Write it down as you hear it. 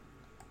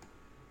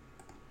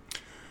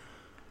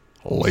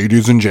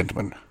Ladies and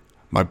gentlemen,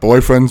 my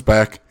boyfriend's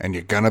back and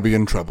you're gonna be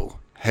in trouble.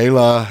 Hey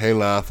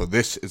la, for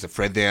this is a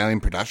Fred the Alien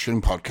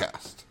production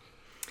podcast.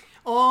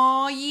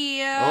 Oh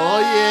yeah. Oh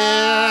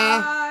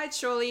yeah. It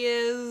surely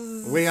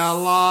is. We are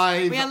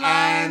live, We are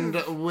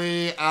live. and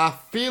we are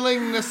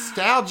feeling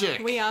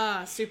nostalgic. We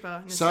are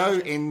super So,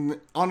 nostalgic. in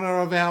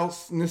honour of our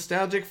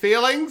nostalgic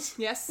feelings,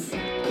 Yes.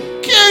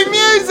 cue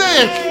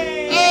music!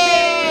 Hey!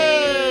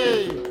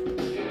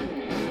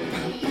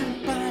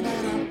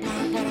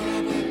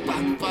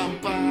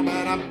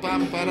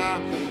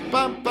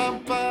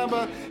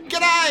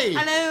 G'day!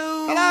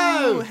 Hello.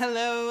 Hello.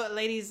 Hello,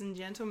 ladies and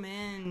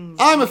gentlemen.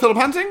 I'm a Philip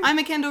Hunting, I'm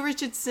a Kendall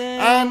Richardson.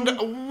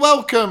 and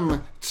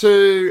welcome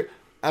to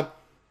a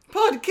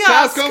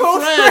podcast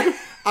called Fred.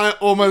 I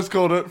almost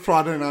called it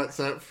Friday Nights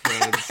at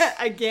Fred's.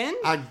 Again?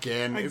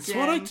 Again. It's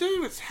what I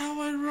do. It's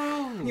how I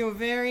roll. You're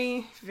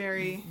very,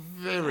 very...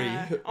 Very,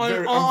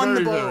 on I'm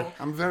the very, ball. very,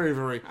 I'm very,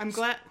 very. I'm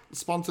glad...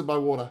 Sponsored by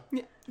water.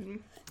 Yeah,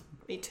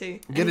 me too.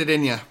 Get it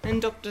in ya.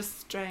 And Doctor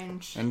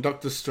Strange. And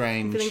Doctor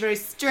Strange. Feeling very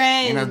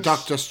strange. In a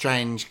Doctor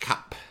Strange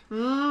cup.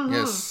 Mm-hmm.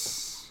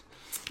 Yes.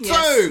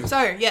 Yes.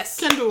 So, yes.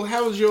 Kendall,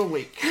 how was your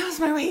week? How was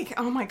my week?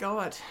 Oh my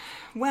god.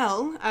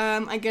 Well,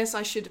 I guess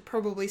I should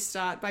probably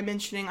start by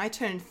mentioning I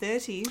turned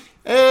 30.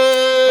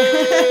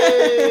 Hey!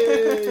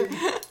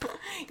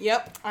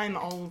 Yep, I'm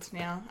old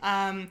now.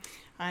 I'm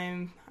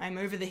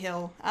over the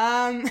hill.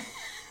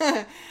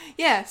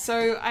 Yeah,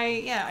 so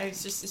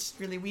it's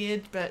really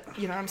weird, but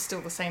you know, I'm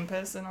still the same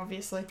person,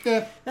 obviously.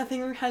 Yeah.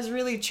 Nothing has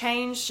really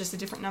changed, just a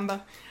different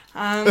number.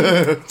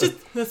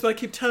 That's what I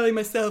keep telling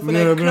myself when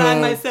I cry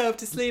myself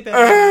to sleep at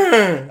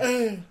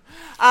night.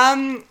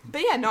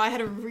 But yeah, no, I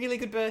had a really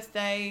good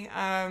birthday.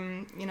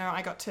 You know,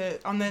 I got to,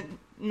 on the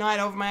night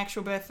of my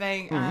actual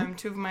birthday,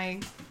 two of my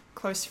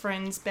close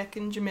friends, Beck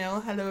and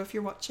Jamil, hello if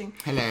you're watching.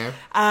 Hello.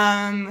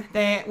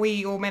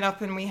 We all met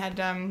up and we had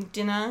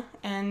dinner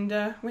and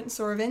went and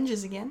saw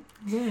Avengers again.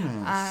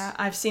 Yes.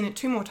 I've seen it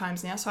 2 more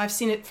times now, so I've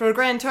seen it for a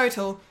grand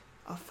total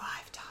of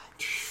 5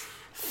 times.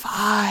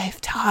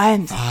 5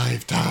 times.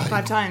 5 times.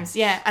 5 times,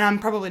 yeah, and I'm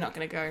probably not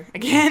going to go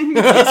again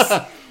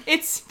because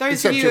it's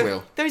those Except of you. you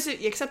will.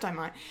 Except I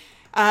might,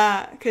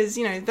 because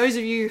you know those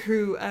of you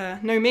who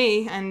know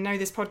me and know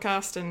this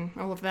podcast and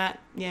all of that.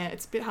 Yeah,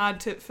 it's a bit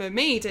hard for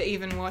me to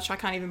even watch. I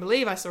can't even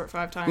believe I saw it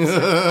 5 times.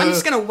 So I'm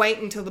just going to wait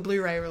until the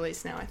Blu-ray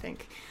release now, I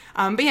think.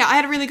 But yeah, I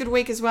had a really good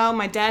week as well.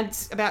 My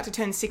dad's about to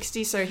turn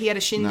 60, so he had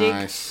a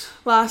shindig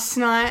last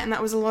night, and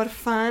that was a lot of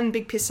fun.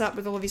 Big piss up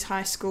with all of his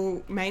high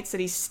school mates that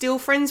he's still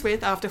friends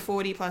with after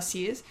 40 plus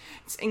years.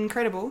 It's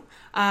incredible.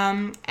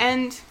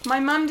 And my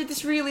mum did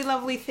this really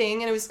lovely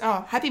thing, and it was,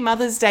 Happy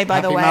Mother's Day, by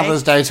the way. Happy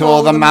Mother's Day to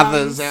all the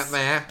mothers out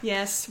there.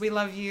 Yes, we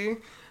love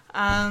you.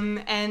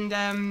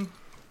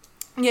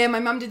 Yeah, my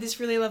mum did this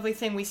really lovely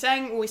thing. We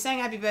sang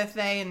Happy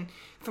Birthday and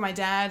for my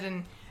dad,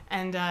 and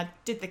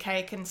did the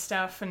cake and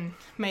stuff, and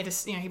made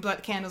us, you know, he blew out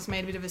the candles,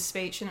 made a bit of a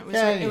speech, and it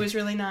was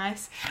really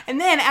nice. And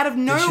then out of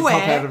nowhere, Did she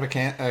pop out of a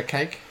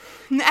cake?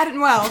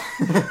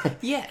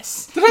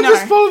 Yes. Did I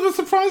just spoil the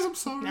surprise? I'm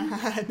sorry.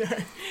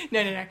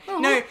 No.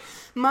 No,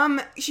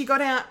 Mum, she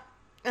got out.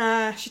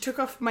 She took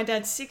off my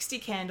dad's 60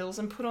 candles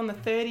and put on the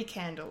 30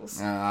 candles,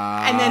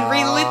 and then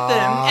relit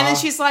them. And then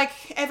she's like,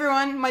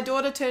 "Everyone, my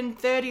daughter turned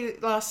 30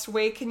 last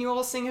week. Can you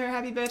all sing her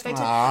happy birthday?" And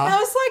I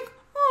was like,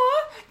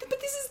 "Oh,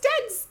 but this is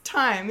Dad's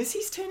time.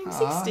 He's turning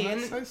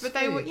 60." But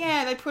they were,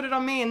 they put it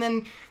on me, and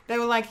then they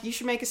were like, "You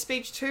should make a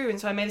speech too."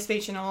 And so I made a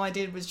speech, and all I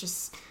did was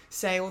just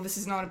say, "Well, this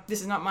is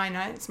not my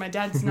night. It's my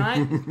dad's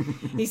night.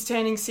 He's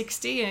turning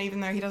 60, and even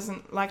though he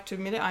doesn't like to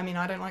admit it, I mean,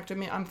 I don't like to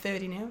admit I'm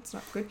 30 now. It's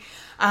not good."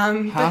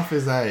 Half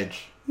his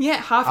age. Yeah,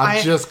 half. I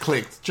just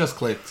clicked.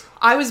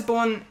 I was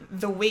born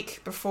the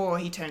week before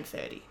he turned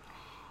 30.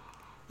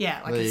 Yeah,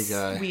 like there it's you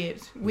go.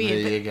 weird.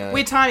 There you go.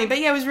 Weird timing. But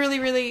yeah, it was really,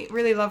 really,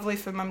 really lovely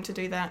for Mum to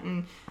do that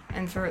and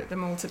for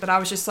them all to. But I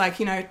was just like,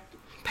 you know,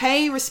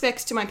 pay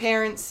respects to my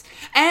parents.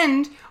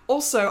 And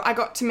also, I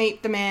got to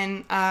meet the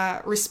man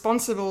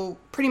responsible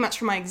pretty much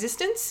for my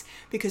existence,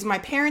 because my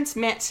parents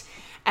met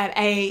at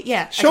a...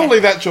 Yeah. Surely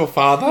that's your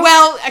father?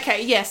 Well,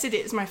 okay, yes, it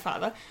is my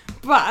father.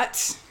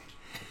 But...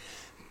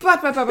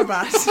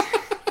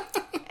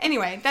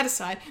 Anyway, that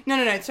aside.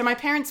 No. So my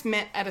parents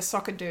met at a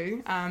soccer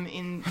do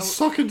in...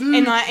 Sockadoo?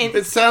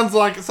 It sounds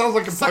like a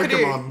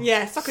Pokemon.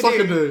 Yeah,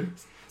 Sockadoo.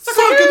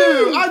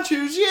 Sockadoo! I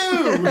choose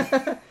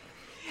you!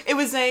 It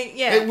was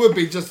It would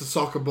be just a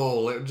soccer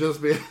ball. It would just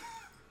be...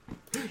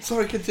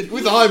 Sorry, continue.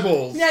 With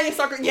eyeballs. Yeah,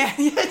 soccer. Yeah,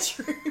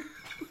 true.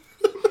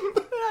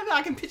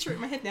 I can picture it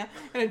in my head now.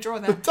 I'm going to draw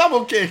that.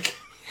 Double kick.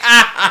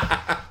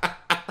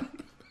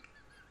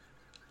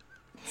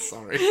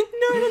 Sorry.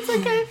 No, that's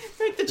okay.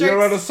 Make the jokes.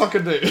 You're at a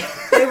Sockadoo.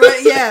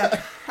 Yeah.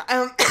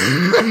 Oh,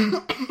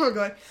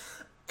 God.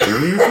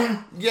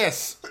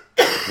 Yes.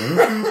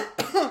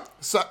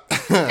 So...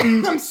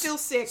 I'm still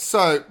sick.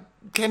 So,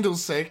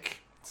 Kendall's sick.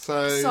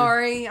 So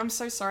sorry, I'm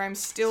so sorry. I'm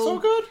still. So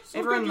good.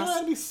 Everyone good.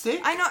 must be sick.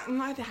 I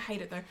know. I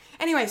hate it though.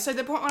 Anyway, so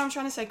the point what I'm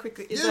trying to say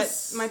quickly is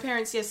that my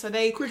parents, so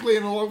they quickly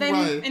in a long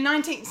way. In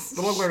the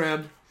long way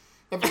around.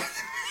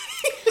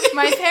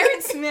 My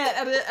parents just met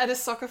at a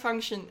soccer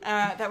function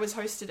that was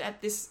hosted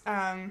at this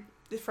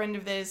the friend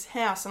of theirs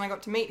house, and I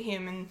got to meet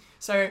him, and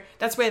so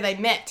that's where they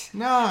met.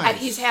 Nice. At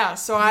his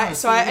house. So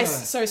so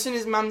as soon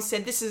as Mum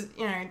said, this is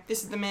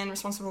the man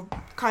responsible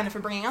kind of for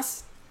bringing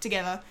us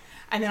together,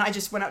 and then I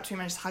just went up to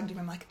him and just hugged him.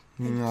 I'm like,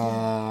 thank you.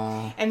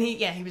 And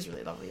he was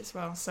really lovely as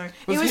well. So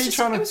it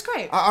was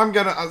great. I'm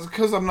gonna,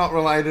 because I'm not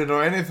related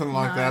or anything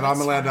like that,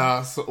 I'm allowed to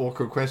ask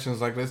awkward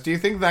questions like this. Do you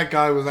think that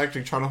guy was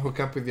actually trying to hook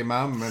up with your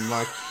mum and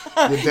like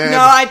your dad?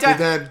 No, I don't.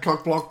 Your dad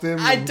cock blocked him.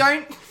 I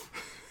don't. I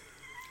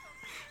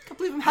can't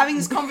believe I'm having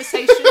this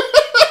conversation.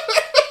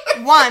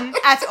 One,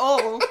 at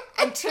all,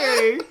 and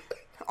two,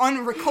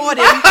 on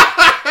recording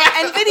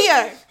and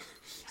video.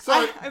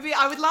 So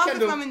I would laugh if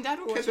Mum and Dad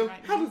were watching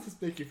right now. How does this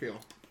make you feel?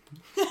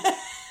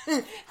 How do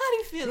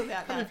you feel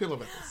about that? How do you feel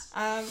about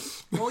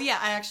this? Well, yeah,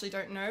 I actually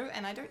don't know,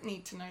 and I don't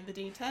need to know the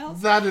details.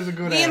 That is a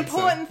good answer. The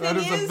important thing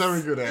is a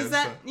very good answer. Is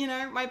that,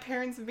 my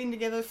parents have been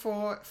together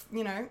for,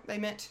 they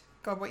met,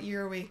 God, what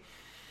year are we?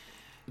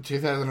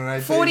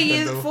 2018. 40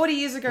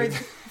 years ago.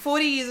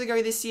 40 years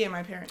ago this year,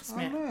 my parents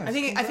met. Nice. I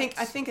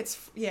think it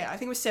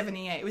was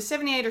 78. It was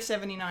 78 or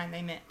 79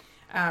 they met.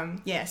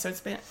 So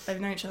they've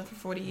known each other for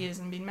 40 years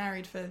and been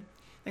married they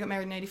got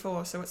married in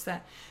 84, so what's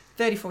that?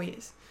 34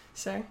 years.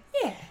 So,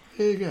 yeah.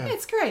 Here you go. Yeah,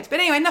 it's great. But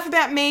anyway, enough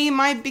about me,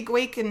 my big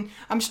week, and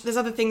there's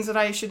other things that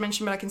I should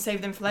mention, but I can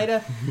save them for later.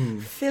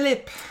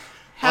 Philip,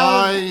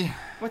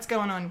 what's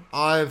going on?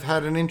 I've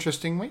had an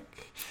interesting week.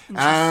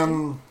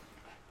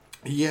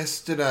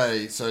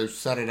 Yesterday, so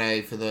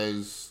Saturday for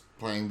those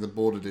playing the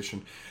board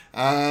edition,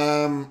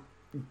 Kirsten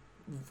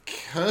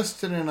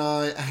and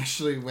I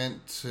actually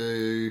went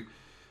to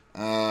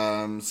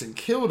St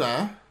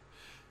Kilda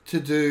to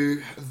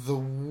do the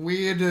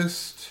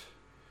weirdest.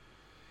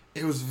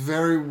 It was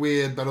very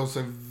weird, but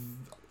also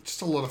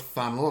just a lot of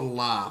fun, a lot of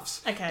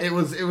laughs. Okay. It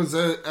was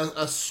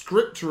a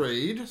script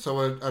read,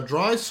 so a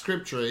dry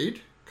script read,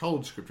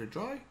 cold script read,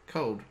 dry,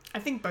 cold. I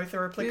think both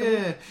are applicable.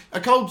 Yeah,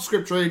 a cold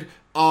script read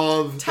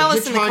of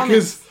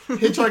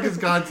Hitchhiker's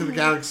Guide to the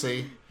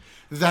Galaxy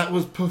that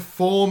was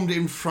performed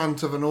in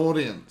front of an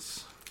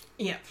audience.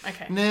 Yeah.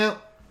 Okay.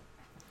 Now,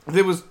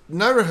 there was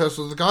no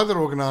rehearsals. The guy that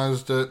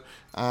organised it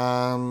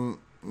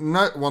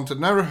wanted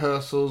no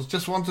rehearsals,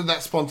 just wanted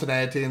that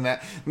spontaneity and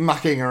that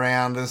mucking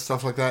around and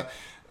stuff like that.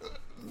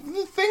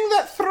 The thing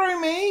that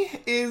threw me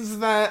is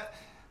that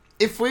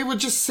if we were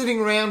just sitting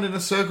around in a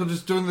circle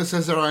just doing this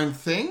as our own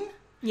thing,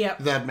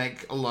 that'd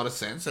make a lot of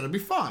sense and it'd be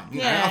fine.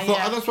 You know? I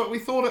thought that's what we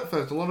thought at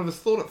first. A lot of us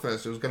thought at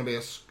first it was going to be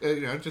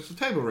just a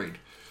table read.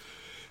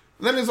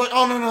 Then it's like,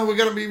 oh, no, we're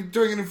going to be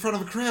doing it in front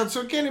of a crowd. So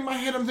again, in my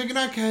head, I'm thinking,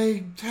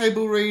 okay,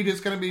 table read is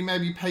going to be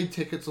maybe paid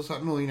tickets or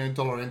something, or,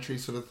 dollar entry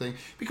sort of thing.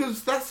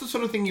 Because that's the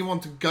sort of thing you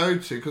want to go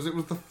to, because it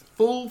was the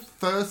full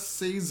first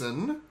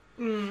season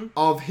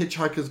of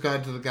Hitchhiker's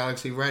Guide to the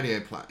Galaxy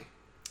radio play.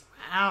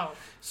 Wow.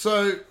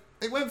 So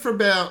it went for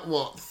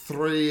about,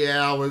 3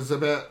 hours,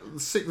 about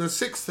the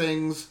six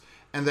things,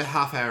 and they're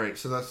half hour each,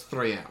 so that's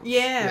 3 hours.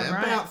 Yeah,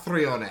 right. About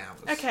 3 odd hours.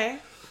 Okay.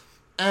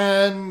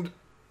 And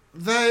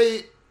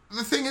the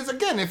thing is,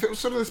 again, if it was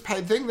sort of this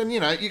paid thing, then,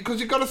 because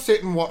you've got to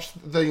sit and watch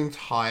the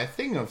entire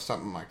thing of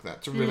something like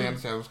that to really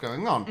understand what's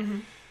going on. Mm-hmm.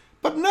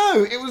 But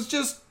no, it was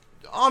just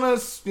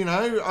honest,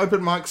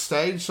 open mic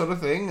stage sort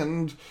of thing,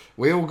 and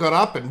we all got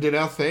up and did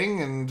our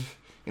thing, and,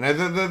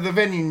 the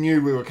venue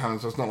knew we were coming,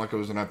 so it's not like it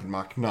was an open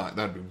mic night.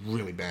 That'd be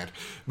really bad.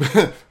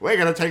 We're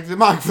going to take the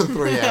mic for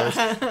 3 hours.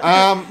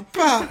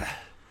 But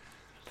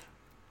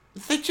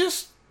they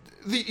just...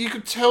 you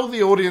could tell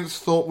the audience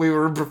thought we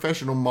were a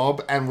professional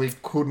mob and we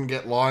couldn't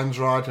get lines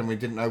right and we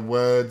didn't know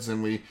words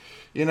and we...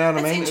 You know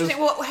what I mean? Interesting.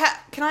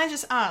 Can I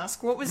just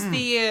ask, what was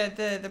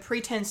the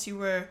pretense you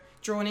were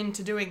drawn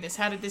into doing this?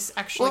 How did this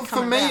actually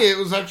come about? Well, for me, it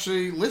was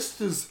actually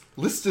Lister's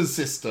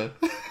sister.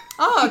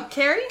 Oh,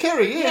 Kerry?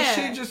 Kerry, yeah.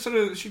 She just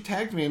she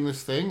tagged me in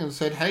this thing and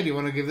said, hey, do you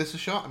want to give this a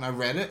shot? And I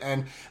read it.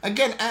 And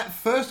again, at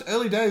first,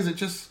 early days,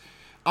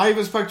 I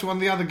even spoke to one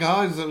of the other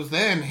guys that was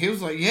there and he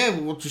was like, yeah,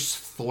 well, just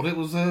thought it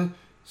was a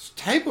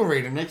table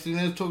read. And next thing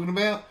he was talking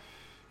about,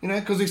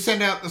 because he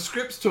sent out the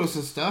scripts to us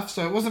and stuff,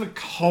 so it wasn't a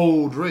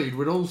cold read.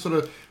 We'd all sort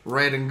of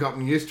read and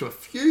gotten used to a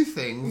few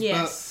things.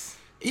 Yes.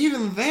 But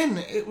even then,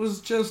 it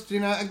was just,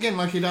 again,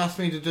 like he'd asked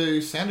me to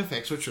do sound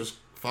effects, which was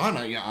fine.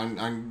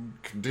 I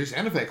could do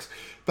sound effects.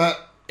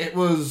 But it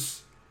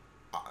was...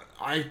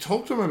 I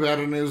talked to him about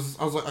it, and I was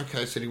like,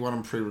 okay, so do you want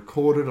them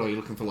pre-recorded, or are you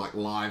looking for,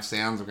 live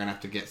sounds? I'm going to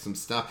have to get some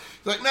stuff.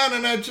 He's like,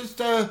 no, just,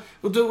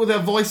 we'll do it with our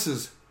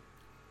voices.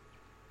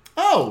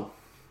 Oh,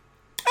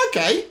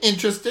 okay,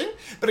 interesting.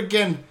 But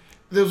again,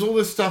 there was all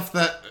this stuff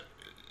that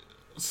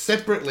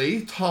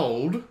separately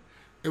told,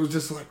 it was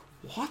just like,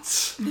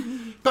 what?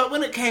 But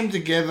when it came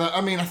together,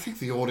 I think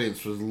the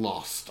audience was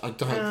lost. I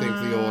don't think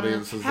the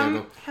audience was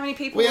how many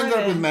people we were ended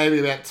there? up with maybe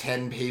about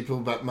 10 people,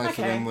 but most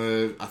of them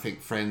were, I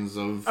think, friends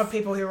of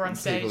people who were on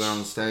stage. People that were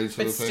on stage,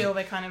 but still,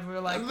 they kind of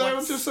were like, they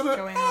were just sort of,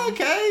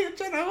 okay, I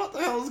don't know what the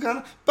hell's going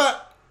on.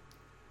 But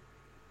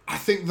I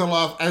think the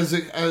laugh,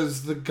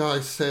 as the guy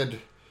said,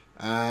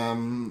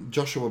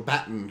 Joshua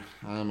Batten.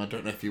 I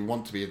don't know if you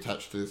want to be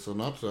attached to this or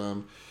not.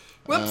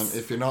 Whoops.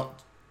 If you're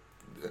not...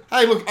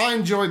 Hey, look, I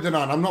enjoyed the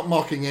night. I'm not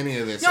mocking any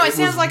of this. No, it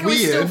sounds like weird.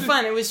 it was still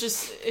fun. It was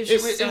just...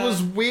 It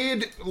was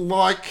weird,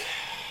 like...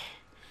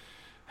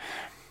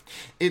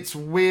 It's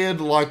weird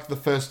like the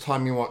first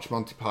time you watch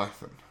Monty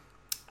Python.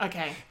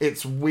 Okay.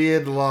 It's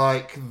weird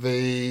like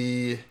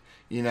the...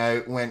 You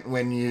know,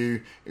 when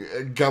you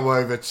go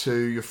over to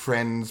your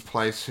friend's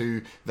place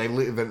who they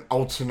live an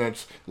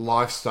alternate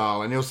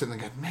lifestyle and you're sitting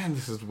there going, man,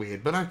 this is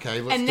weird, but okay,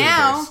 let's do this. And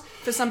now,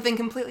 for something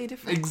completely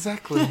different.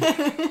 Exactly.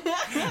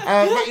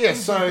 But yeah,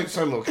 so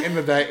look, end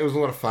of the day, it was a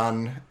lot of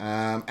fun.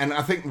 And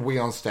I think we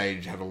on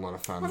stage had a lot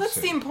of fun. Well, that's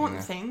too, the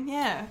important thing,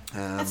 yeah.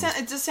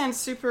 It just sounds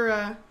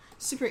super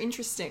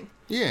interesting.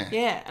 Yeah.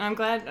 Yeah, and I'm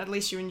glad at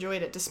least you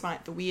enjoyed it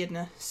despite the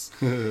weirdness.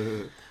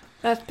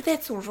 But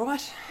that's all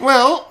right.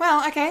 Well,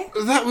 okay.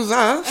 that was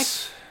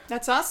us.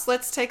 That's us.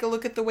 Let's take a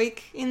look at the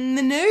week in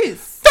the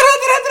news.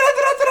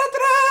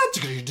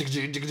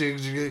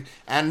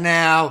 And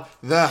now,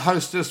 the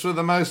hostess with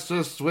the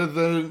mostest with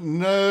the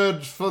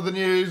nerd for the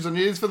news and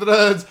news for the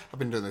nerds. I've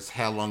been doing this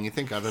how long? You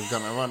think I'd have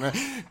gotten it right now?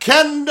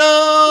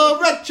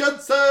 Kendall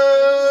Richardson!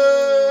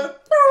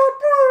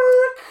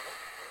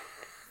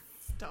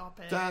 Stop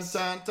it. Dun,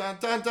 dun, dun,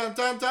 dun, dun,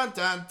 dun, dun,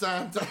 dun,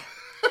 dun, dun.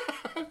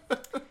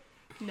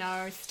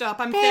 No, stop.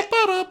 I'm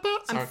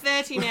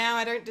 30 now.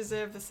 I don't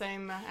deserve the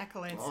same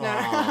accolades. No.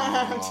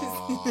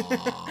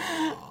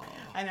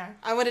 I know.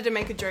 I wanted to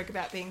make a joke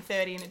about being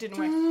 30 and it didn't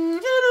work.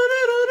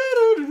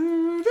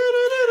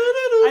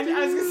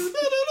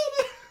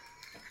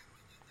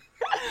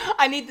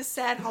 I need the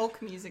sad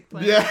Hulk music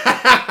playing.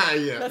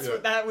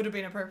 That would have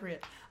been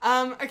appropriate.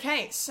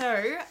 Okay,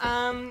 so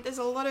there's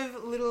a lot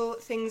of little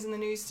things in the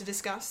news to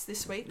discuss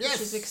this week, which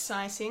is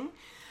exciting.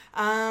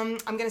 I'm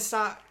going to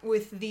start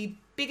with the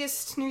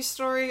biggest news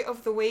story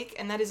of the week,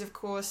 and that is, of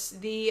course,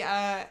 the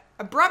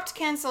abrupt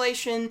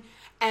cancellation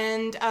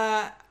and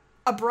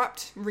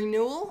abrupt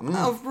renewal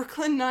of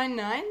Brooklyn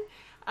Nine-Nine.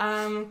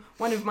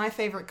 One of my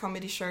favourite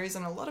comedy shows,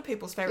 and a lot of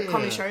people's favourite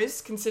comedy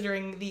shows,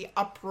 considering the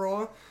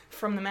uproar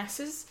from the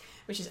masses,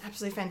 which is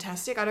absolutely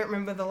fantastic. I don't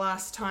remember the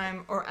last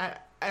time, or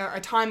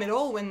a time at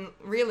all, when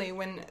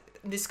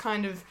this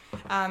kind of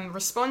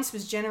response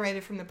was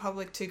generated from the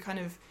public to kind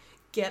of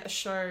get a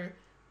show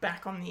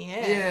back on the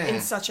air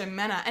in such a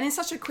manner and in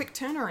such a quick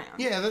turnaround.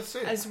 Yeah, that's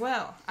it. As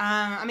well.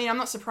 I mean, I'm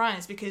not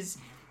surprised because,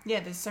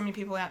 there's so many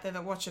people out there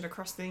that watch it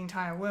across the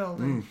entire world,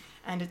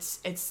 and it's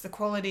the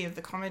quality of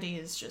the comedy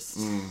is just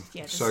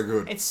so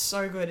good. It's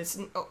so good.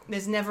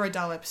 There's never a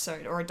dull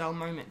episode or a dull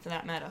moment for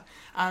that matter.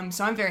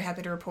 So I'm very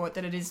happy to report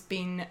that it has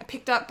been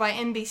picked up by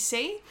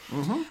NBC,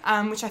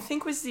 which I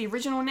think was the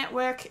original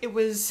network.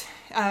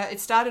 It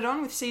started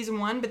on with season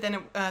 1, but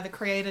then the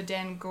creator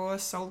Dan Gore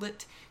sold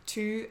it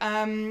to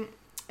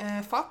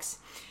Fox.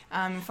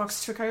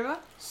 Fox took over.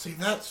 See,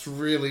 that's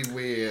really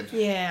weird.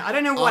 Yeah, I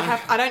don't know what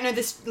happened. I don't know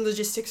the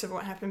logistics of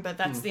what happened, but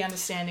that's the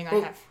understanding I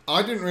have.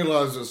 I didn't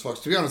realise it was Fox.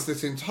 To be honest,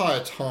 this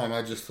entire time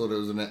I just thought it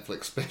was a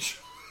Netflix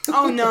special.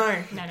 Oh,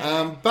 no.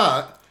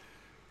 But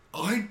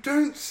I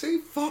don't see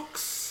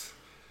Fox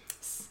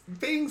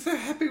being so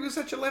happy with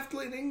such a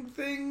left-leaning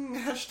thing.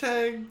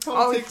 Hashtag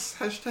politics.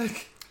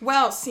 Hashtag...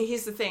 Well, see,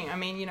 here's the thing. I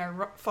mean,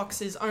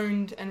 Fox is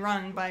owned and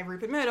run by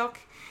Rupert Murdoch.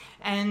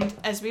 And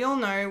as we all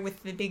know,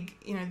 with the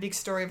big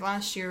story of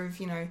last year of,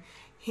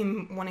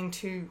 him wanting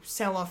to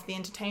sell off the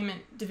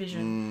entertainment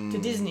division to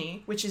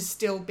Disney, which is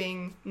still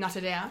being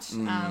nutted out.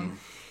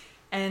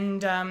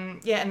 And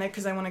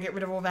because they want to get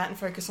rid of all that and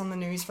focus on the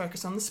news,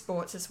 focus on the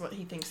sports, is what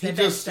he thinks they're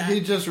best at. He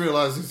just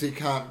realises he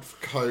can't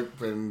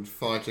cope and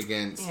fight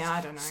against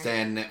I don't know.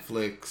 Stan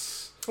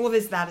Netflix. Well,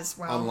 there's that as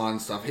well. Online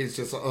stuff. He's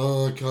just like,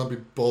 I can't be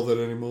bothered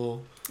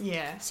anymore.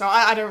 Yeah, so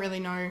I don't really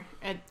know,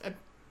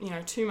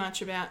 too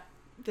much about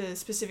the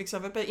specifics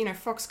of it, but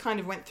Fox kind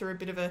of went through a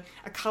bit of a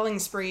culling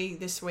spree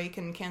this week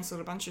and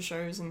cancelled a bunch of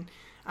shows, and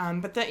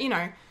but that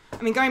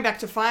going back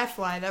to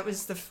Firefly, that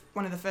was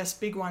one of the first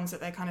big ones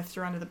that they kind of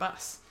threw under the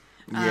bus.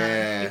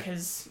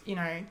 Because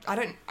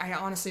I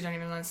honestly don't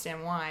even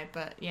understand why,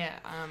 but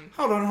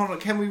hold on,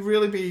 can we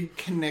really be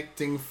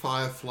connecting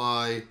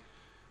Firefly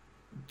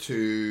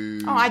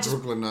to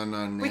Brooklyn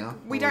Nine-Nine now?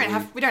 We don't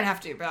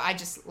have to, but I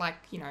just like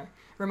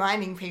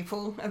reminding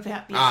people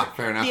about the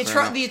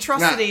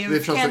atrocity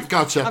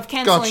of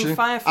cancelling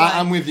Firefly.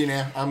 I'm with you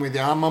now.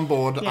 I'm on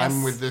board. Yes.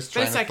 I'm with this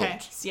train of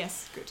thought.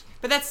 Yes, good.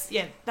 But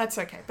that's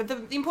okay. But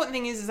the important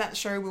thing is that the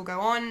show will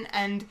go on,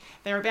 and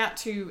they're about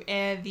to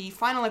air the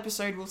final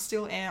episode. Will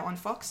still air on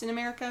Fox in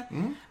America.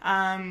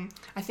 I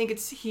think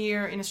it's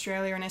here in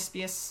Australia on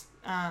SBS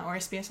or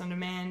SBS on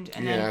demand,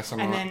 and then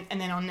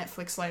on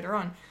Netflix later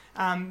on.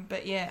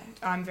 But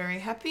I'm very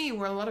happy. A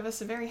lot of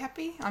us are very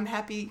happy. I'm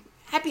happy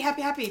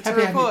to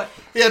report.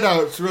 Yeah,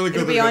 no, it's really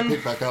good that it got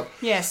picked back up.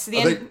 Yes, at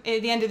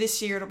the end of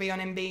this year, it'll be on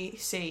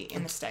NBC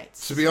in the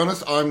States. To be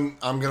honest, I'm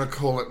going to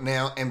call it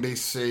now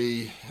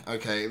NBC.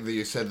 Okay,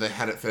 you said they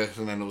had it first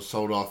and then it was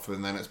sold off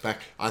and then it's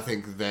back. I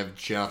think they've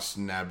just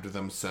nabbed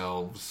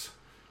themselves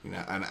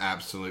an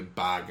absolute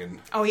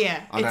bargain. Oh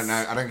yeah. I don't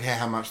know. I don't care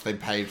how much they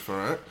paid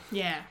for it.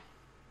 Yeah.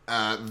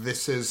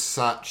 This is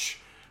such.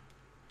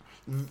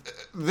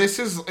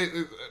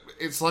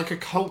 It's like a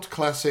cult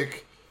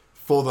classic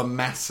for the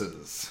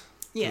masses.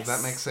 Yes.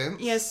 Does that make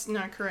sense? Yes.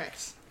 No.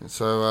 Correct.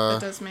 So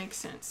that does make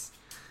sense.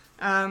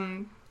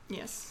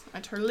 Yes,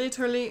 I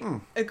totally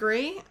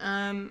agree.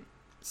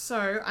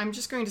 So I'm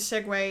just going to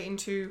segue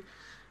into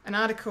an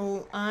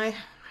article I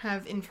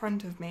have in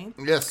front of me.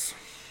 Yes.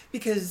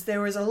 Because there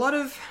was a lot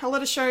of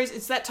shows.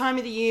 It's that time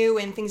of the year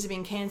when things are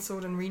being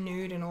cancelled and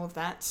renewed and all of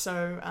that.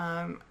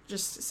 So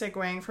just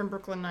segueing from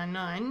Brooklyn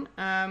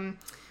Nine-Nine.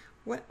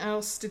 What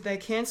else did they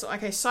cancel?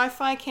 Okay,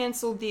 Sci-Fi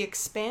cancelled The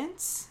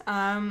Expanse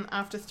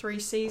after 3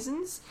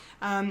 seasons.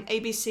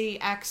 ABC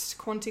axed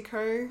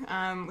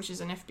Quantico, which is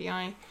an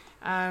FBI.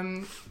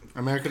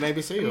 American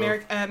ABC?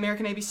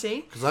 American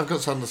ABC. Because I've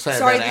got something to say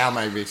about our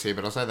ABC,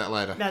 but I'll say that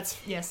later. That's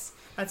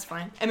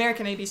fine.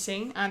 American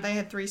ABC. They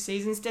had 3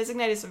 seasons.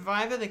 Designated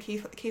Survivor, the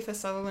Kiefer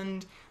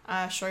Sutherland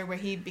show where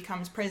he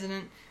becomes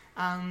president.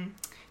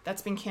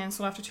 That's been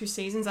cancelled after 2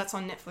 seasons. That's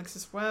on Netflix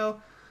as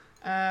well.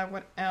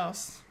 What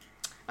else?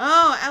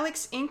 Oh,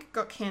 Alex Inc.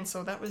 got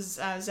cancelled. That was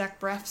Zach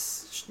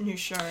Braff's new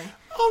show.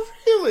 Oh,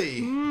 really?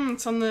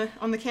 It's on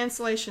the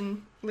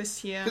cancellation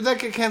list here. Did that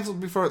get cancelled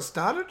before it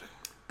started?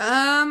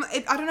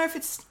 I don't know if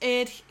it's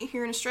aired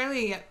here in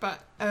Australia yet,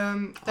 but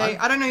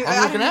I don't know.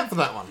 I'm looking out for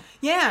that one.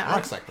 Yeah, I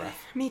like Zach Braff.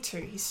 Me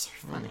too. He's so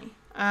funny.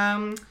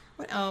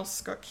 What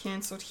else got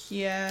cancelled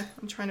here?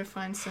 I'm trying to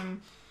find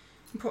some.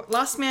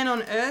 Last Man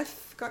on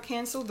Earth got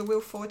cancelled. The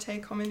Will Forte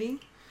comedy.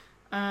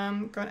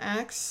 Got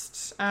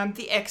axed.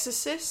 The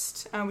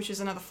Exorcist, which is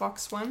another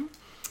Fox one,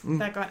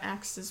 that got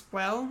axed as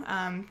well.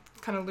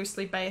 Kind of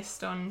loosely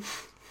based on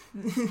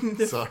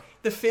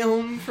the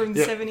film from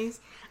the 70s.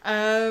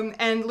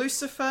 And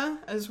Lucifer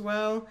as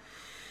well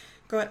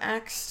got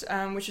axed,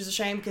 which is a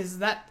shame because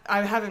that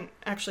I haven't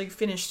actually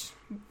finished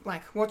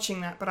watching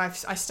that, but I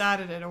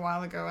started it a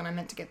while ago and I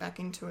meant to get back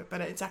into it,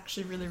 but it's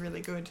actually really, really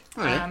good.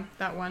 Oh, yeah.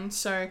 That one.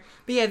 So,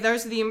 but yeah,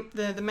 those are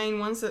the main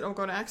ones that all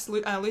got axed.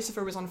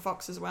 Lucifer was on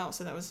Fox as well,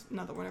 so that was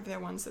another one of their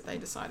ones that they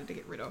decided to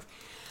get rid of.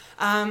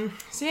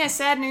 So yeah,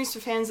 sad news for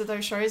fans of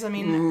those shows. I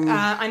mean,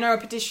 I know a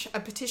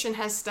petition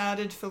has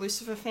started for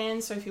Lucifer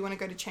fans, so if you want to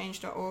go to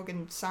change.org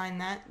and sign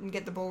that and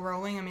get the ball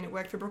rolling, I mean, it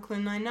worked for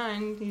Brooklyn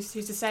Nine-Nine. Who's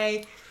to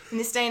say in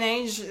this day and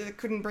age they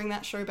couldn't bring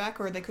that show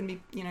back, or they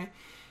couldn't be,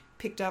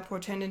 picked up or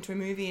turned into a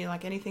movie?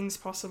 Anything's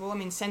possible. I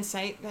mean,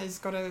 Sense8 has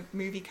got a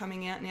movie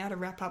coming out now to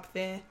wrap up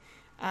their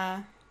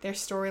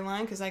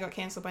storyline because they got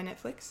cancelled by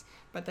Netflix,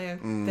 but they're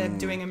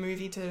doing a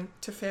movie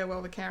to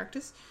farewell the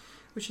characters,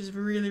 which is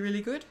really,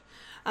 really good.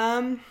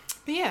 But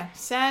yeah,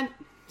 sad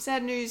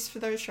news for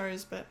those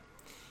shows, but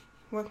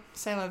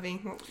c'est la vie.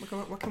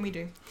 What can we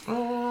do?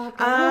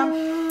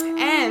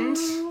 And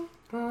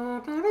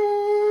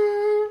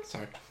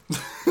sorry.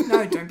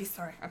 No, don't be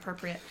sorry.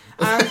 Appropriate.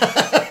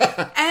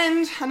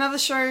 And another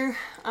show.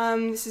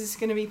 This is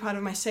going to be part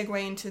of my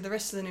segue into the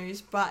rest of the news,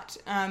 but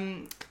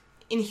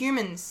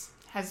Inhumans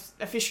has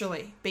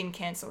officially been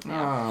cancelled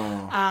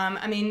now.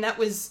 I mean, that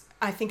was,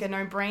 I think, a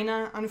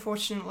no-brainer.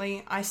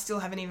 Unfortunately, I still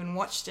haven't even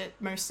watched it,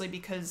 mostly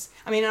because,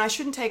 I mean, I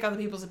shouldn't take other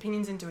people's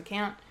opinions into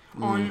account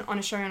on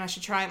a show, and I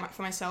should try it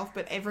for myself,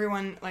 but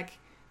everyone, I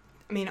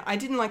mean, I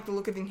didn't like the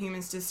look of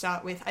Inhumans to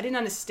start with. I didn't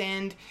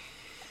understand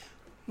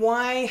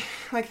why,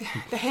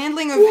 the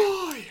handling of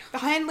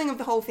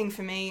the whole thing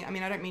for me. I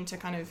mean, I don't mean to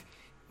kind of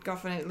go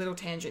off on a little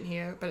tangent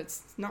here, but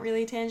it's not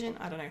really a tangent.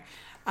 I don't know.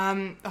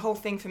 The whole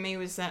thing for me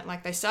was that,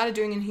 they started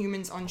doing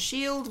Inhumans on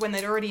S.H.I.E.L.D. when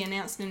they'd already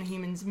announced an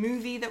Inhumans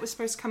movie that was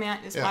supposed to come out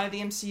as part of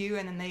the MCU,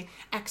 and then they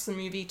axed the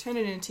movie, turned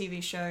it into a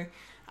TV show.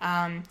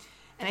 And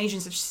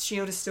Agents of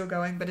S.H.I.E.L.D. is still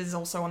going, but is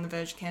also on the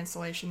verge of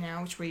cancellation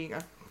now, which we,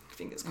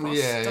 fingers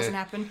crossed, doesn't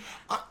happen.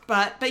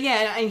 But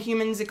yeah,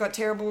 Inhumans, it got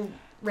terrible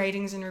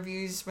ratings and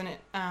reviews when it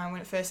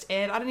first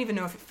aired. I don't even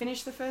know if it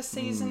finished the first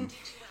season.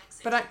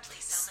 But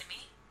Please tell me.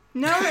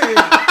 No.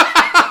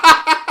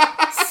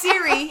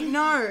 Siri,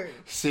 no.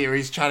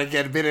 Siri's trying to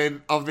get a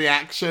bit of the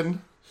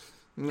action.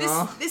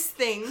 No. This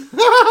thing.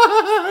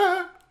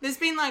 There's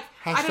been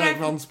Hashtag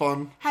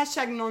non-spawn.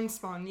 Hashtag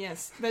non-spawn,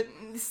 yes. But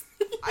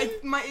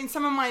in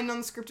some of my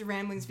non-scripted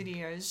ramblings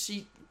videos,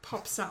 she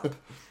pops up.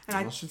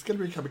 And she's going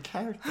to become a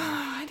character.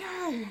 I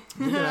know.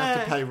 You're going to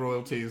have to pay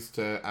royalties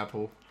to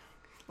Apple.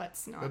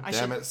 Let's not. God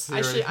damn it,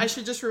 Siri. I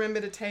should just remember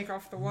to take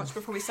off the watch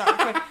before we start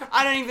recording.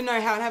 I don't even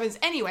know how it happens.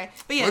 Anyway,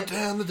 but yeah. Put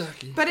down the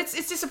ducky. But it's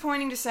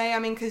disappointing to say. I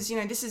mean, because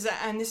this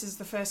is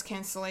the first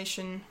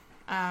cancellation,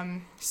 a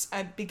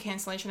big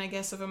cancellation, I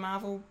guess, of a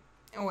Marvel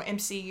or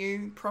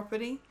MCU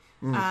property.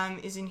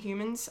 Is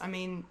Inhumans. I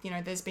mean,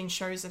 there's been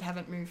shows that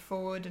haven't moved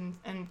forward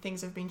and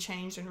things have been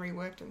changed and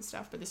reworked and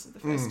stuff. But this is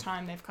the first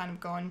time they've kind of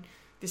gone,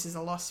 this is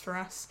a loss for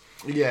us.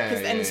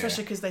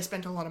 Especially because they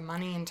spent a lot of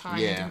money and time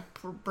into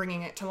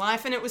bringing it to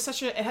life, and it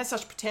has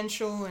such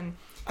potential.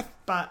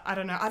 But I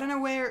don't know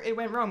where it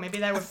went wrong. Maybe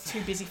they were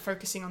too busy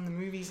focusing on the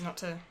movies, not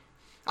to.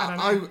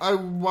 I don't know. I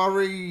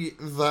worry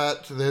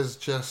that there's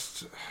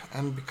just,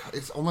 and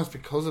it's almost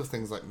because of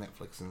things like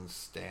Netflix and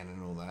Stan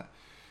and all that,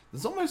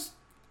 there's almost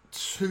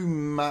too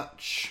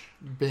much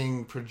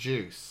being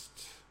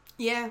produced.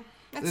 Yeah,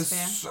 that's There's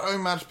fair. so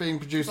much being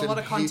produced. There's a lot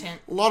of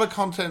content. A lot of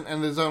content,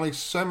 and there's only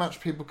so much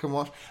people can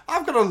watch.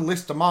 I've got a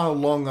list a mile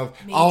long of,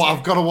 Me oh, too.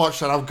 I've got to watch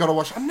that, I've got to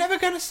watch it. I'm never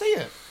going to see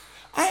it.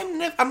 I'm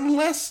never,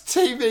 unless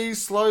TV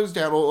slows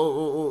down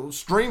or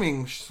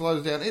streaming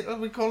slows down. Are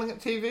we calling it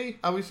TV?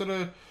 Are we sort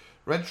of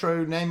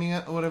retro naming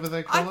it or whatever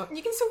they call it?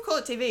 You can still call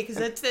it TV because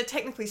they're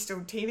technically still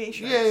TV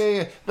shows.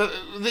 Yeah. But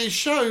these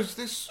shows,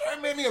 there's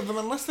so many of them.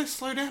 Unless they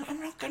slow down, I'm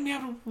not going to be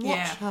able to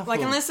watch half like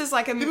of them. unless there's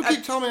like People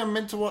keep telling me I'm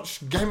meant to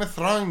watch Game of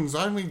Thrones.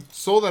 I only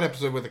saw that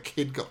episode where the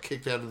kid got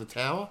kicked out of the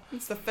tower.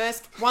 it's the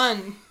first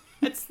one.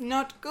 It's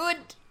not good.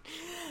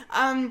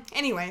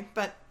 Anyway,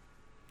 but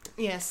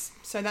yes,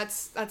 so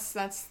that's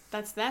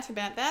that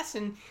about that,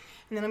 and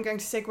then I'm going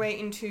to segue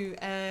into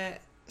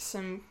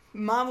some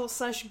Marvel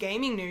 /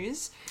 gaming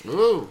news,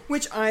 Ooh.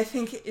 which I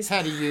think is.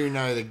 How do you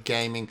know the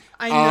gaming?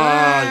 I know. Oh,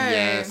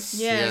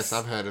 yes,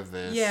 I've heard of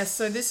this. Yeah,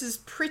 so this is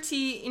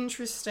pretty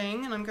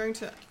interesting, and I'm going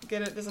to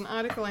get it. There's an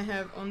article I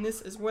have on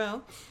this as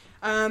well.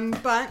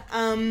 But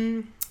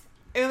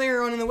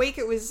earlier on in the week,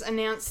 it was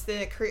announced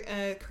the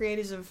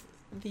creators of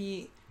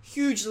the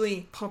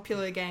hugely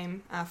popular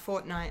game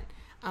Fortnite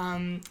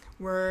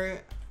were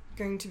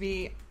going to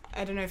be,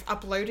 I don't know if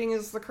uploading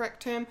is the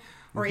correct term,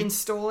 or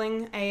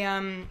installing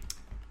a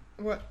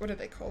what do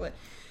they call it?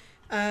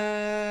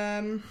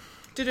 A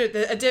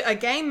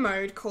game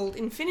mode called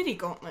Infinity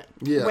Gauntlet,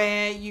 Yeah.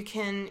 where you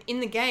can,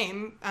 in the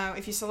game,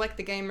 if you select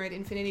the game mode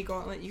Infinity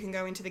Gauntlet, you can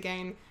go into the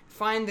game,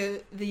 find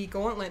the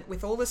gauntlet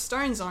with all the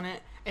stones on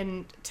it,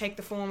 and take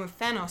the form of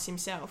Thanos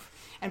himself,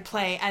 and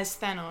play as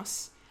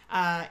Thanos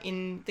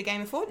in the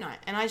game of Fortnite.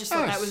 And I just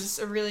thought that was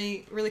a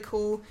really, really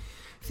cool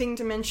thing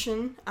to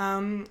mention,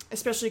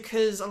 especially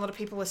because a lot of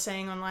people are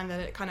saying online that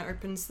it kind of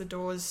opens the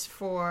doors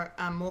for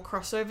more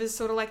crossovers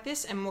sort of like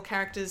this, and more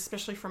characters,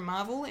 especially from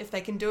Marvel. If they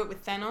can do it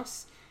with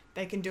Thanos,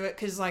 they can do it,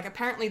 because like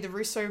apparently the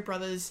Russo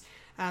brothers,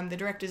 the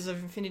directors of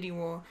Infinity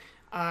War,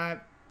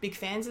 are big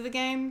fans of the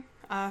game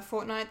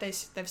Fortnite.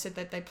 They've said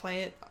that they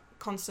play it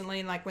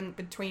constantly, like when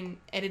between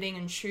editing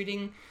and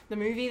shooting the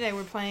movie, they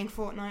were playing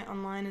Fortnite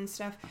online and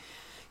stuff.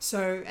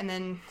 So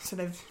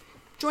they've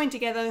joined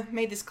together,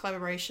 made this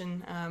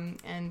collaboration,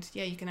 and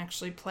yeah, you can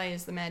actually play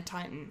as the Mad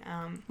Titan.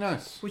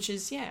 Nice. Which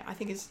is, I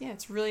think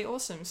it's really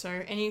awesome.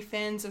 So any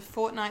fans of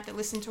Fortnite that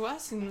listen to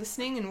us and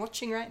listening and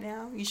watching right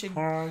now, you should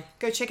go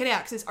check it out,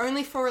 because it's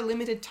only for a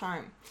limited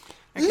time.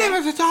 Okay?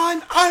 Limited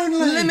time only.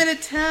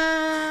 Limited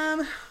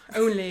time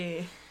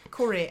only.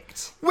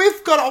 Correct.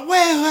 We've got a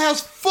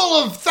warehouse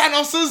full of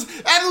Thanoses,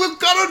 and we've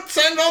got to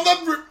send on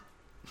the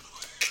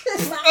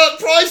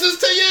prices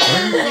to you.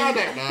 I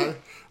don't know.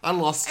 I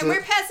lost And it.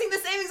 we're passing the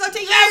savings on to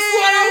you. That's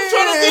what I'm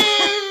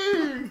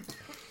trying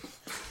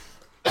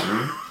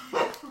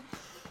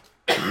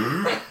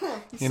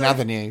to do. In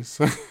other news.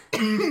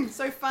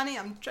 So funny,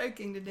 I'm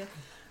choking to death.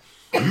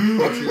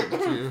 What's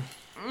you?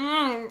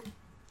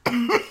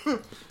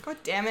 God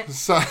damn it.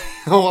 So,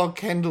 while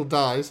Kendall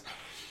dies,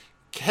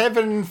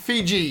 Kevin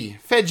Feige.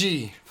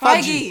 Kevin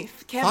Feige.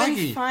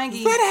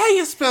 Is that how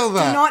you spell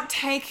that? Do not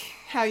take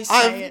how you say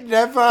I've it.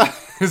 never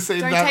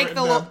seen Don't that take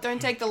written down.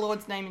 don't take the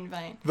Lord's name in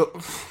vain. The-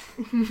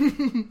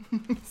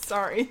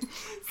 Sorry.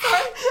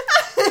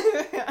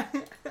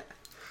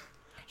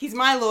 He's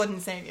my Lord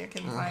and Savior,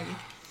 Kevin Feige.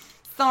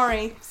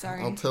 Sorry.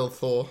 I'll tell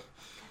Thor.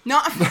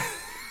 No.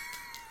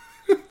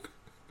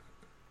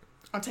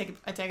 I'll take it.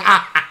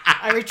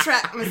 I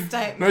retract my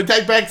statement. No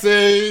take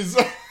backsies.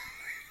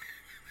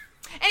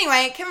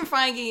 Anyway, Kevin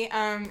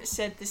Feige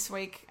said this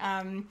week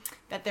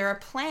that there are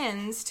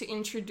plans to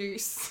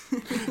introduce.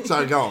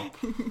 So go on.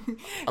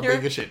 A There-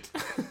 bigger shit.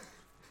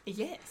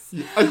 Yes.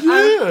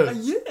 Yeah.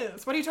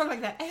 Yes. What are you talking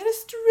like that? I had a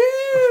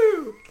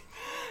stroke.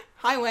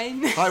 Hi,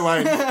 Wayne. Hi,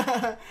 Wayne.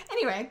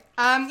 Anyway,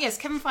 yes,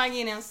 Kevin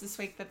Feige announced this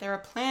week that there are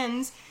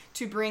plans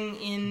to bring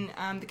in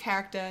the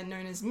character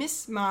known as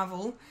Miss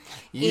Marvel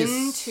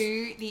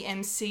into the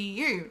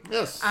MCU.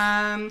 Yes.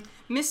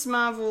 Miss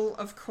Marvel,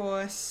 of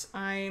course,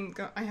 I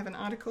have an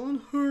article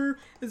on her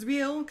as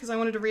well, because I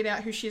wanted to read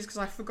out who she is, because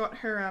I forgot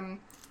her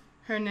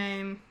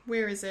name.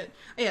 Where is it?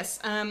 Oh, yes,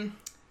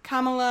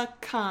 Kamala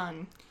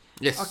Khan.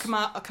 Yes. Or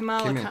Kamala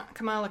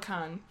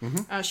Khan.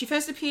 Mm-hmm. She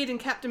first appeared in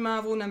Captain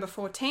Marvel number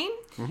 14,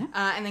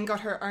 and then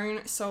got her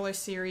own solo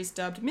series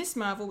dubbed Miss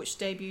Marvel, which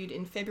debuted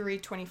in February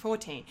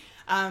 2014.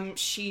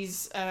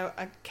 She's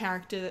a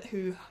character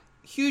who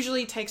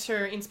hugely takes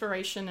her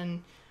inspiration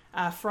and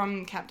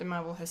from Captain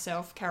Marvel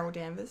herself, Carol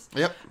Danvers.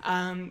 Yep.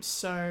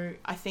 So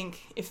I think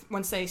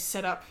once they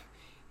set up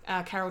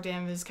Carol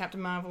Danvers,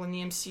 Captain Marvel in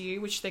the MCU,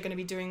 which they're going to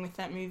be doing with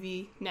that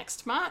movie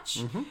next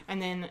March,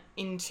 and then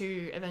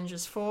into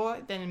Avengers 4,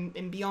 then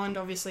and beyond,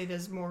 obviously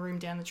there's more room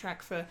down the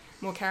track for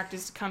more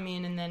characters to come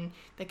in, and then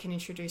they can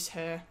introduce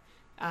her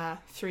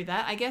through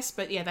that, I guess.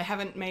 But yeah, they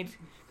haven't made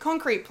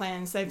concrete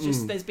plans. They've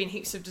just there's been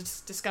heaps of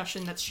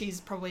discussion that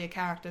she's probably a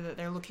character that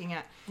they're looking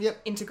at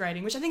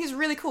integrating, which I think is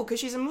really cool because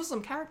she's a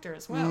Muslim character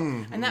as well,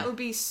 and that would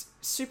be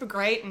super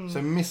great and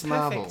so Miss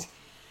Marvel.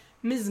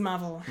 Ms.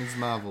 Marvel. Ms.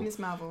 Marvel. Ms.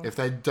 Marvel. If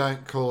they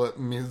don't call it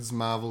Ms.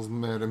 Marvel's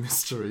Murder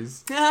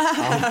Mysteries.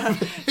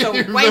 It's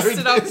a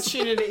wasted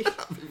opportunity.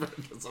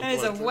 That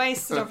is a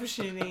wasted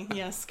opportunity.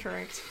 Yes,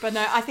 correct. But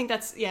no, I think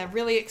that's,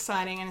 really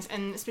exciting.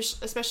 And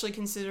especially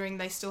considering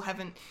they still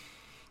haven't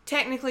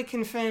technically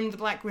confirmed the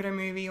Black Widow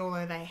movie,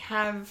 although they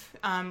have.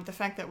 The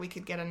fact that we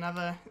could get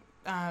another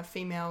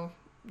female,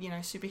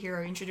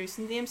 superhero introduced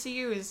in the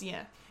MCU is,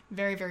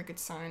 very, very good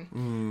sign.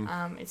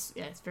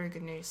 It's very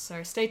good news.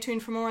 So stay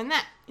tuned for more on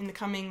that in the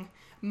coming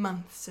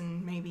months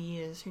and maybe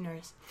years. Who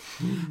knows?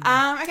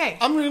 Okay.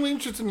 I'm really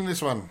interested in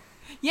this one.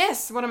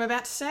 Yes, what I'm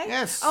about to say?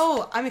 Yes.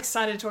 Oh, I'm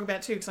excited to talk about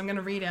it too because I'm going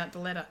to read out the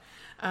letter.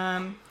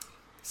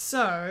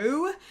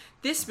 So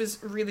this was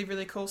really,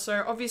 really cool.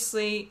 So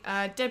obviously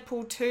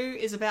Deadpool 2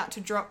 is about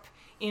to drop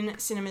in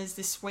cinemas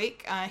this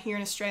week. Here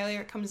in Australia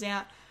it comes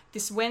out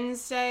this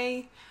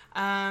Wednesday.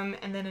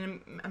 And then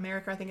in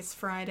America, I think it's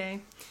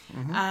Friday.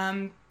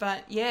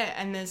 But yeah,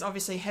 and there's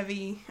obviously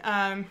heavy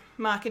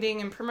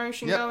marketing and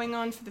promotion going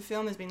on for the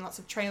film. There's been lots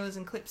of trailers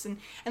and clips and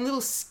little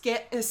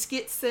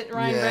skits that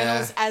Ryan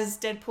Reynolds as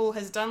Deadpool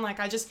has done. Like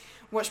I just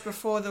watched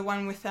before the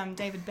one with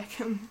David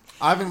Beckham.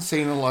 I haven't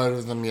seen a load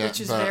of them yet,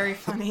 which is very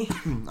funny.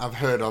 I've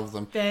heard of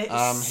them. They're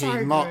so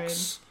he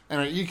mocks. good.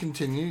 Anyway, you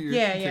continue.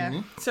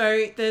 Yeah.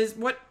 So there's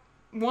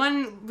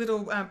one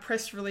little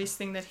press release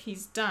thing that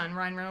he's done.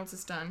 Ryan Reynolds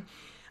has done.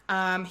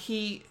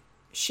 He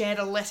shared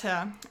a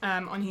letter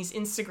on his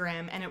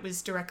Instagram, and it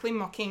was directly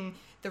mocking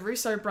the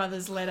Russo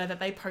brothers' letter that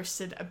they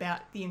posted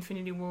about the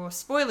Infinity War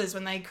spoilers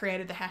when they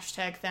created the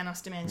hashtag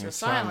Thanos demands your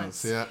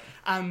silence. Yeah.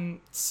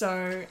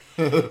 So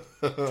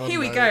here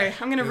we go.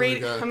 I'm gonna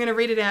read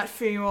it out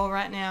for you all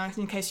right now,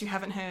 in case you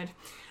haven't heard.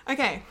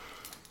 Okay.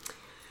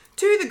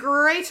 To the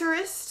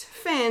greaterest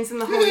fans in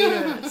the whole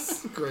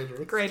universe.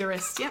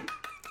 Greaterest. Yep.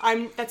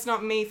 That's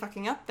not me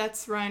fucking up.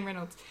 That's Ryan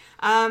Reynolds.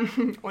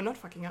 Or not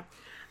fucking up.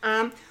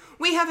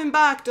 We have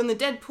embarked on the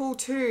Deadpool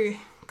 2,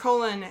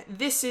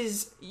 this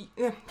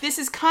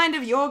is kind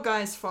of your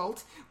guys'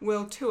 fault,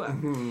 world tour.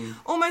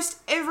 Almost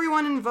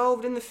everyone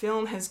involved in the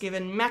film has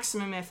given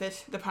maximum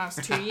effort the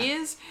past 2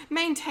 years,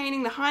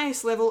 maintaining the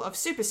highest level of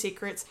super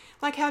secrets,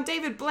 like how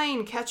David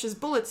Blaine catches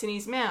bullets in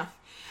his mouth.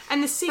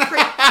 And the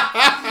secret...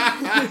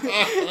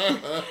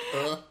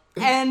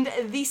 and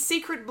the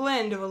secret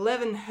blend of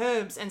 11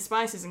 herbs and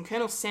spices in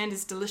Colonel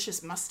Sanders'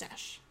 delicious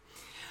mustache.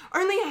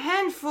 Only a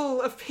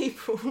handful of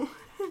people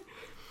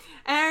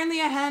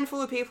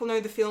know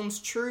the film's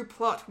true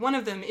plot. One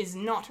of them is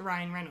not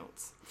Ryan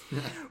Reynolds.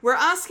 We're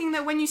asking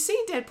that when you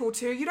see Deadpool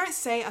 2, you don't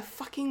say a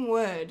fucking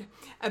word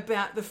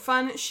about the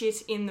fun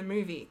shit in the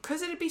movie,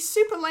 because it'd be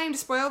super lame to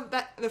spoil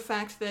the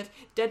fact that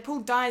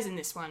Deadpool dies in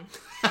this one.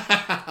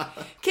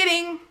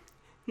 Kidding.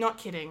 Not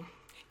kidding.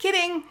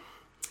 Kidding.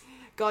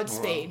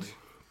 Godspeed.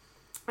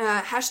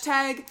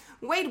 Hashtag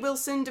Wade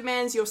Wilson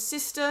demands your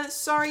sister.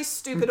 Sorry,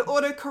 stupid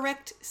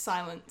autocorrect.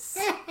 Silence.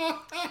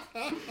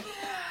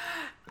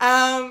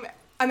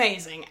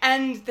 Amazing.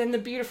 And then the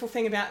beautiful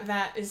thing about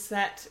that is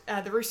that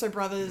the Russo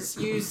brothers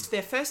used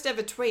their first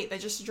ever tweet. They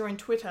just joined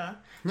Twitter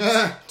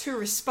to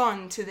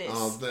respond to this.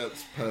 Oh,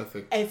 that's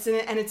perfect.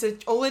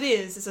 All it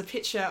is a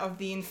picture of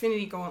the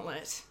Infinity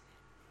Gauntlet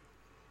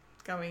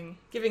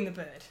giving the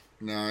bird.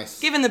 Nice.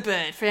 Given the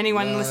bird, for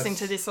anyone listening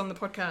to this on the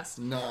podcast.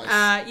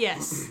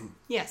 Nice.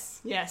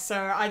 Yes.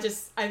 So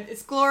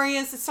it's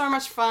glorious. It's so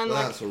much fun.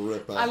 That's a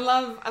ripper. I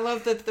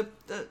love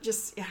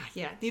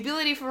the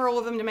ability for all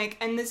of them to make,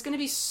 and there's going to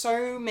be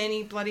so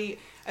many bloody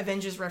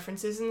Avengers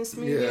references in this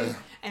movie. Yeah.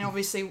 And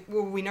obviously,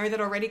 we know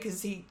that already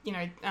because he,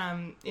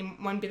 in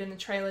one bit in the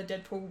trailer,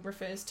 Deadpool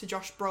refers to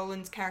Josh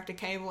Brolin's character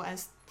Cable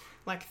as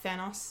like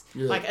Thanos,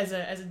 like as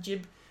a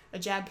jib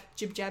jab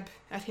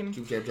at him.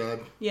 Jib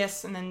jab.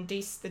 Yes, and then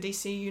the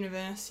DC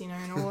universe,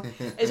 and all.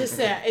 It's just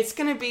it's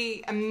going to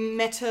be a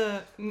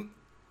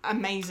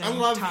amazing. I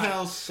love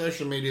how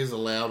social media has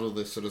allowed all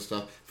this sort of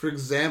stuff. For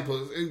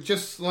example,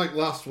 just like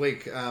last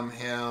week,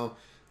 how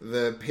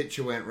the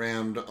picture went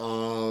round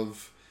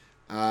of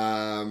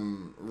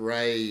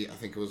Ray, I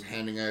think it was,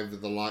 handing over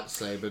the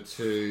lightsaber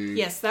to...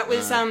 Yes, that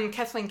was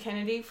Kathleen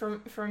Kennedy from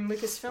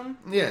Lucasfilm.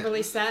 Yeah.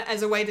 Released that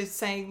as a way to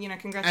say,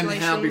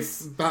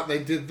 congratulations. But they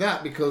did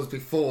that because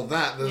before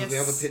that, there's the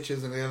other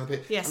pictures and the other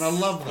pictures. Yes. And I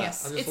love that.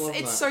 Yes. I just love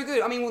that. It's so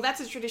good. I mean, well,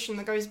 that's a tradition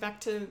that goes back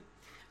to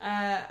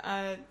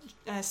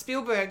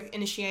Spielberg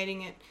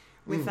initiating it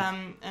with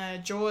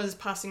Jaws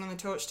passing on the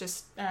torch to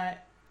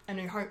A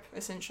New Hope,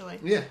 essentially.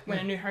 Yeah. When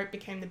A New Hope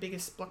became the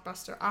biggest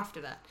blockbuster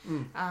after that.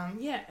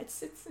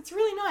 It's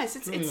really nice.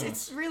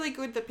 It's really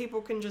good that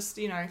people can just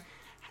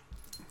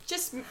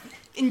just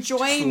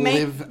enjoy,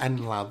 live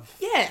and love.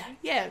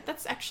 Yeah.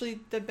 That's actually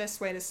the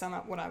best way to sum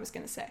up what I was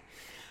going to say.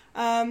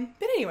 But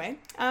anyway,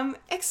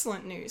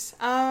 excellent news.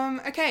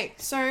 Okay,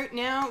 so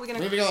now we're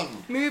going to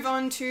move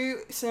on to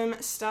some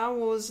Star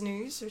Wars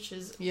news, which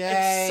is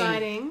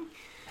exciting.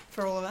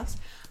 for all of us.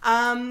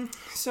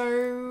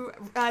 So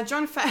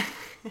John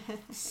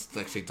It's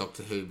actually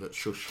Doctor Who, but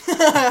shush.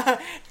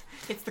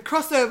 It's the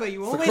crossover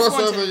you always The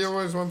crossover wanted. you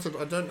always wanted.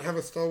 I don't have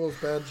a Star Wars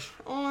badge.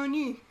 Oh,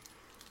 no.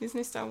 There's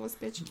no Star Wars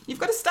badge. You've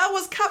got a Star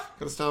Wars cup.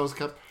 Got a Star Wars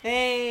cup.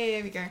 Hey,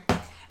 there we go.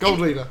 Gold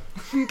leader.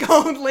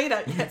 Gold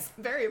leader. Yes,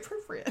 very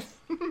appropriate.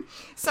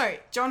 So,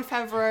 Jon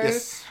Favreau.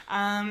 Yes.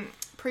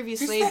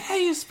 Previously. Is that how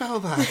you spell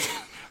that?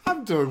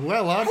 I'm doing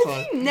well, aren't I?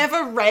 Have you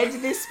never read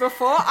this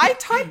before? I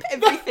type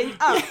everything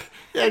up.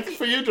 Yeah, it's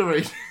for you to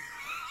read.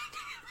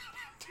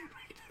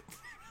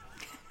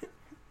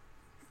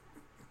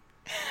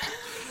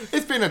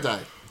 It's been a day.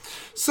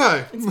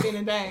 So, It's been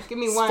a day. Give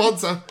me one.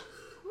 sponsor.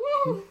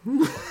 Woo.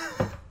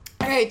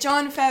 Okay,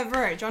 Jon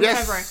Favreau.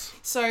 Yes. Favreau.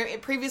 So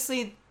it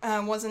previously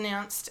was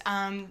announced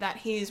that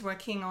he is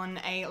working on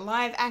a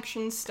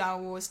live-action Star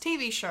Wars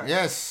TV show.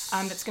 Yes.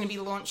 That's going to be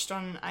launched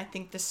on, I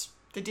think,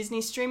 the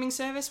Disney streaming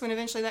service when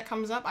eventually that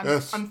comes up.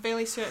 Yes. I'm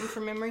fairly certain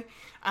from memory.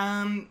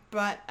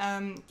 But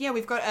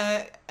we've got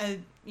a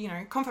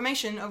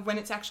confirmation of when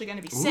it's actually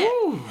going to be set.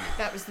 Ooh.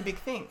 That was the big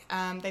thing.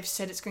 They've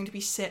said it's going to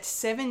be set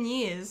 7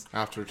 years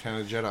After Return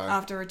of the Jedi.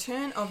 after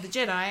Return of the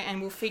Jedi,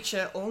 and will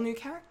feature all new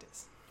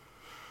characters.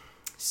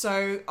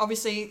 So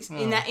obviously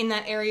in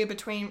that area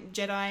between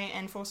Jedi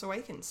and Force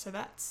Awakens. So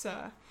that's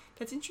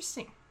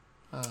interesting.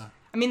 I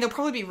mean, there'll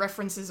probably be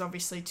references,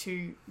 obviously,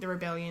 to the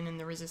Rebellion and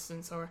the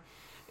Resistance, or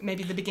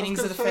maybe the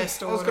beginnings of the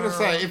First Order. I was going to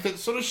say, if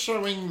it's sort of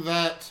showing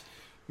that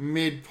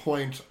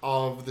midpoint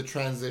of the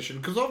transition,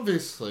 because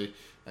obviously,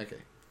 okay,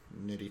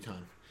 nerdy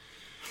time.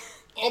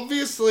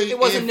 Obviously, it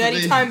was a if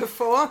nerdy the- time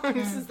before.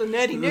 This is the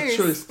nerdy news.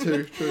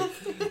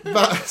 Truth.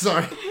 But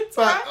sorry,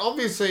 but alright.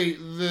 obviously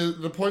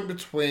the point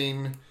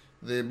between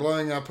the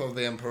blowing up of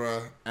the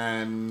Emperor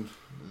and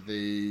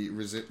the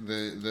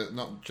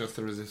not just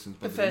the Resistance,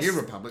 but the New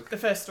Republic, The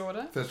First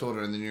Order. First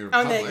Order, and the New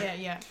Oh, Republic.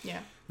 yeah.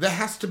 There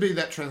has to be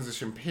that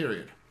transition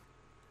period.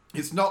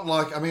 It's not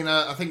like, I mean,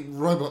 I think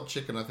Robot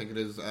Chicken, I think it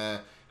is,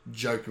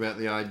 joke about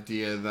the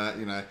idea that,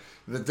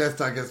 the Death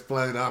Star gets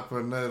blown up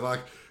and they're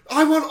like,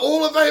 I want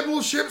all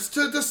available ships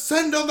to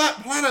descend on that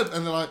planet.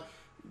 And they're like,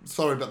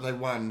 sorry, but they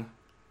won.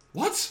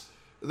 What?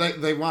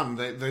 They won.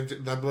 They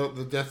blew up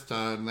the Death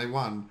Star and they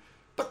won.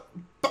 But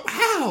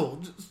how?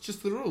 It's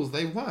just the rules.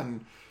 They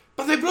won.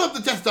 But they blew up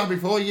the Death Star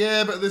before,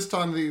 yeah, but this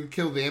time they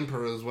killed the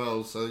Emperor as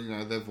well, so,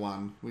 they've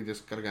won. We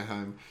just gotta go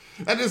home.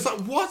 And it's like,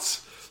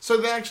 what? So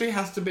there actually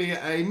has to be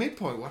a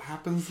midpoint. What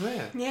happens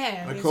there?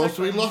 Yeah, And of course,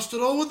 exactly. we lost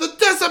it all with the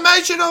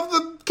decimation of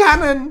the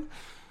cannon.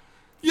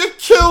 You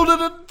killed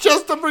it, and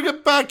just to bring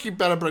it back, you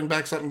better bring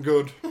back something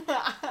good.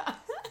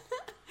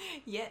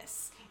 Yes.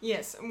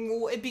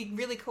 Well, it'd be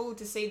really cool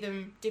to see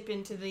them dip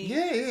into the...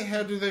 Yeah.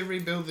 How do they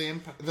rebuild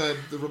the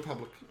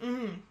Republic?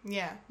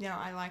 Yeah,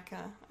 I like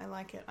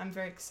it. I'm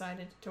very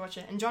excited to watch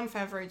it. And Jon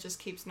Favreau just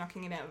keeps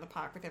knocking it out of the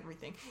park with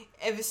everything.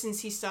 Ever since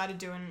he started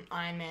doing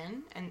Iron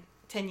Man, and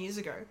 10 years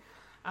ago,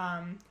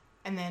 and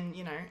then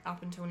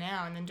up until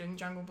now, and then doing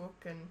Jungle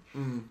Book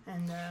and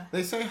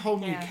They say whole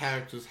new Yeah.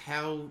 characters.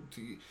 How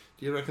do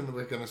you reckon that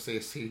we're going to see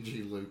a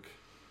CG Luke?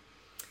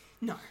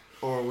 no.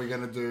 Or are we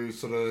going to do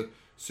sort of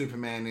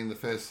Superman in the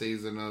first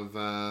season of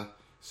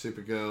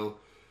Supergirl?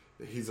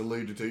 He's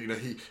alluded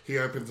to, he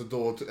opens the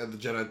door at the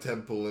Jedi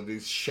Temple and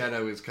his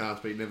shadow is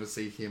cast, but you never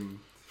see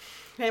him.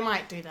 They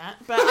might do that,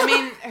 but I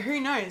mean,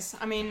 who knows?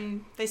 I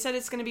mean, they said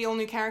it's going to be all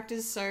new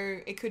characters, so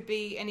it could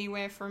be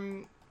anywhere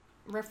from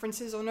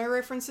references or no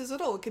references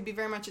at all. It could be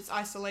very much its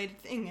isolated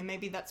thing, and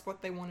maybe that's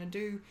what they want to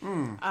do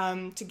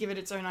to give it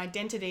its own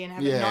identity and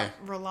have it not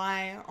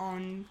rely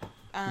on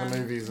The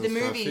movies and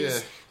stuff, yeah.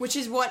 which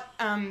is what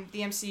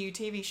the MCU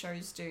TV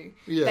shows do.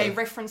 Yeah. They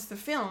reference the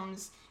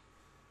films,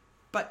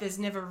 but there's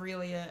never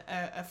really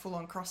a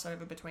full-on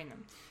crossover between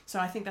them. So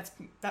I think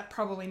that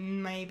probably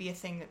may be a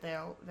thing that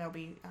they'll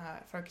be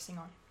focusing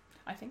on.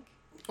 I think.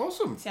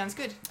 Awesome. Sounds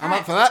good. I'm All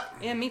up for that.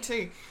 Yeah, me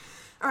too.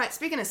 All right,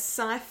 speaking of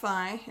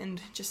sci-fi and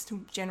just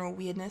general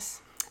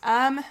weirdness,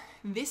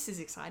 this is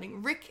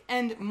exciting. Rick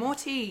and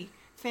Morty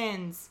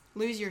fans,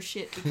 lose your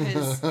shit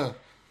because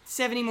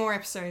 70 more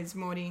episodes,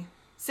 Morty.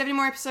 70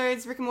 more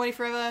episodes, Rick and Morty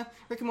forever,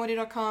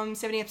 rickandmorty.com,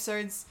 70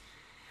 episodes.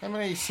 How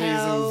many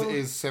Hell seasons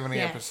is 70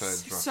 yes.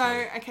 episodes,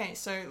 roughly?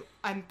 So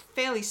I'm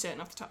fairly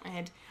certain off the top of my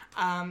head,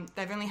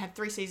 they've only had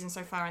 3 seasons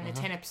so far and they're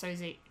 10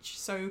 episodes each.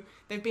 So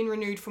they've been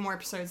renewed for more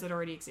episodes that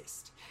already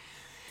exist.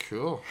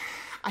 Cool.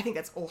 I think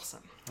that's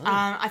awesome.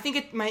 I think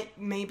it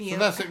may be... So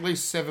that's at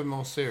least 7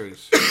 more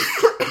series.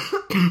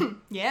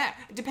 Yeah,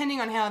 depending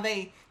on how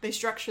they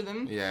structure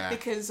them. Yeah.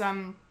 Because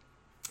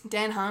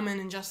Dan Harmon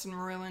and Justin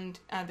Roiland,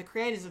 the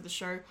creators of the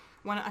show,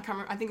 I can't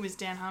remember, I think it was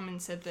Dan Harmon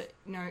said that,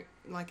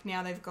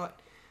 now they've got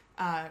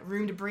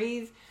room to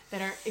breathe. They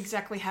don't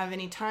exactly have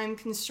any time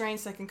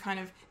constraints. They can kind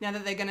of, now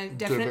that they're going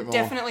to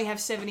definitely have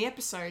 70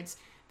 episodes,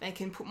 they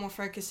can put more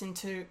focus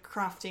into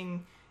crafting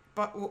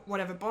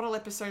whatever bottle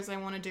episodes they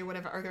want to do,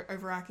 whatever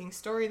overarching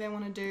story they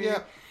want to do. Yeah.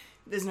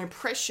 There's no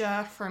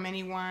pressure from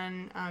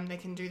anyone. They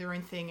can do their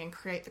own thing and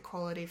create the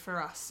quality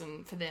for us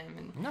and for them.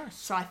 And Nice.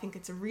 so I think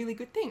it's a really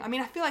good thing. I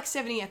mean, I feel like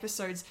 70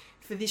 episodes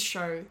for this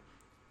show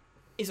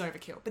is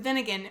overkill. But then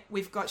again,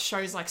 we've got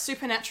shows like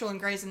Supernatural and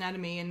Grey's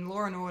Anatomy and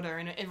Law and Order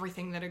and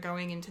everything that are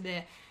going into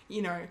their,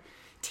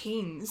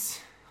 teens,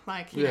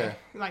 like,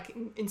 like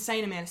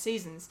insane amount of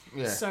seasons.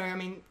 Yeah. So, I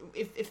mean,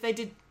 if they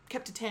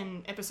kept to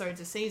 10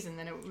 episodes a season,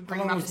 then it would bring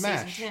How them long up to was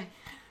season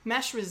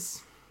MASH? 10. MASH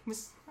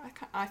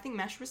I think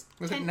MASH was,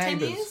 Was 10, it 10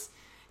 Neighbours? years.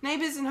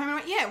 Neighbours and Home and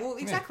Away. Yeah, well,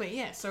 exactly,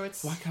 yeah. So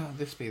it's... Why can't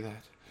this be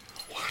that?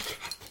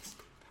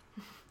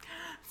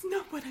 It's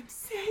not what I'm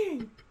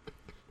saying.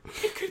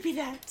 It could be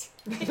that.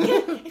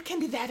 It can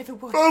be that if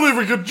it was. I'm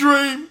living a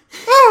dream!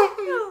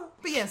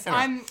 But yes,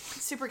 I'm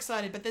super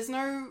excited. But there's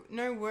no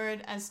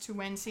word as to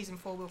when season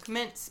 4 will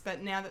commence.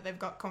 But now that they've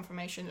got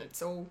confirmation,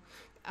 it's all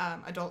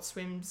Adult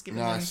Swim's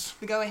giving them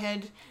the go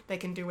ahead. They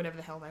can do whatever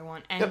the hell they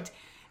want. And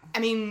I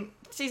mean,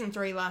 season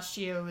 3 last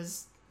year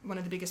was one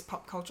of the biggest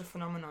pop culture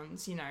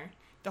phenomenons.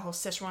 The whole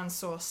Szechuan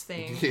sauce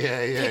thing.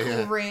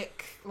 Pickle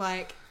Rick,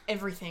 like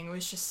everything. It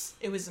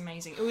was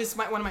amazing. It was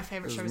one of my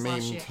favorite shows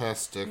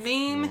last year.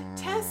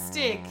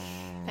 Meme-tastic.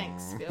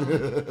 Thanks,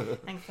 Bill.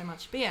 Thanks so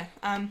much. But yeah,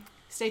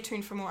 stay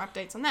tuned for more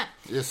updates on that.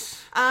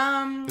 Yes.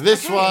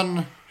 This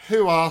one,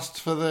 who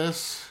asked for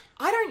this?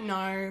 I don't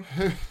know.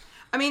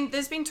 I mean,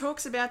 there's been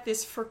talks about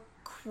this for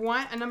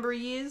quite a number of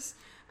years,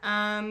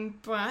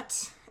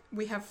 but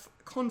we have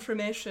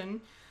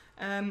confirmation.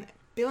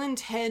 Bill and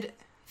Ted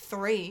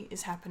 3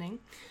 is happening.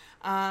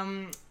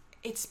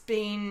 It's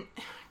been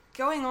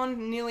going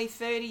on nearly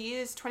 30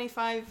 years,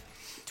 25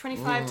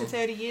 to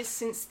 30 years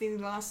since the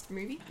last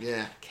movie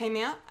came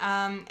out.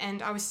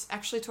 And I was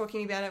actually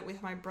talking about it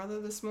with my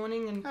brother this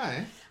morning, and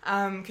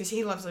because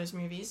he loves those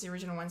movies, the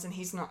original ones, and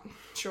he's not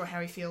sure how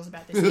he feels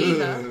about this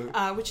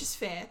either, which is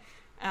fair.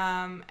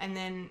 And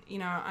then,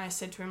 I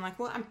said to him, like,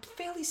 well, I'm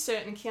fairly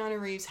certain Keanu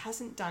Reeves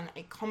hasn't done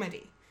a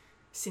comedy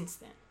since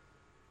then.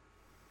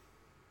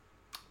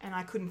 And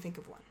I couldn't think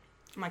of one.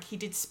 Like, he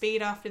did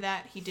Speed after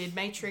that, he did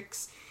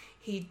Matrix,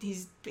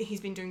 he's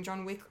been doing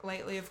John Wick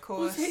lately, of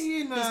course. Was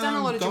he in he's done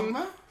a lot of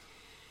Dogma?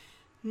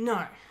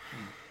 No.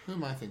 Who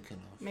am I thinking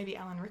of? Maybe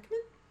Alan Rickman?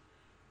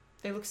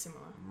 They look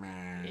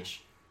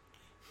similar-ish.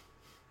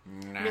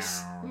 No.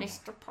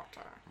 Mr.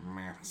 Potter.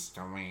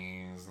 Mr.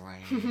 Weasley.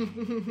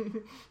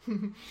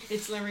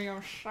 It's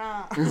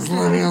Leviosa. It's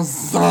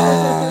Leviosa.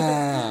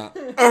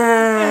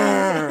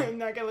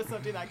 No, okay, let's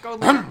not do that. Gold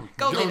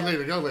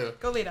leader.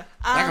 Go leader.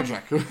 Back on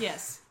track.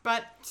 Yes,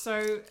 but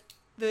so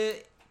the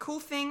cool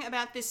thing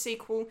about this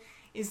sequel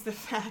is the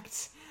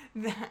fact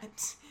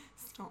that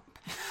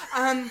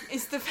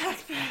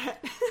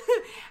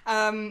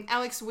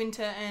Alex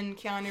Winter and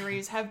Keanu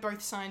Reeves have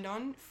both signed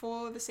on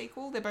for the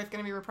sequel. They're both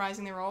going to be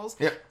reprising their roles.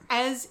 Yep.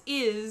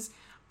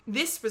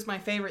 This was my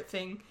favourite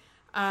thing,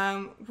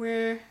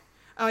 the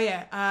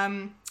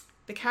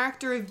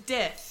character of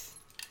Death,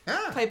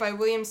 played by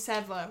William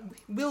Sadler,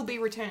 will be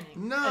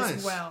returning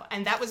as well.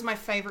 And that was my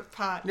favourite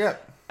part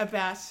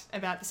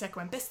about the second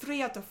one. Best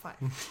 3 out of 5.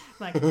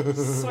 Like,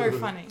 so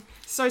funny.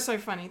 So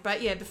funny.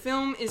 But yeah, the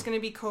film is going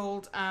to be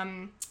called...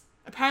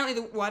 apparently, I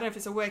don't know if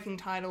it's a working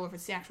title or if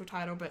it's the actual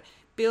title, but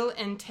Bill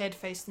and Ted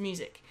Face the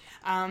Music.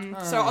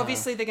 So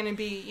obviously they're going to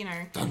be,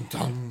 dun,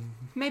 dun.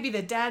 Maybe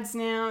they're dads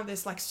now.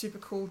 There's like super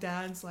cool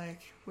dads,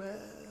 like, whoa,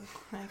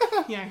 like,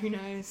 who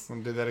knows?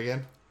 Want to do that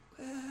again?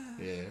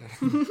 Yeah.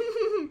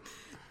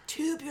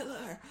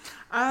 Tubular.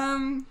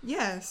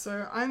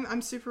 So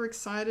I'm super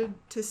excited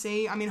to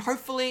see. I mean,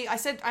 hopefully, I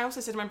also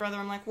said to my brother,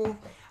 I'm like, well,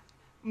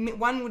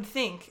 one would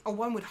think, or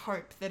one would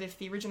hope, that if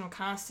the original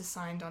cast is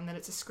signed on, that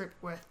it's a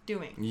script worth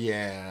doing.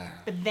 Yeah.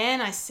 But then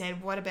I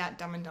said, what about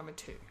Dumb and Dumber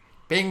 2?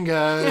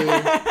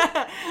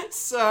 Bingo!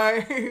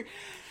 So,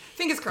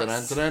 fingers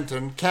crossed.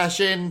 Dun-dun-dun-dun. Cash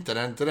in.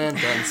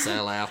 Dun-dun-dun-dun.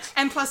 Sell out.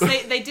 And plus,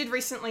 they did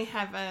recently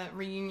have a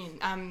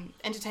reunion.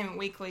 Entertainment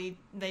Weekly,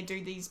 they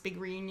do these big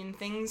reunion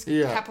things,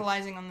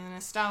 capitalising on the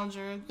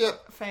nostalgia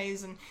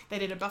phase, and they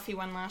did a Buffy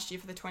one last year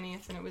for the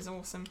 20th, and it was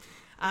awesome.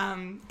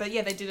 But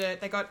yeah,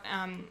 they got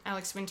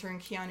Alex Winter and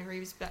Keanu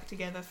Reeves back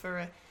together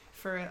for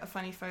a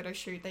funny photo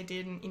shoot they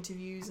did, and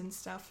interviews and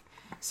stuff.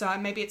 So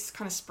maybe it's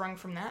kind of sprung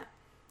from that.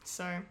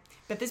 So,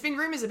 but there's been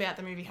rumours about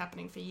the movie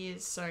happening for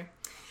years. So,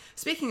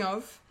 speaking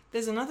of,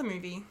 there's another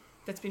movie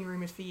that's been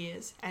rumoured for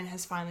years and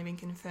has finally been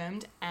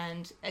confirmed,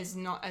 and is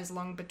not as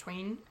long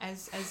between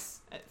as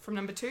from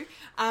number 2.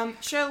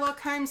 Sherlock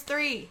Holmes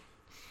 3.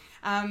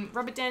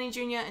 Robert Downey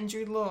Jr. and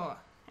Jude Law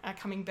are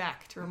coming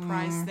back to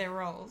reprise their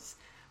roles.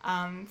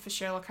 For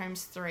Sherlock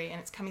Holmes 3,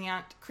 and it's coming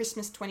out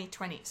Christmas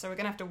 2020, so we're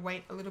going to have to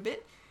wait a little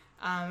bit,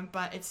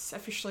 but it's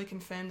officially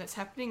confirmed that's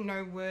happening.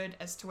 No word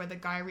as to whether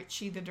Guy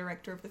Ritchie, the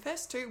director of the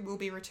first 2, will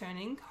be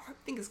returning.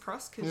 Fingers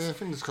crossed. Yeah,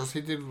 fingers crossed.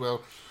 He did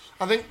well.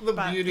 I think the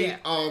beauty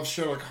of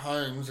Sherlock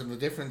Holmes and the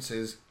difference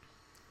is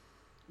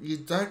you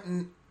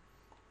don't...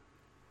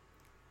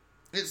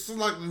 It's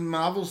like the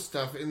Marvel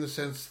stuff in the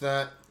sense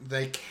that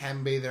they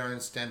can be their own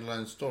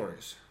standalone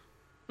stories.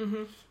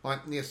 Mm-hmm. Like,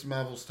 yes,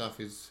 Marvel stuff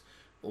is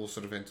all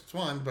sort of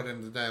intertwined, but at the end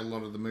of the day, a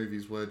lot of the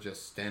movies were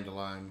just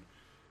standalone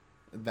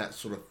that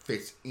sort of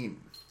fit in.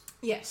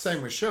 Yes.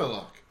 Same with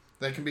Sherlock.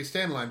 They can be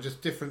standalone,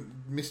 just different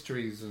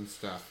mysteries and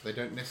stuff. They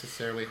don't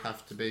necessarily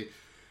have to be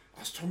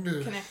was talking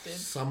to connected.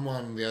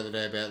 someone the other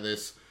day about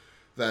this,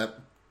 that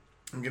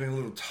I'm getting a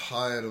little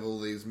tired of all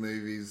these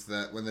movies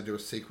that when they do a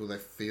sequel, they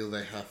feel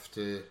they have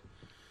to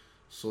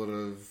sort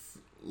of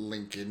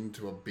link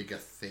into a bigger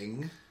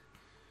thing.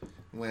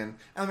 When,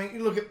 I mean,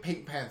 you look at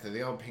Pink Panther,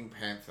 the old Pink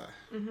Panther.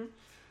 Mm-hmm.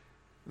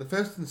 The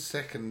first and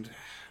second,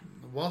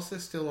 whilst they're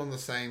still on the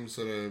same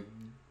sort of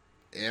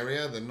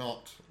area, they're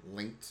not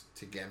linked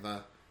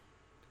together.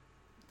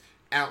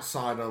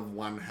 Outside of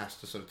one has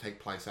to sort of take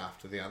place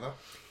after the other.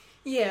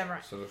 Yeah,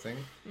 right. Sort of thing.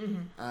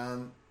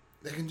 Mm-hmm.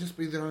 They can just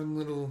be their own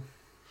little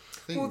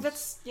things. Well,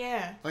 that's,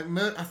 yeah. Like,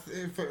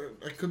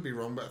 I could be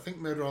wrong, but I think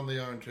Murder on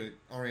the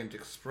Orient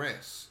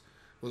Express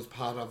was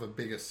part of a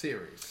bigger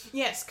series.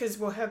 Yes, because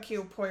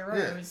Hercule Poirot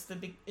Yeah. is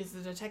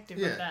the detective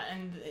Yeah. of that,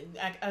 and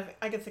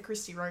Agatha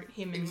Christie wrote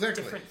him in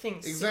Exactly. different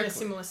things Exactly. in a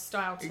similar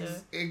style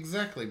to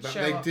Exactly, but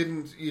show they up.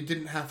 didn't. You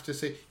didn't have to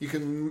see. You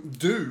can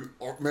do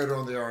Murder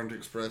on the Orient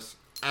Express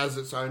as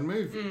its own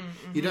movie.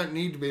 Mm-hmm. You don't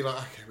need to be like,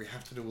 okay, we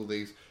have to do all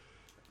these.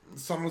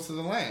 Silence of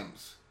the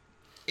Lambs.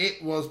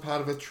 It was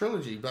part of a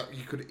trilogy, but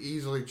you could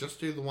easily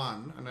just do the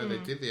one. I know they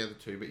did the other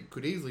two, but you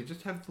could easily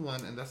just have the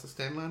one, and that's a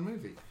standalone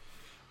movie.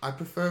 I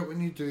prefer it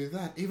when you do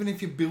that. Even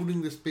if you're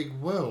building this big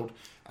world,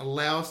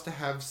 allow us to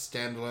have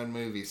standalone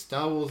movies.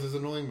 Star Wars is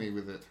annoying me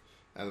with it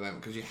at the moment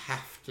because you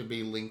have to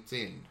be linked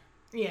in.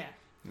 yeah.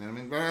 You know what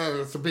I mean?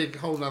 Well, it's a big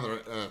whole nother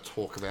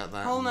talk about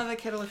that. Whole nother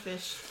kettle of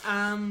fish.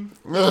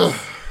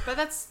 But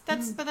that's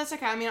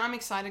okay. I mean, I'm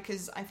excited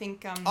because I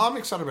think I'm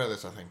excited about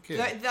this, I think.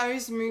 Yeah.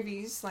 those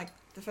movies, like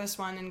the first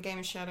one and Game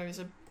of Shadows,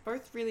 are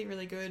both really,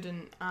 really good.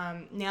 And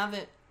now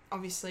that,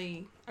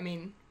 obviously, I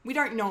mean, we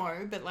don't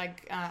know, but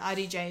like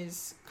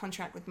RDJ's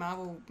contract with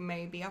Marvel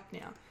may be up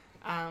now.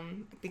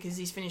 Because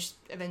he's finished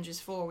Avengers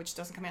 4, which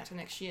doesn't come out till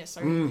next year.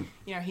 So, you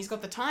know, he's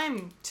got the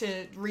time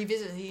to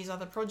revisit these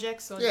other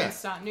projects or to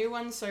start new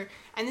ones. So,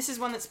 and this is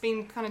one that's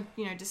been kind of,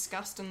 you know,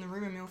 discussed on the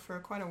rumour mill for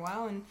quite a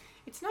while. And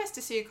it's nice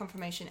to see a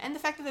confirmation. And the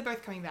fact that they're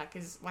both coming back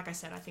is, like I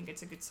said, I think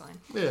it's a good sign.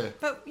 Yeah.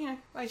 But, you know,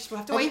 we'll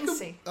have to wait and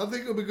see. I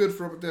think it'll be good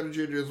for Robert Downey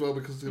Jr. as well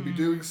because he'll be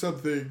doing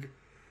something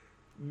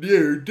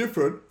new,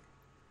 different.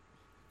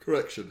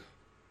 Correction.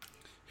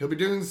 He'll be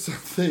doing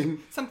something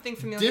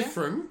familiar.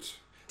 different.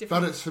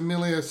 But it's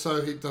familiar, so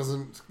it's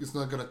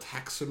not going to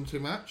tax him too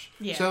much.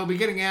 Yeah. So he'll be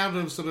getting out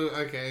of sort of,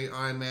 okay,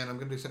 Iron Man, I'm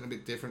going to do something a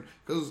bit different.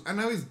 Because I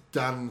know he's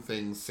done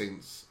things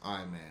since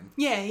Iron Man.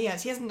 Yeah, he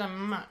has. He hasn't done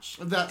much.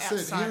 That's it.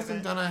 He outside of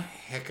hasn't done a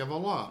heck of a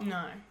lot.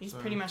 No, he's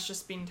pretty much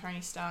just been Tony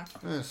Stark.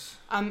 Yes.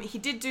 He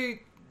did do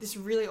this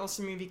really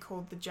awesome movie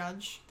called The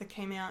Judge that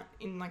came out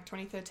in like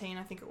 2013,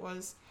 I think it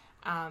was.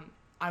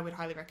 I would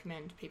highly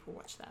recommend people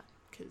watch that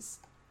because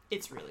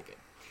it's really good.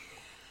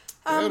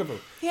 Beautiful.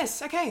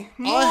 Yes, okay.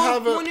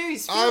 More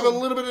news. I have a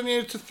little bit of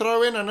news to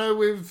throw in. I know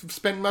we've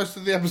spent most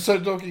of the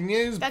episode talking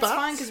news, That's but...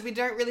 fine because we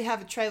don't really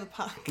have a trailer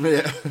park.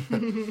 Yeah.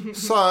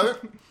 So,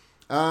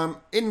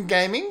 in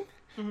gaming,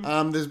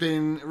 there's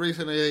been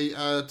recently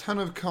a ton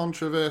of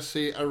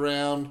controversy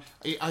around...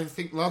 I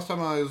think last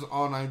time I was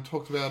on, I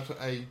talked about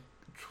a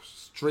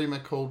streamer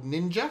called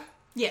Ninja.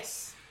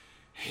 Yes.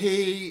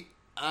 He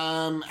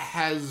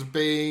has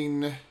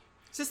been...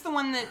 Is this the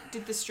one that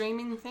did the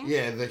streaming thing?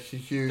 Yeah, the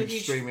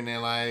huge stream in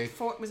LA.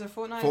 Was it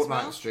Fortnite as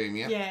well? Stream,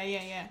 yeah.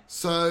 Yeah.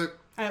 So...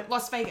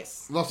 Las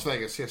Vegas. Las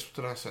Vegas, yes. What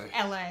did I say?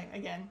 LA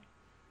again.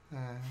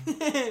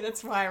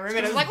 That's why I remember.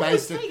 I was like,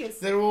 Las Vegas.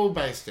 They're all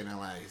based in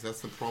LA. That's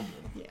the problem.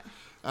 Yeah.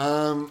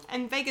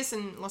 And Vegas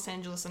and Los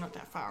Angeles are not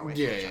that far away.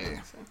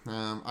 Yeah.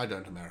 So. I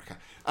don't America.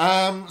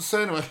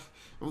 So anyway,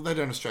 well, they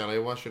don't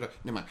Australia. Why should I?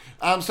 Never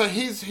mind. So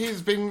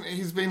he's been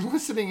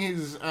listening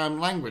his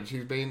language.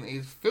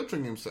 He's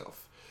filtering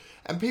himself,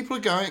 and people are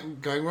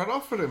going right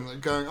off at him. They're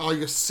going, oh,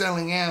 you're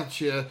selling out.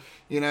 You're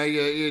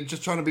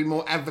just trying to be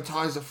more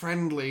advertiser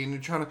friendly, and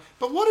you're trying to.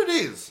 But what it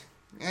is,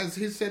 as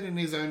he said in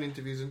his own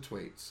interviews and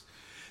tweets,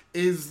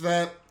 is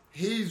that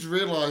he's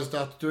realised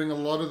after doing a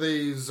lot of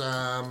these.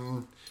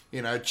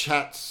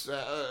 Chats,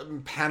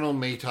 panel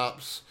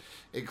meetups,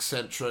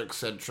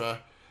 etc.,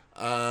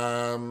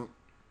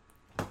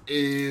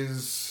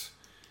 is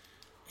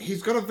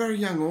he's got a very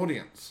young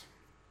audience.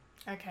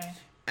 Okay.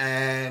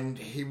 And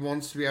he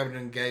wants to be able to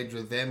engage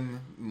with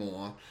them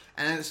more.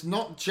 And it's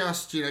not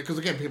just, because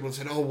again, people have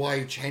said, oh, why are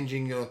you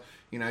changing your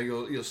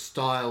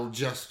style?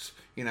 Just,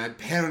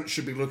 parents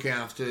should be looking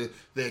after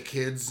their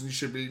kids and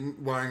should be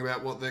worrying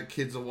about what their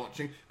kids are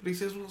watching. But he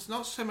says, well, it's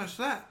not so much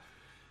that.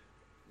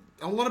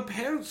 A lot of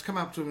parents come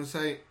up to him and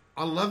say,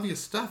 I love your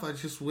stuff. I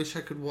just wish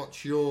I could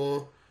watch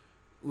watch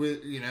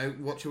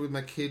it with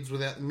my kids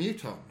without the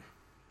mute on.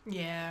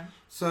 Yeah.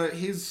 So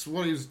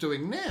what he's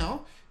doing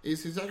now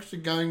is he's actually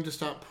going to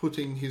start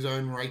putting his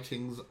own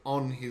ratings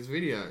on his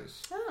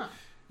videos. Ah.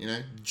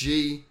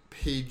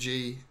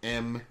 GPGMR.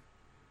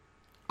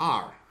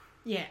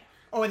 Yeah.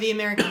 Or the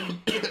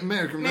American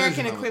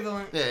American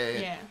equivalent.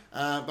 Yeah.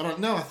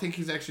 I think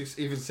he's actually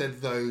even said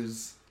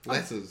those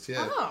letters.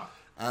 Yeah. Oh.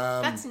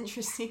 That's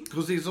interesting.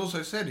 Because he's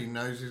also said he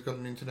knows he's got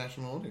an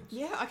international audience.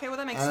 Yeah, okay, well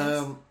that makes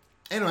sense.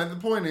 Anyway, the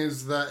point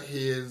is that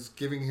he is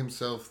giving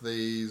himself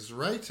these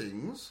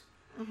ratings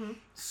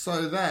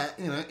So that,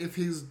 if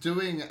he's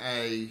doing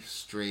a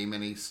stream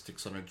and he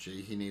sticks on a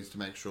G, he needs to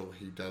make sure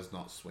he does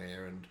not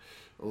swear and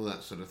all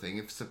that sort of thing.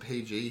 If it's a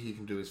PG, he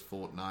can do his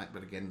Fortnite,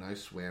 but again, no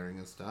swearing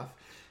and stuff.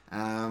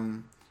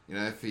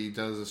 If he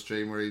does a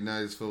stream where he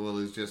knows full well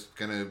he's just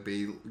going to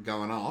be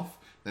going off,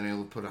 then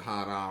he'll put a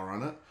hard R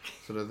on it,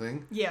 sort of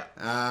thing. Yeah.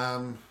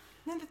 No,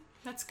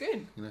 that's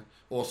good.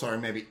 Or sorry,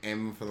 maybe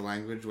M for the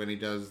language when he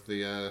does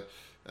the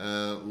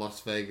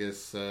Las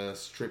Vegas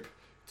strip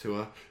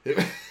tour.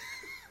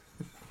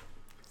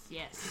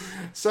 Yes.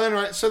 So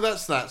anyway, so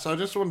that's that. So I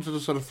just wanted to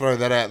sort of throw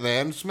that out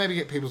there and just maybe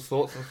get people's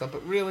thoughts and stuff.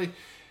 But really,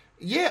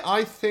 yeah,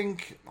 I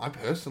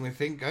personally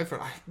think, go for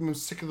it. I'm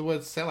sick of the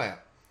word sellout.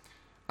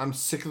 I'm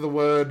sick of the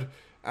word,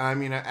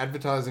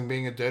 advertising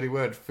being a dirty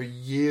word. For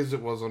years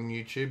it was on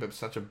YouTube. It's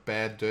such a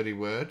bad, dirty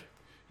word.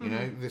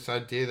 This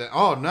idea that,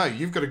 oh no,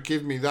 you've got to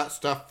give me that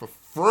stuff for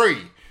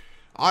free.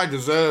 I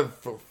deserve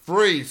for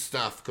free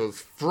stuff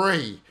because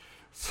free.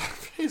 So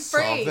piss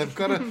off. They've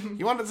got to.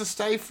 You want it to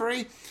stay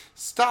free?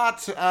 Start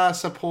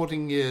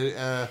supporting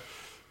your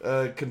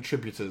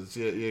contributors,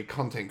 your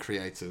content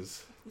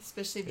creators,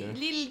 especially the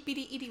little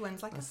bitty itty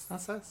ones like us.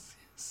 That's us.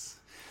 Yes.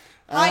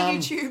 Hi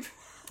YouTube.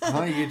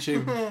 Hi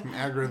YouTube,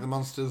 algorithm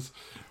monsters.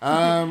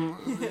 Yeah.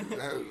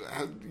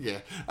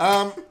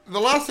 The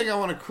last thing I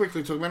want to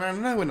quickly talk about. I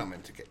know we're not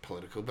meant to get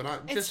political, but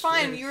it's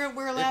fine.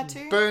 We're allowed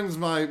to. Boils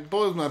my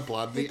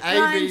blood. The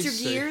grinds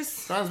ABC your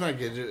gears. Grinds my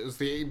gears. It's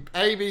the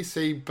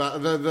ABC,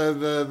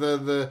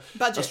 the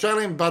budget.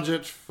 Australian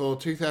budget for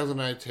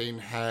 2018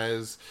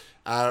 has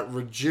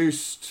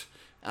reduced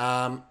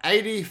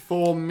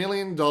 $84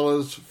 million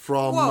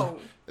from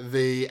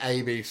the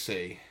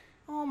ABC.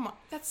 Oh my,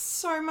 that's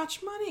so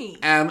much money.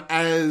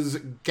 As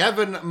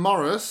Gavin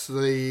Morris,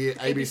 the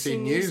ABC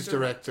News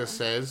director,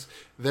 says,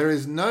 there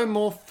is no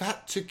more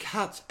fat to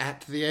cut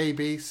at the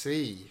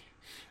ABC.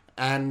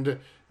 And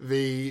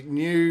the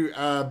new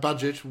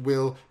budget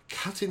will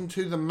cut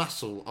into the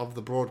muscle of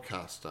the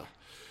broadcaster.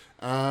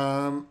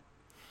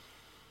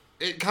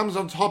 It comes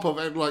on top of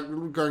it,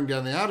 like going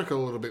down the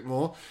article a little bit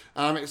more.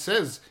 It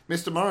says,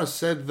 Mr. Morris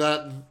said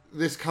that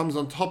this comes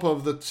on top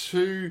of the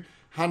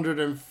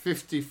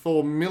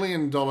 $254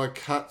 million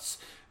cuts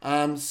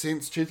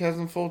since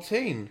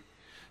 2014.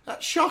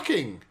 That's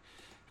shocking.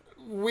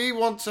 We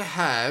want to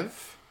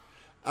have,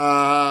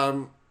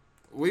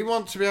 we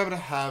want to be able to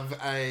have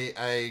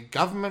a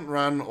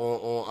government-run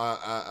or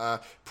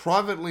a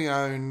privately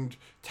owned,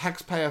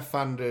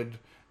 taxpayer-funded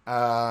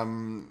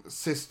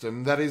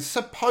system that is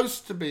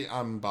supposed to be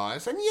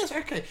unbiased. And yes,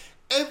 okay,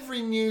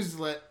 every news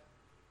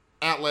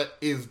outlet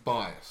is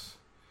biased.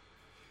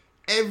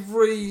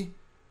 Every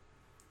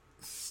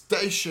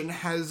station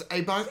has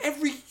a bias.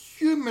 Every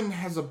human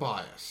has a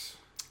bias.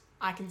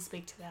 I can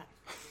speak to that.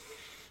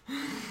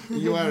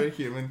 You are a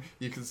human.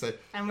 You can say.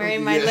 I'm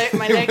wearing my Loki.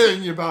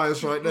 Wearing your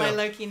bias right now. My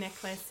Loki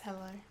necklace.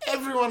 Hello.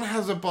 Everyone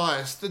has a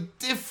bias. The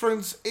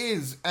difference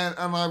is, and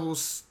I will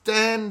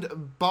stand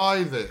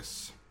by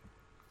this.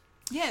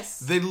 Yes.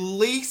 The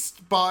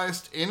least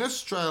biased in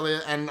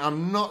Australia, and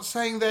I'm not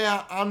saying they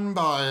are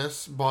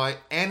unbiased by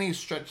any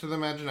stretch of the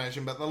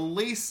imagination, but the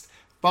least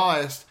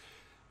biased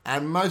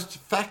and most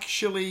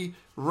factually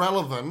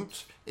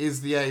relevant is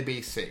the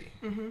ABC.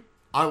 Mm-hmm.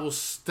 I will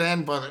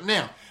stand by that.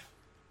 Now,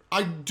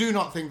 I do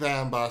not think they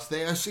are unbiased.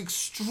 They are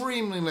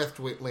extremely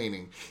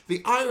left-leaning.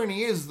 The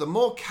irony is, the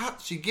more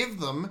cuts you give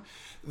them,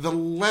 the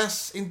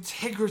less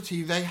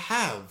integrity they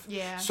have.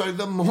 Yeah. So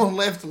the more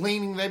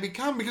left-leaning they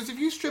become. Because if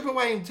you strip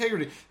away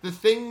integrity, the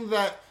thing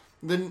that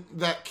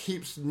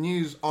keeps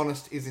news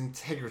honest is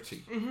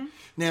integrity. Mm-hmm.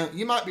 Now,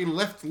 you might be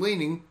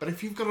left-leaning, but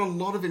if you've got a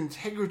lot of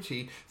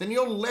integrity, then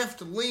you're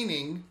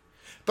left-leaning,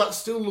 but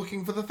still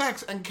looking for the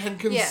facts and can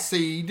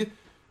concede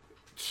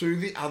to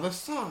the other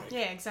side.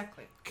 Yeah,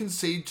 exactly.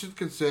 Concede to the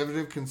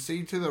conservative,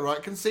 concede to the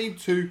right, concede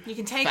to you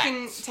can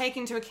take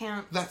into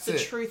account the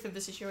truth of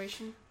the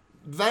situation.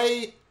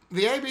 The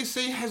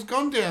ABC has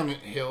gone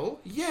downhill,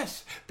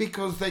 yes,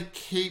 because they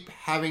keep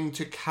having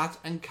to cut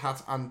and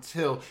cut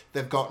until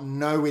they've got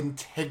no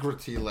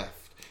integrity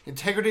left.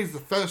 Integrity is the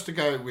first to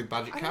go with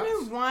budget cuts. I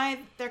don't know why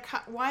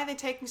why are they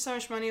taking so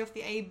much money off the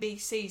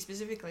ABC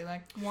specifically?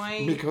 Like,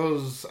 why?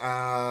 Because,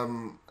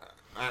 and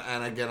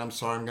again, I'm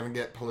sorry, I'm going to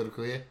get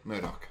political here.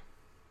 Murdoch.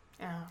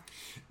 Oh.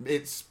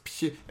 It's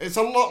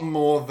a lot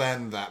more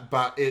than that,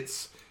 but it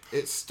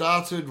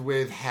started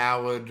with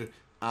Howard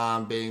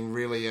being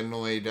really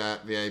annoyed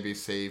at the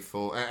ABC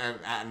for,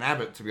 and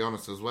Abbott, to be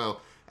honest, as well,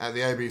 at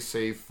the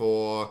ABC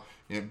for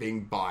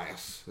being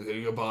biased.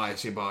 You're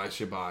biased.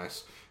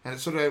 And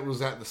it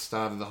was at the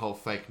start of the whole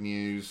fake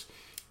news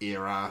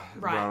era,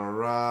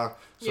 right.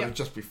 Sort of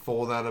just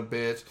before that a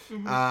bit.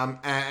 Mm-hmm.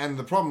 And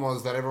the problem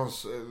was that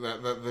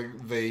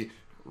the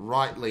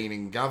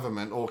right-leaning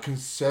government, or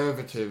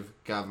conservative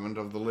government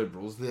of the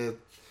Liberals, the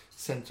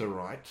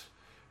centre-right,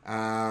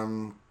 I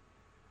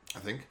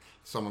think,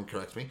 someone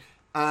correct me,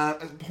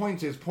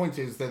 point is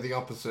they're the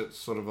opposite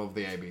sort of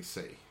the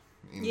ABC.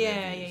 in Yeah,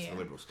 their views, yeah, yeah. the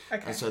Liberals.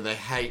 Okay. And so they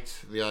hate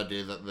the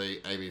idea that the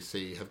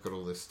ABC have got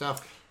all this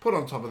stuff. Put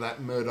on top of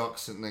that,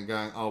 Murdoch's sitting there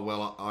going, oh,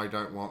 well, I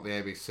don't want the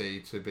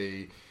ABC to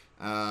be,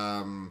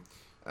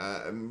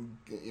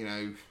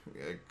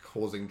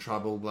 causing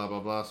trouble, blah, blah,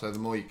 blah. So the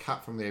more you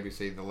cut from the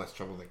ABC, the less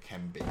trouble there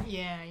can be.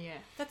 Yeah.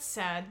 That's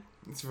sad.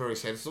 It's very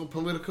sad. It's all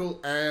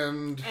political,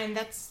 and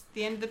that's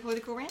the end of the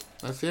political rant.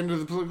 that's the end of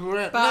the political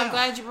rant. But Now- I'm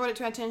glad you brought it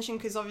to our attention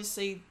because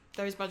obviously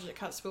those budget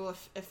cuts will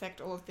affect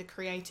all of the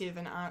creative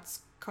and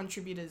arts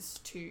contributors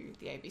to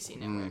the ABC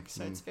network.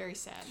 So it's very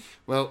sad.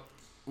 Well,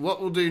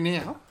 what we'll do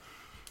now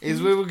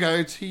is we will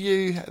go to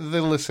you,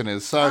 the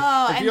listeners. So if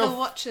And you're the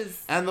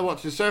watchers. and the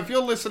watchers. So if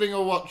you're listening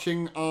or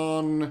watching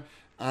on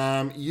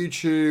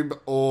YouTube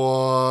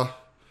or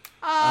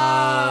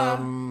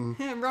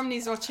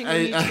Romney's watching on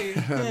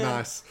YouTube. Yeah.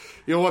 nice,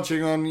 you're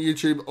watching on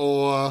YouTube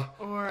or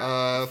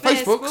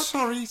Facebook.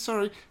 Sorry,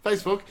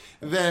 Facebook.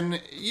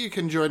 Then you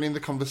can join in the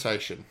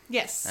conversation.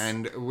 Yes.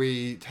 And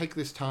we take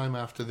this time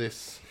after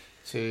this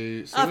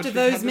to see After what you've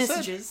those had to say.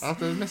 messages.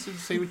 After those messages,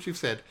 see what you've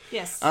said.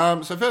 Yes.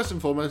 So first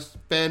and foremost,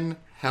 Ben,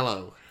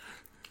 hello.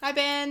 Hi,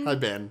 Ben. Hi,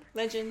 Ben.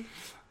 Legend.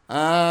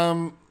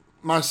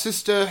 My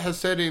sister has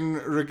said in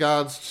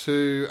regards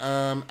to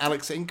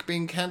Alex Inc.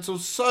 being cancelled,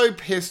 so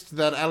pissed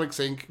that Alex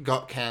Inc.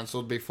 got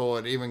cancelled before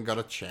it even got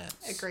a chance.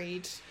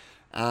 Agreed.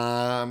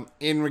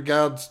 In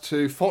regards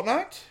to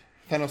Fortnite,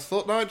 Thanos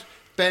Fortnite,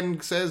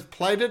 Ben says,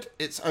 played it,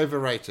 it's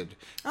overrated.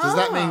 Does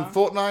that mean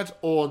Fortnite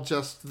or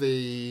just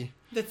the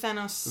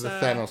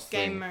Thanos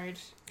game thing. mode.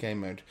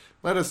 Game mode?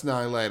 Let us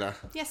know later.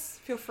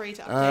 Yes, feel free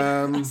to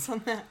update us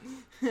on that.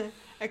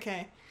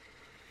 Okay.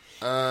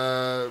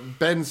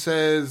 Ben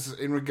says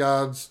in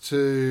regards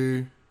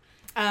to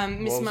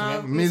Ms.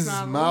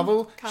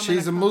 Marvel, Kamala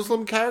she's a Khan.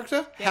 Muslim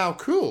character. Yep. How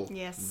cool!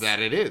 Yes. That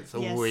it is.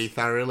 Yes. We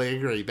thoroughly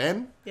agree,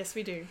 Ben. Yes,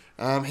 we do.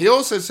 He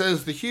also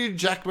says the Hugh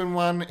Jackman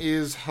one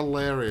is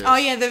hilarious. Oh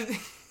yeah, that's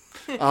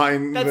the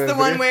video.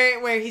 one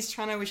where he's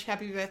trying to wish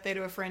happy birthday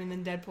to a friend, and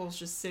then Deadpool's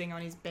just sitting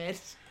on his bed,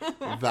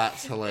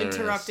 That's hilarious.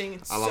 interrupting.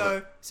 It's I love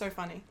it. so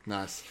funny.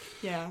 Nice.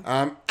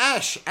 Yeah.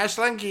 Ash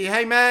Lanky,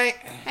 hey mate.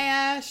 Hey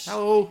Ash.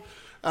 Hello.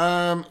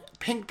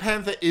 Pink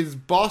Panther is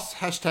boss.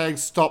 #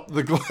 stop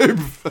the globe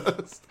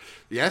first.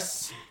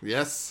 Yes.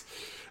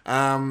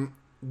 Ben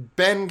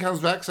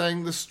comes back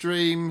saying the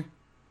stream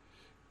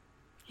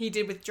He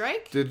did with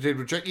Drake. did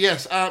with Drake.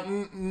 Yes.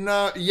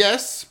 No.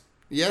 Yes.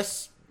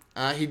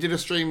 He did a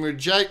stream with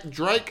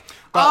Drake,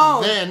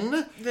 but then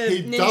the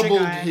he ninja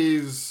doubled guy.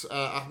 his.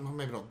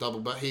 Maybe not double,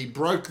 but he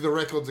broke the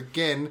records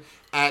again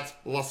at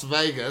Las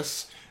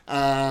Vegas.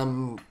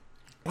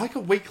 Like a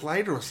week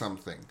later or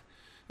something.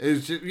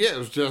 It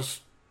was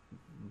just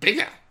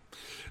bigger.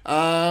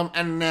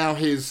 And now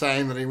he's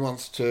saying that he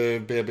wants to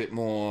be a bit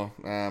more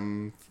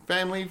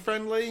family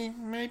friendly.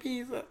 Maybe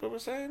is that what we're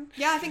saying?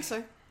 Yeah, I think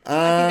so.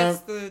 I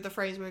think that's the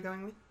phrase we're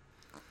going with.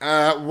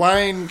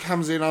 Wayne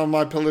comes in on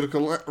my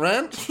political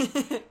rant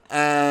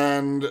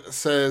and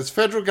says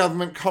federal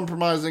government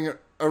compromising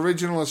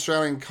original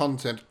Australian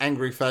content.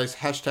 Angry face.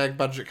 #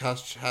 budget cut.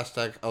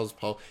 #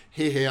 Ozpol.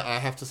 Here. I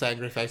have to say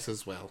angry face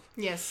as well.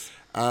 Yes.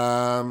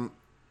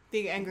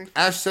 Big angry.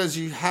 Ash says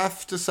you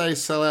have to say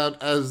sellout,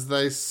 as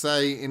they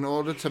say, in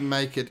order to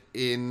make it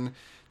in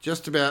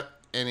just about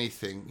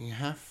anything. You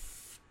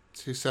have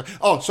to sell.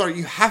 Oh, sorry,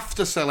 you have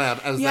to sell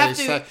out, as You they have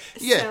to say.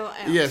 sell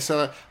out. Yeah,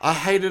 sell out. I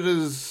hate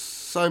it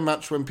so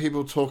much when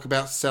people talk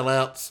about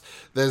sellouts.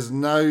 There's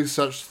no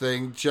such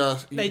thing.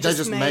 They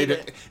just made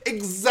it.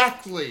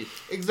 Exactly.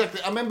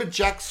 I remember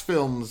Jack's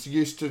Films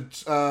used to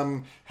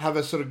have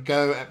a sort of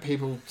go at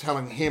people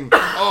telling him,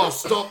 "Oh,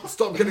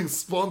 stop getting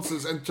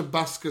sponsors," and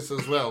Tobuscus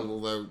as well.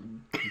 Although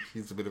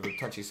he's a bit of a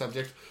touchy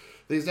subject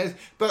these days.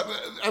 But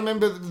I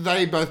remember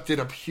they both did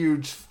a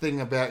huge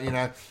thing about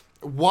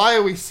why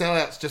are we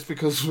sellouts just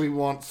because we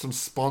want some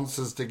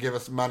sponsors to give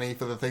us money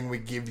for the thing we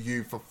give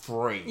you for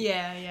free?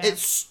 Yeah.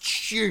 It's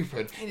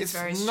stupid. It's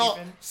very not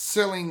stupid.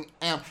 selling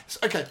out.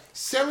 Okay,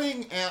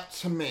 selling out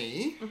to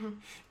me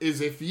is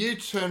if you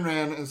turn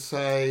around and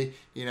say,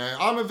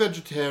 I'm a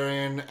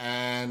vegetarian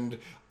and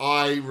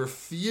I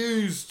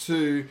refuse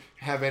to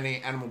have any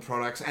animal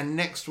products, and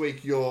next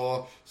week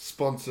you're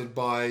sponsored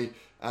by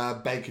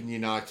Bacon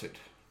United.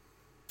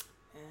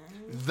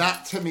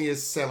 That to me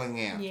is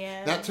selling out.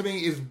 Yeah. That to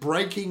me is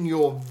breaking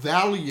your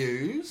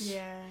values.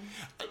 Yeah.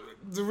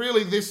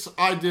 Really, this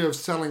idea of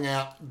selling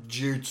out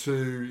due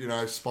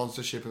to,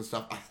 sponsorship and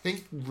stuff, I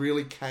think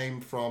really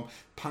came from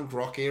punk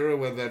rock era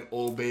where they'd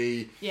all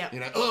be,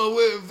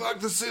 we're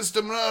fuck the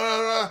system, rah, rah,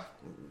 rah.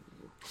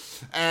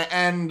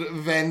 And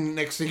then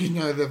next thing you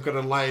know, they've got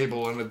a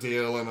label and a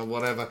deal and a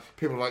whatever.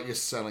 People are like, you're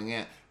selling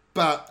out.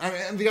 But,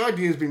 and the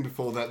idea has been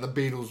before that the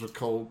Beatles were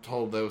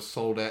told they were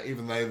sold out,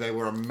 even though they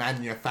were a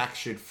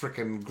manufactured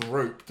frickin'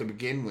 group to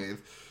begin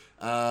with.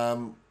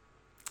 I'm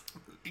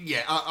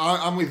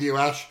with you,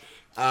 Ash.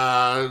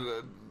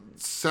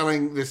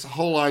 This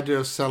whole idea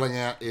of selling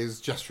out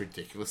is just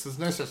ridiculous. There's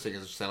no such thing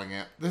as selling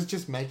out. There's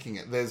just making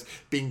it. There's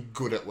being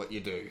good at what you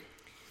do.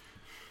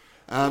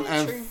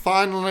 And true.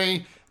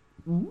 finally,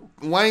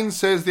 Wayne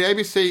says the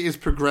ABC is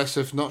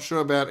progressive. Not sure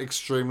about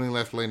extremely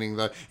left-leaning,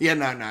 though. Yeah,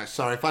 no.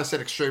 Sorry, if I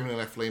said extremely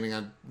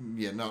left-leaning,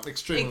 not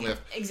extremely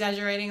left.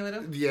 Exaggerating a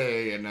little?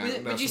 Yeah, no.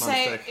 Would you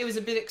say it was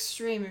a bit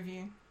extreme of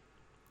you?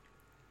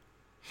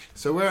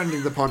 So we're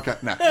ending the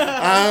podcast now.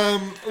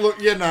 Look,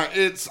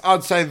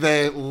 I'd say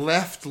they're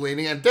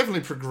left-leaning and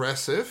definitely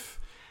progressive.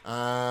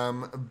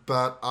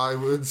 But I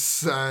would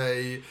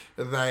say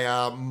they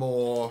are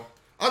more...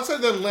 I'd say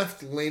they're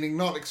left-leaning,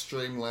 not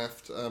extreme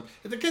left.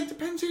 It again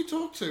depends who you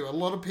talk to. A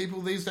lot of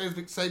people these days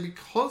would say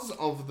because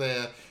of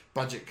their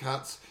budget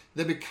cuts,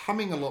 they're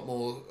becoming a lot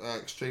more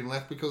extreme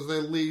left because they're,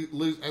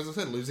 as I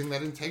said, losing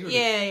that integrity.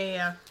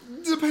 Yeah.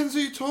 Depends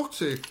who you talk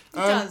to. It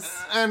does.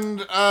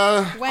 And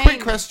Wayne.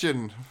 quick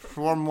question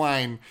from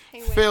Wayne. Hey,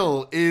 Wayne.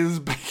 Phil, is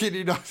Bacon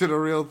United a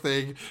real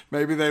thing?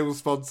 Maybe they will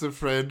sponsor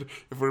Fred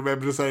if we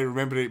remember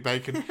to eat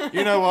bacon.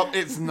 You know what?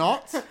 It's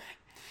not.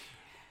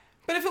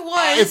 But if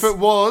it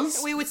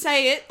was, we would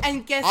say it,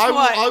 and guess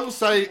what? I will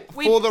say,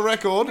 for the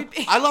record,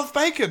 I love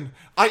bacon.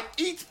 I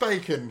eat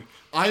bacon.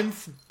 I'm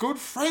good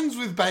friends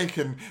with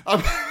bacon.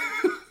 I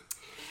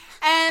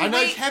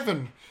know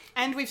Kevin.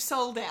 And we've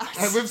sold out.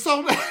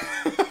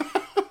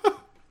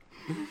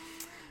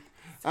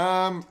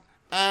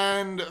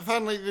 And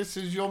finally, this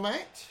is your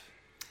mate.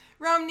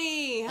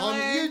 Romney, hello. On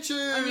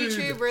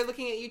YouTube. We're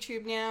looking at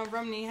YouTube now.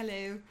 Romney,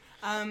 hello.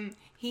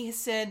 He has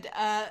said,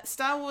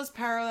 Star Wars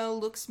Parallel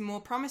looks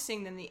more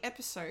promising than the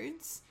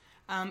episodes,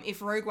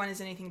 if Rogue One is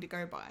anything to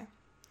go by.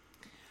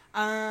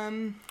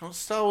 What's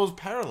Star Wars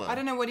Parallel? I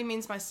don't know what he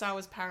means by Star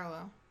Wars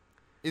Parallel.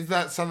 Is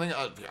that something...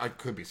 I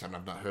could be something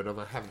I've not heard of.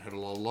 I haven't heard a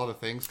lot of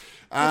things.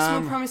 Looks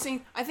more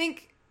promising. I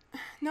think...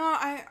 No,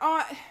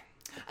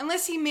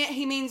 unless he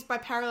means by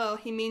parallel,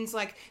 he means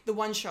like the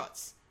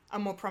one-shots are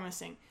more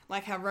promising.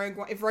 Like how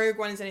if Rogue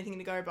One is anything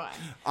to go by.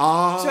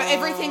 So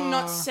everything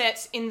not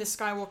set in the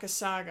Skywalker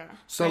saga.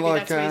 So maybe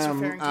like, that's what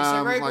he's referring to.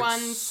 So Rogue like One,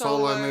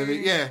 Solo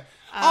movie. Yeah.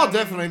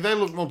 Definitely. They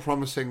look more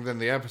promising than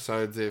the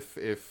episodes if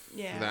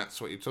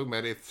that's what you're talking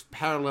about. If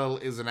Parallel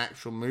is an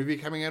actual movie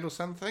coming out or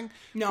something,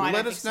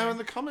 let us know in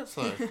the comments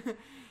though.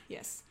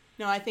 Yes.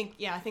 No, I think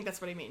that's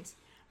what he means.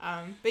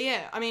 But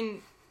yeah, I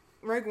mean,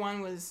 Rogue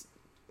One was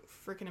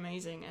freaking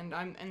amazing,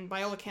 and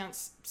by all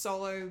accounts,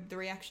 Solo, the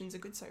reactions are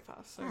good so far.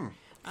 So,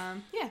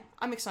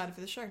 I'm excited for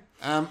the show.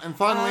 And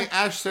finally,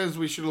 Ash says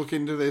we should look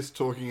into this,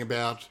 talking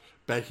about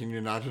Bacon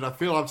United. I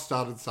feel I've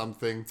started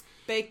something.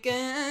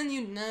 Bacon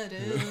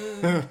United.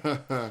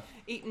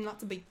 Eating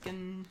lots of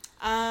bacon.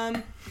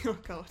 Oh,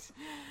 God.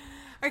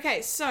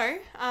 Okay, so,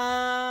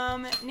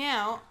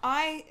 now,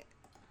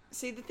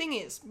 see, the thing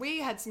is, we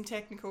had some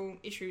technical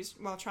issues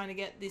while trying to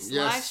get this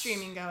live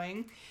streaming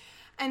going,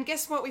 and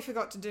guess what we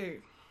forgot to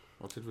do?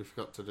 What did we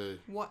forget to do?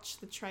 Watch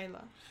the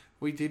trailer.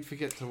 We did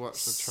forget to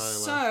watch the trailer.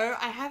 So,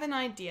 I have an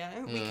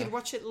idea. We could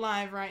watch it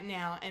live right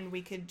now, and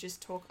we could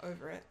just talk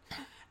over it.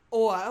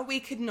 Or we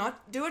could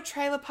not do a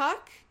trailer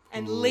park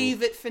and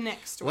leave it for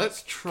next week.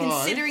 Let's try.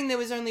 Considering there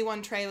was only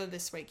one trailer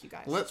this week, you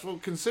guys.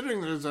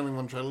 Considering there's only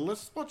one trailer,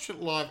 let's watch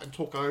it live and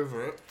talk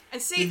over it.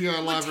 And see, give you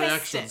our live test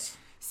reactions.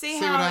 It.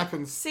 See what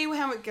happens. See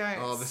how it goes.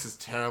 Oh, this is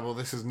terrible.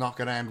 This is not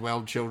going to end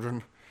well,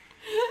 children.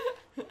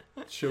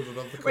 Children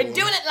of the We're corn.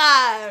 doing it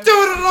live!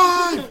 Doing it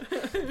live!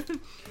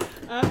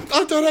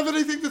 I don't have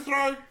anything to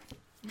throw.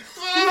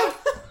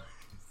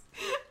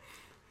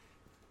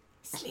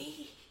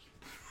 Sleep.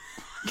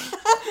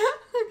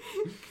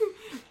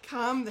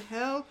 Calm the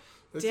hell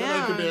They said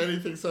I could be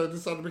anything, so I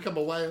decided to become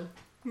a whale.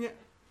 Yeah.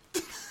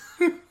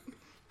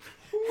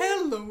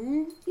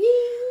 Hello.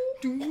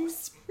 Do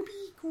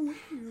speak well.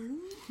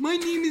 My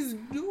name is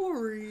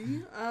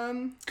Dory.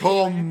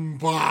 Come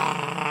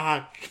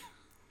back.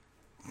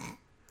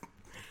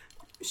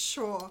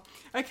 Sure.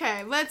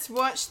 Okay, let's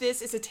watch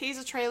this. It's a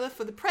teaser trailer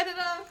for The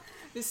Predator.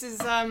 This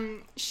is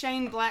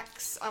Shane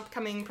Black's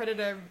upcoming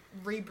Predator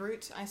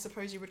reboot, I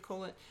suppose you would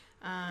call it.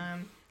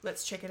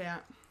 Let's check it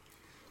out.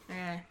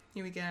 Okay,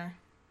 here we go.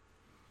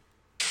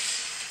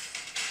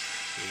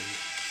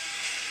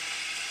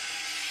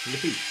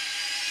 Flippy.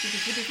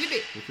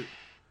 Flippy.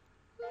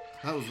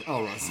 That was...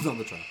 Oh, right. It's not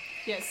the trailer.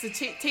 Yeah, it's the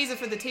teaser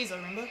for the teaser,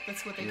 remember?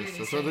 That's what they do Yes, these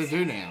that's days. what they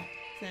do now.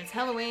 So it's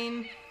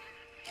Halloween.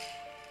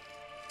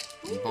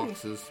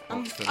 Boxes.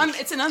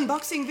 It's an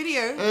unboxing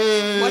video.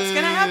 Hey! What's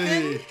gonna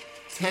happen?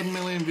 10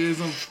 million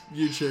views on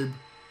YouTube.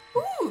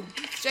 Ooh,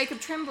 it's Jacob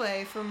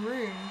Tremblay from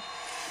Room.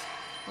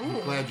 I'm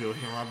Ooh, glad you're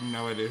here. I have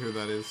no idea who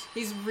that is.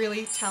 he's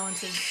really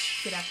talented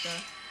kid actor.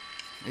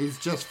 He's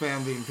just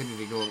found the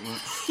Infinity Gauntlet.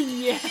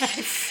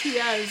 Yes, he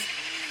has.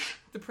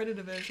 The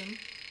Predator version.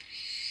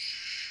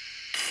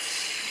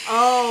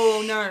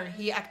 Oh no,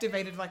 he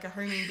activated like a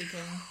homing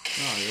beacon.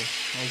 Oh yeah,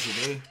 as you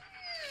do.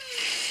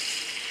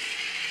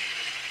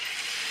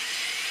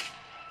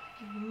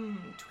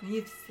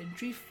 20th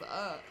Century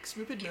Fox.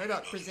 Rupert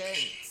Murdoch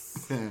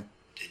presents. Yeah.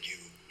 Did you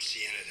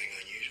see anything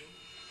unusual?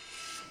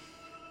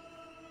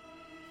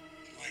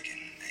 Like an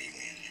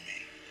alien, you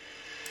mean?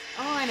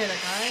 Oh, I know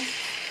that guy.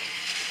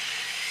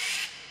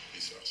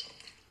 You saw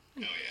something.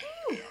 Oh,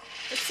 yeah. Ooh,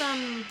 it's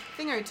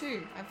Thingo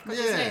too. I forgot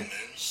his Yeah. name.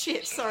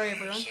 Shit, sorry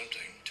everyone.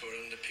 Something totally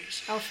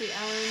years. Alfie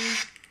Allen.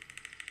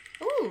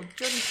 Ooh,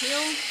 Jordan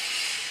Peele.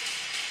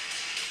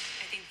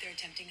 I think they're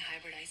attempting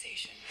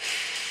hybridization.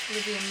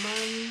 Olivia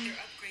Munn. They're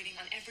upgrading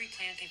on every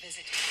planet they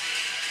visit.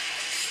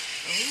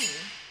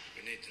 Ooh,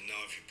 We need to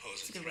know if you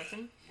pose it's a a good threat.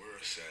 weapon. We're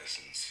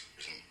assassins.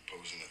 Isn't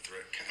posing a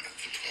threat kind of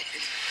the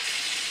point?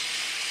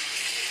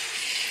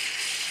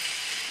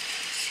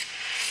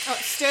 Oh,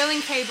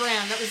 Sterling K.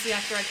 Brown. That was the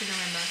actor I couldn't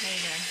remember. There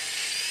you go.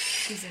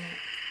 He's in it.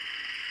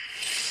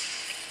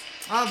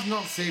 I've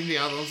not seen the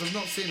other ones. I've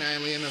not seen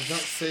Alien. I've not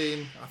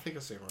seen... I think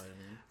I've seen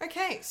Alien.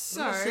 Okay,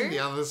 so... I've not seen the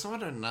others, so I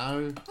don't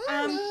know.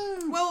 I don't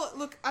know. Well,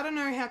 look, I don't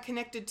know how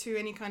connected to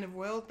any kind of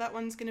world that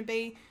one's going to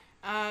be,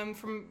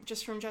 from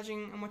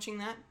judging and watching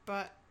that,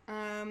 but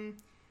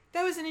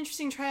that was an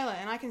interesting trailer,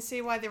 and I can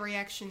see why the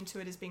reaction to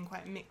it has been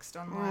quite mixed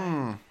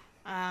online.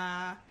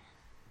 I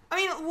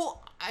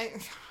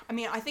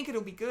think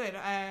it'll be good.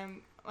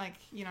 I'm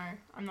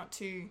not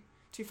too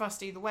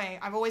fussed either way.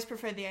 I've always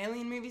preferred the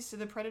Alien movies to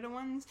the Predator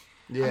ones.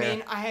 Yeah. I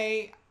mean,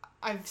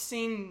 I've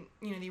seen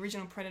the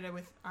original Predator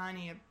with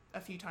Arnie a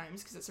few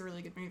times because it's a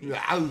really good movie.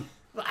 Ow.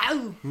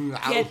 Wow.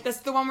 Yeah,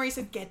 that's the one where he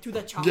said, "Get to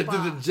the chopper." Get to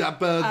the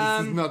chopper.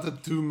 This is not a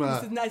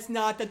tumor. It's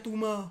not a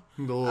tumor.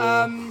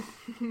 No.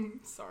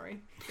 Sorry.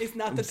 It's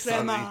not a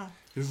sorry. tremor.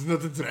 It's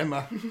not a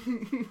tremor.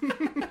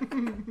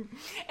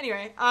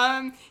 Anyway,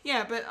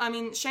 yeah, but I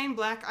mean, Shane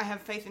Black, I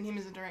have faith in him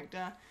as a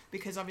director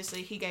because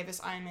obviously he gave us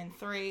Iron Man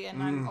 3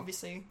 and I'm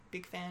obviously a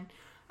big fan.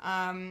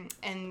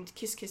 And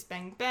Kiss Kiss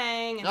Bang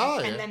Bang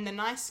and then The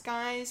Nice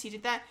Guys, he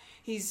did that.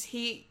 He's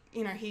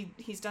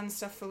done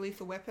stuff for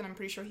Lethal Weapon. I'm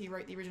pretty sure he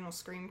wrote the original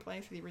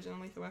screenplay for the original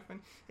Lethal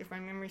Weapon, if my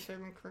memory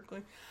serves me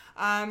correctly.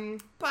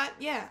 But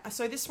yeah,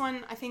 so this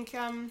one, I think,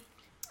 I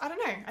don't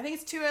know. I think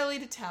it's too early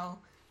to tell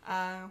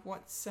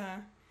what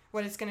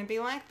it's going to be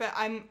like. But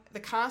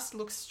the cast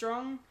looks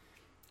strong.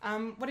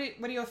 What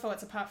are your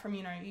thoughts apart from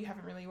you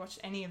haven't really watched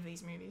any of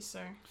these movies?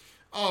 So.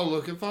 Oh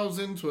look, if I was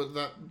into it,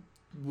 that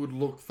would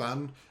look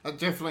fun. I'd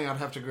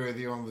have to agree with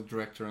you on the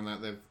director and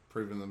that they've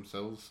proven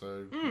themselves,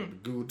 so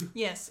good.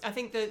 Yes, I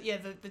think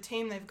the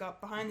team they've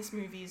got behind this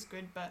movie is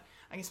good, but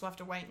I guess we'll have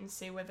to wait and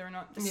see whether or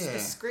not the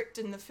script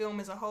and the film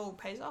as a whole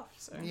pays off.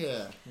 So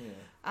Yeah.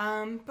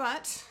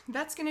 but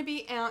that's going to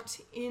be out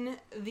in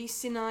the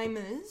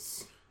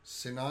cinemas.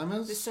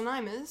 Cinemas? The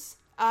cinemas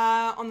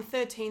on the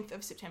 13th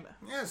of September.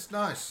 Yes,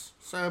 nice.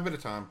 So a bit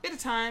of time. Bit of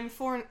time,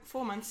 4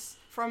 months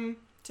from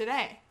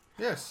today.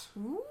 Yes.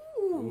 Ooh.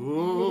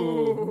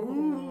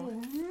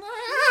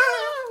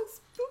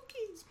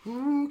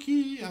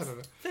 Spooky. I don't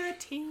know.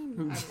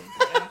 13.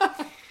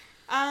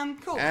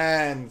 Cool.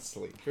 And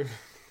sleep. There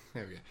we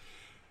go.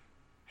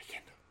 Hey,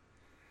 Kendall.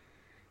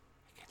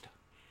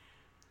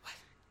 What?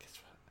 Guess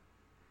what?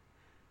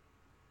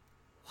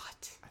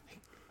 What?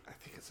 I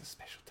think it's a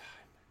special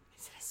time.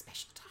 Is it a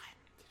special time?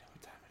 Do you know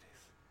what time it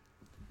is?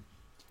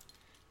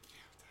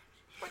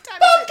 What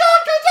time is it?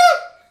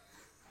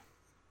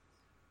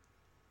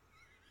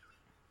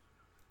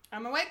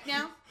 I'm awake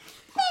now.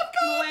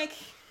 I'm awake.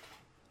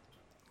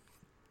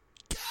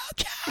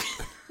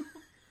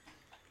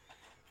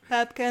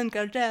 Popcorn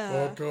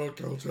culture. Popcorn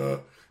culture.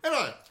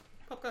 Anyway,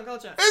 Popcorn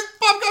culture. it's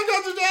Popcorn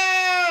Culture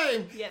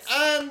Time! Yes.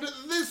 And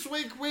this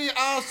week we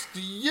asked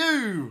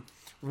you,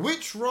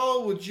 which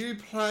role would you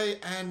play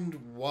and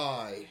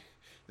why?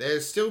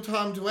 There's still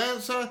time to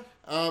answer.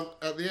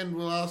 At the end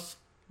we'll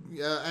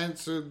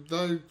answer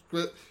those...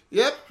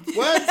 Yep,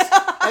 words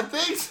and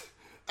things.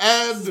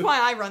 And That's why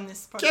I run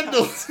this podcast.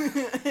 Kendall,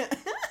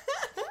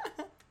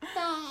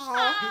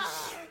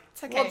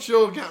 It's okay. what's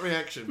your gut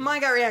reaction? My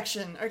gut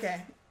reaction.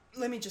 Okay.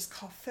 Let me just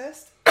cough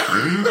first.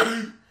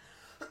 Gotta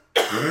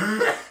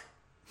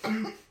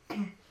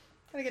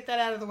get that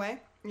out of the way.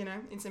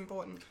 It's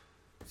important.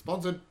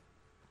 Sponsored.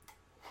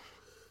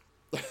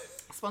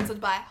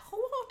 Sponsored by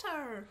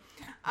water.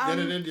 Get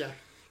it in ya.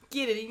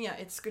 Get it in ya.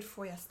 It's good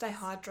for you. Stay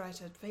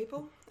hydrated,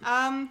 people.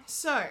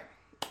 So,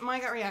 my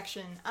gut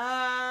reaction.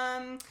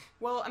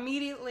 Well,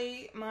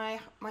 immediately my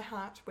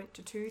heart went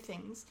to two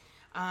things.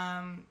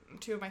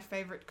 Two of my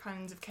favourite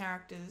kinds of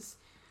characters.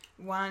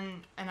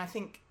 One, and I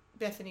think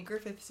Bethany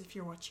Griffiths, if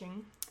you're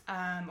watching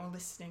or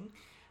listening,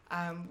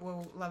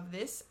 will love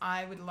this.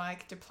 I would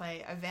like to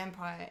play a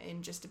vampire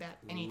in just about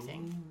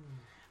anything.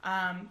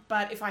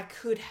 But if I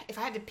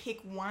had to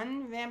pick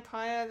one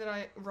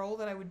vampire role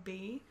that I would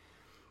be,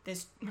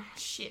 there's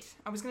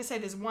I was gonna say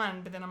there's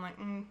one, but then I'm like,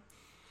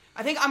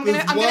 I think I'm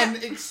gonna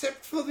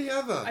except for the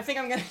other. I think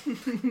I'm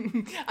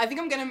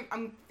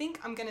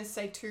gonna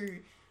say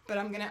two, but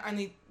I'm gonna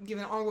only give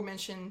an honorable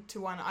mention to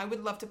one. I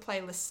would love to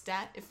play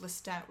Lestat if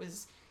Lestat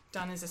was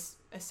done as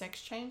a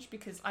sex change,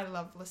 because I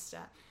love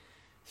Lestat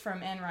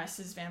from Anne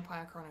Rice's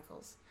Vampire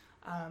Chronicles.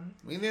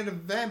 We need a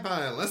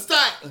vampire. Let's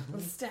start.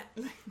 Lestat.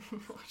 What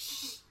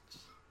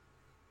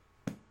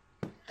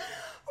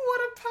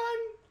a pun!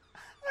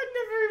 I'd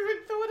never even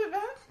thought of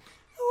that.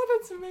 Oh,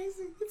 that's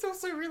amazing. It's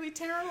also really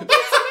terrible. But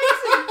it's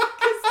amazing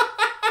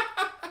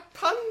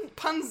because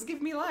puns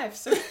give me life.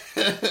 So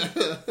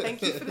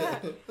thank you for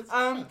that.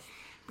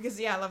 because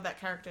I love that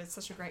character. It's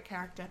such a great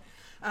character.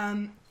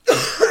 And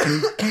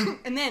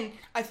then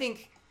I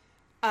think,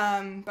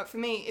 but for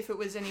me, if it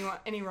was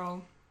any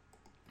role,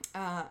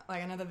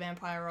 like another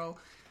vampire role,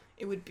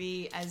 it would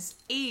be as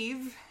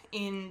Eve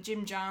in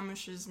Jim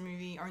Jarmusch's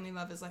movie Only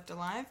Lovers Left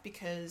Alive,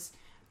 because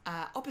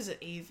opposite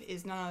Eve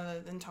is none other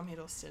than Tom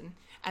Hiddleston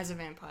as a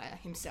vampire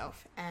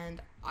himself,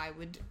 and I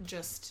would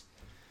just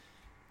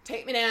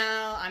take me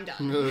now, I'm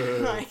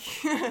done. Like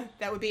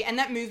that would be, and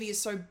that movie is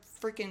so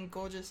freaking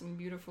gorgeous and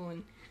beautiful,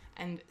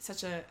 and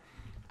such a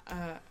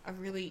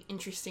really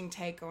interesting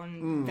take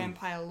on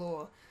vampire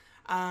lore.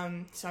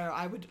 So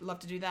I would love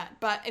to do that.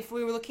 But if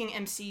we were looking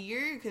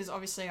MCU, because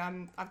obviously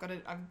I've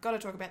got to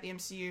talk about the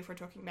MCU if we're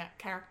talking about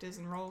characters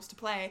and roles to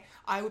play,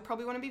 I would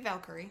probably want to be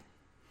Valkyrie,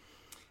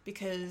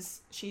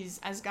 because she's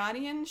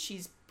Asgardian,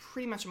 she's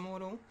pretty much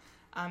immortal.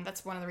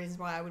 That's one of the reasons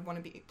why I would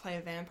want to play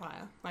a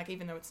vampire, like,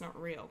 even though it's not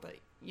real, but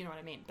you know what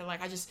I mean. But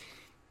like, I just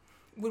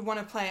would want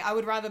to play. I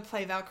would rather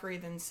play Valkyrie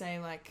than say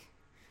like,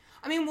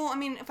 I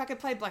mean, if I could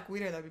play Black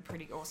Widow, that'd be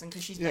pretty awesome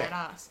because she's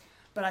badass.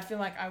 But I feel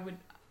like I would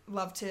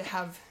love to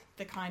have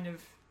the kind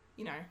of,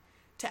 you know,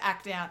 to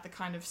act out the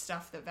kind of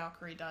stuff that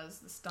Valkyrie does,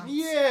 the stunts.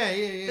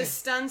 Yeah. The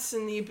stunts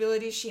and the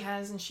abilities she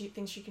has and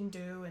things she can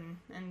do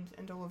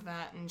and all of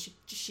that. And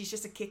she's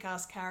just a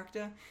kick-ass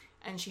character,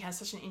 and she has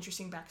such an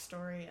interesting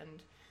backstory,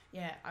 and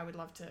yeah, I would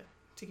love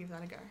to give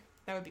that a go.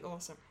 That would be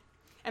awesome.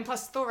 And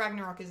plus, Thor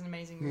Ragnarok is an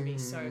amazing movie,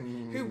 so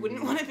who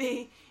wouldn't want to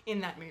be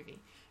in that movie?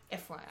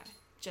 FYI.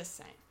 Just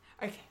saying.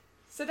 Okay,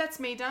 so that's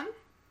me done.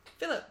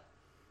 Philip.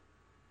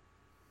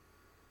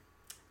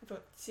 I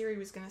thought Siri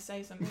was going to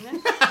say something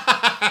then.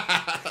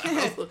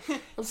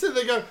 I'm sitting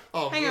there going,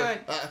 oh, hang on.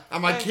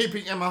 am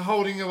I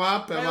holding you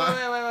up? Wait,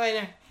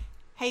 no.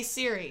 Hey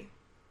Siri.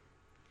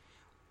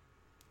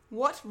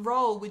 What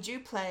role would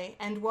you play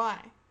and why?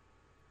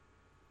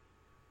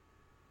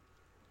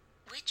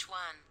 Which one?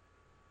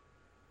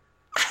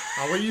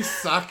 Oh, well, you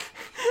suck.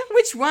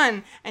 Which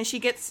one? And she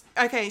gets...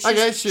 Okay,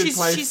 she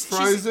plays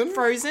Frozen. She's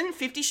Frozen,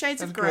 50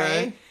 Shades of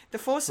Grey, The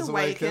Force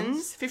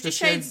Awakens, 50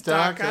 Shades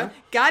Darker, Darker,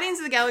 Guardians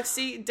of the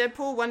Galaxy,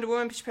 Deadpool, Wonder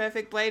Woman, Pitch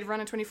Perfect, Blade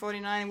Runner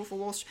 2049, Wolf of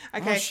Wall Street.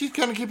 Okay. Oh, she's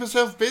going to keep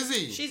herself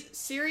busy.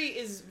 Siri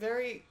is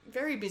very,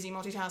 very busy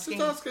multitasking.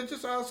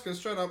 Just ask her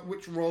straight up,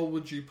 which role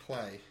would you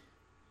play?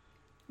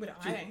 Would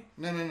I?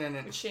 No.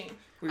 Would she?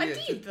 Well, I yeah,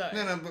 did, though.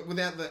 No, but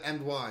without the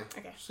and why.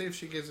 Okay. See if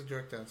she gives a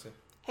direct answer.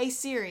 Hey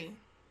Siri.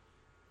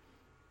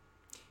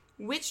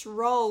 Which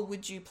role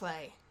would you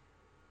play?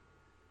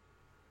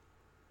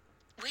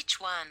 Which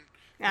one?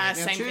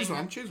 Same choose thing.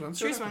 one. Choose one.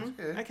 Choose one.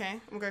 Yeah.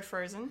 Okay, we'll go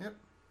Frozen. Yep.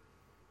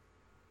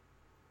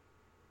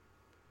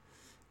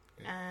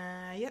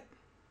 Yep.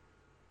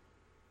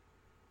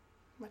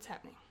 What's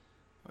happening?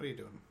 What are you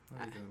doing?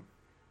 I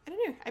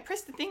don't know. I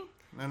pressed the thing.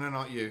 No,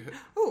 not you.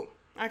 Ooh.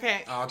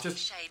 Okay. Oh, just...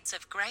 Shades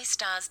of Grey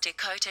stars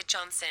Dakota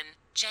Johnson,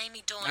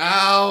 Jamie Dornan,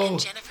 Ow. and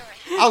Jennifer.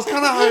 I was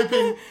kind of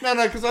hoping... No,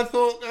 because I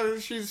thought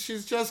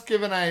she's just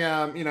given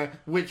a,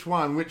 which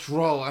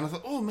role. And I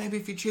thought, oh, maybe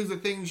if you choose the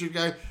things, you'd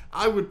go,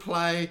 I would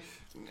play...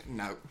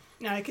 No.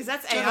 No, because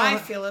that's Get AI, on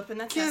it. Philip, and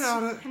that's Get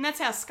on it. and that's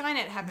how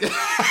Skynet happened.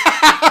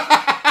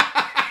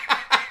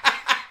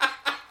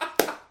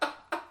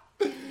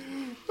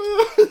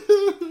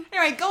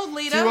 Anyway, gold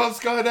leader. Do you want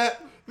Skynet?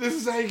 This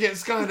is how you get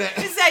Skynet.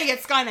 This is how you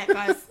get Skynet,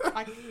 guys.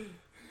 Like,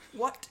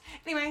 what?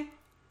 Anyway.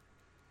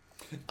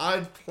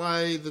 I'd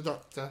play the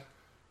Doctor.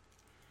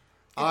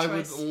 I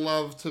would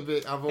love to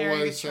be... I've Very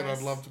always good said choice.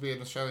 I'd love to be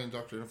an Australian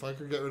Doctor. And if I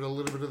could get rid of a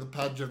little bit of the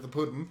pudge of the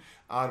pudding,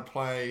 I'd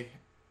play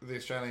the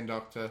Australian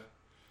Doctor.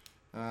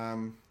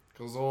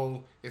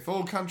 Because if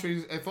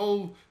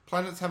all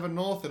planets have a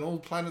north and all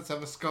planets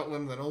have a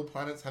Scotland, then all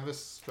planets have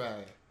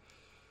Australia.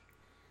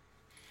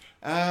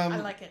 I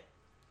like it.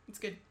 It's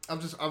good.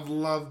 I've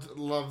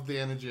loved the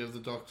energy of the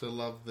Doctor,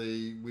 loved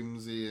the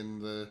whimsy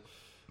and the...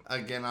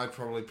 Again, I'd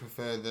probably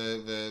prefer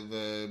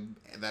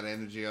that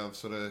energy of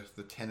sort of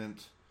the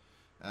Tennant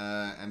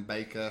and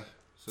Baker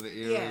sort of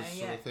eras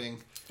sort of thing.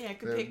 Yeah,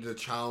 good pick. The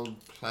child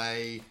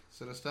play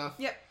sort of stuff.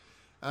 Yep.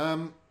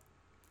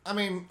 I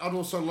mean, I'd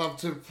also love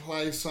to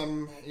play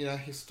some,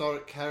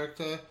 historic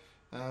character,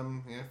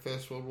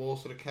 First World War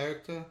sort of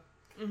character.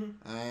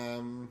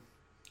 Mm-hmm.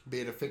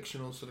 Be it a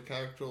fictional sort of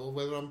character or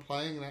whether I'm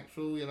playing an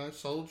actual,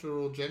 soldier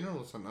or general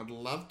or something. I'd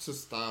love to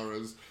star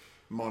as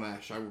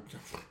Monash. I would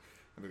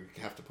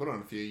have to put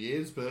on a few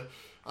years, but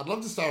I'd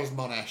love to star as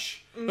Monash.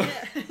 Yeah.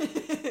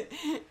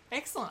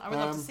 Excellent. I would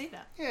love to see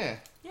that. Yeah.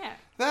 Yeah.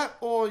 That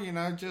or,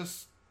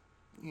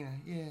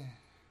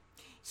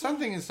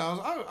 something in Star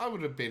Wars. I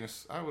would have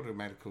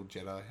made a cool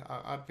Jedi.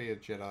 I'd be a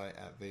Jedi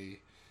at the...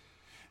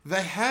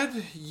 They had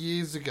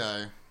years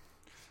ago...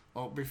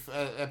 Well, before,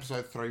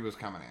 episode 3 was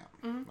coming out.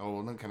 Mm-hmm.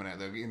 Or not coming out,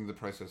 they were in the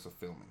process of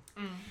filming.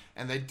 Mm.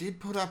 And they did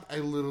put up a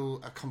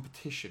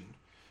competition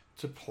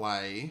to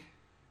play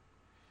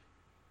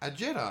a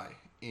Jedi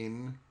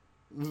in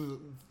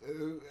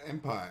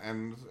Empire,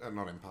 and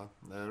not Empire,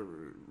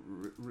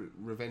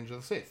 Revenge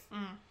of the Sith.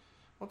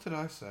 What did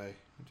I say?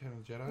 Return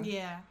of the Jedi?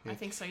 Yeah, I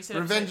think so. You said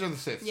Revenge episode- of the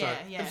Sith. Yeah,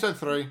 So, yeah. episode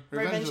 3,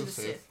 Revenge of the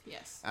Sith.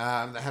 Yes. They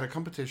had a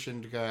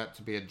competition to go out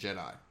to be a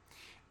Jedi.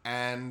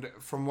 And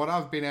from what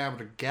I've been able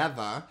to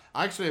gather,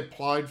 I actually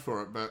applied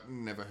for it, but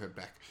never heard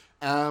back.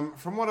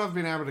 From what I've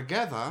been able to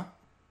gather,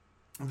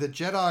 the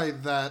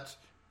Jedi that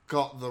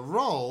got the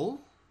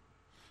role,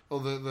 or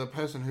the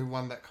person who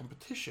won that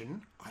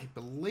competition, I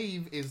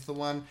believe is the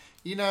one,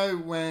 you know,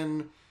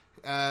 when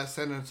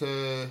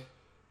Senator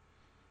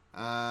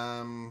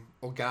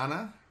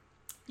Organa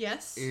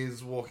Yes.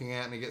 is walking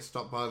out and he gets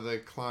stopped by the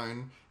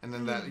clone, and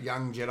then that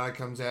young Jedi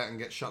comes out and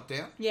gets shot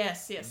down.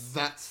 Yes. Yes.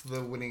 That's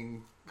the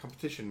winning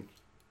competition,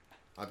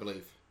 I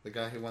believe. The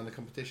guy who won the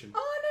competition.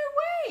 Oh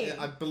no way!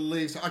 Yeah, I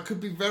believe so. I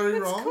could be very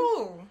That's wrong.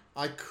 cool.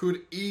 I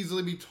could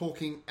easily be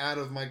talking out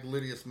of my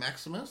gluteus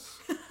maximus.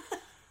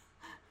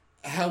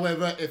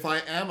 However, if I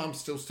am, I'm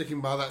still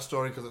sticking by that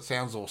story because it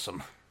sounds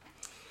awesome.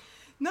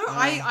 No,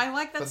 I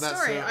like that But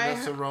that's story.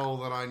 that's a role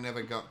that I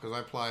never got because I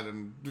applied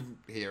and didn't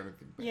hear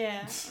anything.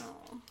 Yeah.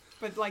 Oh.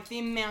 But like the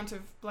amount of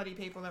bloody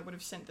people that would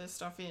have sent their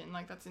stuff in,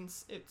 like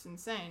it's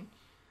insane.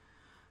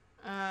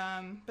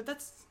 But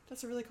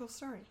that's a really cool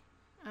story.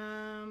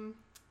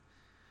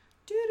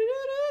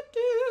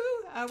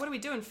 What are we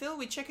doing, Phil?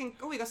 We checking?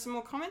 Oh, we got some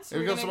more comments.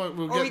 We got some more.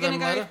 We'll get them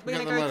later.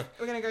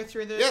 We're gonna go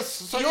through the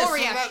Yes, your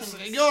reactions.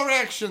 reactions. Your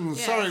reactions.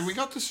 Yes. Sorry, we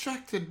got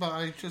distracted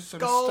by just some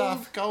Gold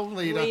stuff. Gold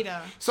leader.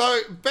 leader.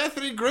 So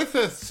Bethany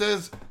Griffith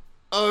says,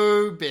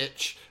 "Oh,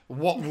 bitch,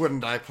 what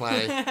wouldn't I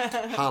play?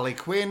 Harley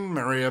Quinn,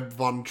 Maria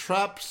Von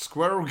Trapp,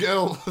 Squirrel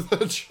Girl.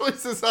 The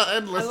choices are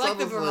endless. I like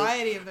the honestly.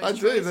 variety of those I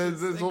do.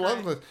 choices. There's They're a lot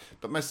of great. them.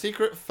 But my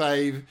secret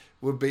fave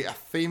would be a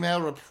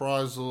female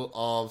reprisal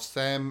of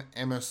Sam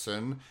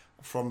Emerson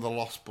from The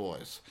Lost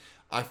Boys.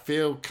 I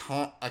feel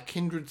a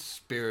kindred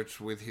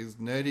spirit with his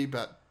nerdy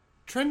but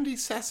trendy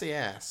sassy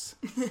ass."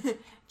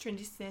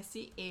 Trendy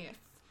sassy ass.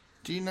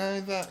 Do you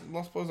know that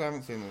Lost Boys? I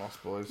haven't seen The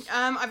Lost Boys.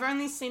 I've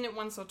only seen it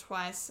once or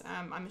twice.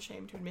 I'm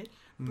ashamed to admit,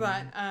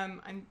 but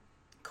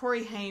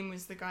Corey Haim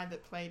was the guy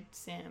that played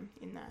Sam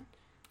in that.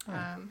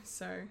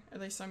 So at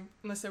least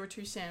unless there were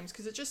two Sams,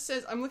 because it just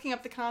says I'm looking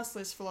up the cast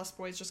list for Lost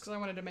Boys just because I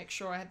wanted to make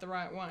sure I had the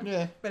right one.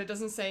 Yeah. But it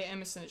doesn't say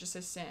Emerson; it just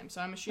says Sam. So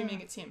I'm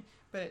assuming it's him.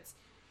 But it's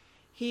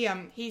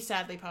he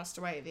sadly passed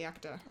away, the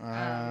actor.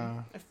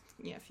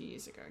 A few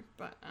years ago.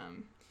 But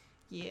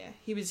yeah,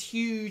 he was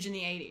huge in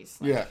the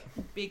 80s. Like, Yeah.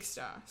 big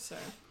star. So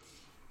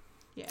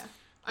yeah,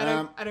 I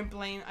don't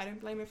blame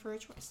her for her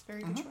choice.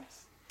 Very good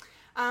choice.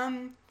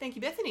 Thank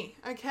you, Bethany.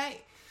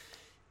 Okay.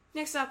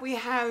 Next up, we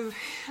have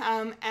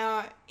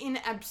our in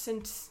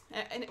absentia?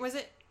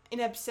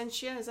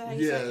 Is that how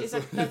you say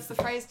it? That's the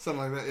phrase?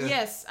 Something like that, yeah.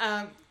 Yes.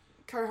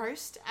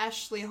 Co-host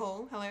Ashley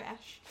Hall. Hello,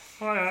 Ash.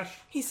 Hi, Ash.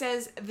 He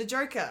says, The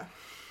Joker.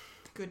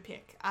 Good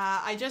pick.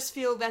 I just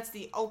feel that's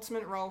the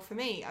ultimate role for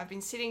me. I've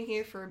been sitting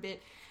here for a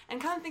bit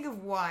and can't think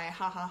of why.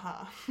 Ha ha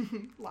ha.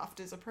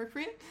 Laughter's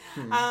appropriate.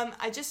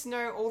 I just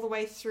know all the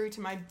way through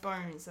to my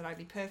bones that I'd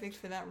be perfect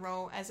for that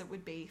role as it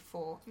would be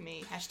for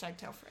me. Hashtag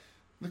Telfred.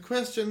 The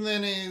question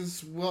then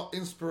is, what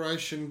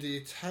inspiration do you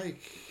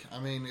take? I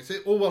mean, it's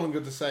all well and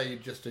good to say you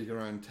just do your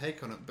own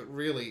take on it, but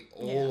really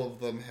all of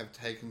them have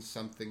taken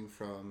something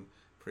from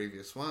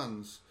previous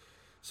ones.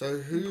 So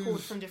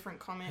Pulled from different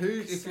comics.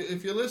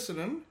 If you're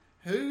listening,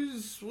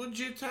 whose would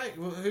you take?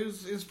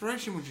 Whose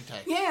inspiration would you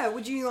take? Yeah,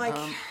 would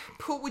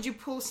you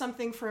pull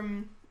something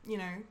from,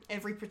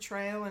 every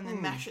portrayal and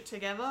then mash it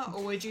together?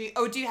 Or do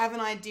you have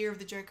an idea of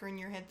the Joker in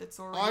your head that's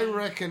already I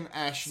reckon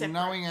Ash, separate?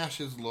 knowing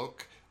Ash's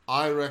look,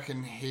 I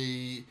reckon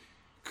he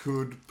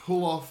could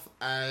pull off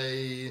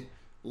a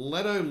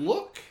Leto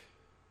look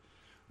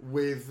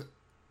with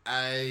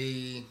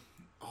a...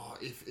 Oh,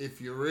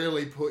 if you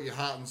really put your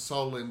heart and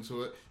soul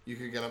into it, you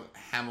could get a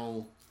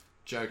Hamill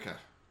Joker.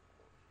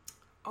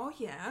 Oh,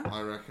 yeah.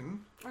 I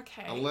reckon.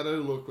 Okay. A Leto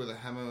look with a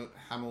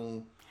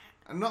Hamill...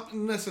 Not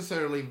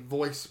necessarily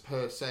voice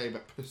per se,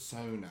 but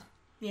persona.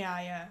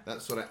 Yeah.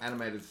 That sort of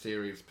animated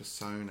series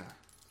persona.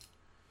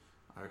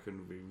 I reckon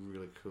would be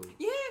really cool.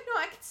 Yeah,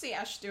 no, I could see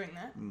Ash doing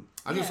that.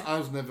 I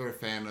was never a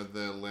fan of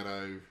the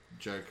Leto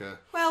Joker.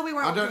 Well, we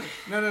weren't. No.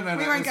 We won't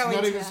It's go not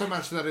into even that. so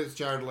much that it's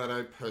Jared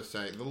Leto per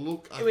se. The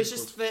look, I It was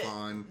think, just was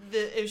fine.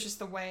 it was just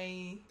the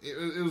way.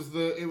 It was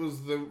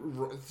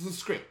the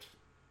script.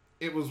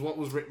 It was what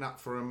was written up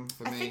for him.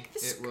 For me,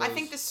 I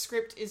think the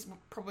script is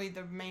probably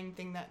the main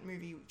thing. That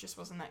movie just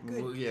wasn't that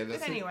good. Well, yeah,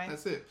 but anyway,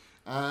 that's it.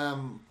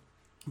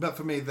 But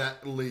for me,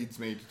 that leads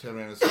me to turn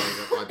around and say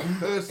that I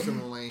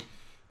personally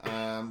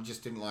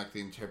just didn't like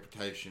the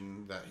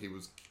interpretation that he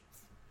was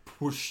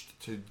pushed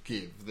to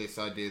give. This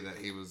idea that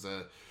he was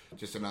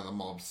just another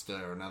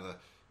mobster,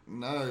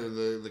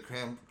 the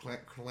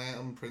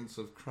clown prince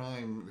of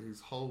crime. His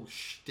whole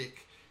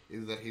shtick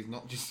is that he's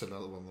not just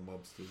another one of the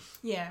mobsters.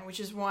 yeah, which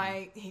is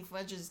why Heath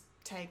Ledger's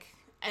take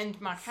and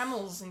Mark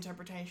Hamill's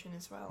interpretation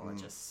as well are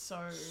just so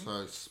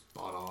So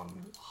spot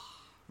on.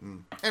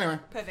 Anyway.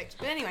 Perfect.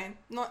 But anyway,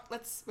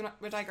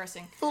 we're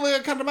digressing.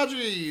 Fulia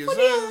Kantamagi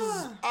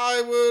says,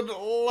 I would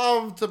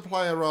love to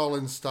play a role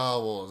in Star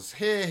Wars.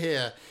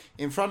 Here.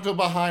 In front or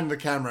behind the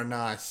camera.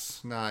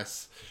 Nice.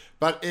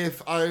 But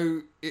if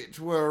it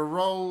were a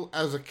role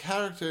as a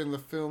character in the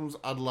films,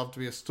 I'd love to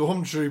be a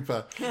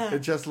stormtrooper. It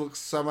just looks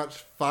so much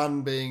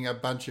fun being a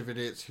bunch of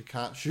idiots who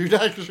can't shoot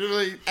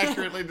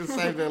accurately to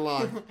save their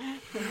life.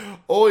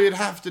 All you'd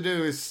have to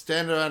do is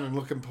stand around and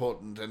look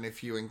important, and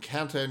if you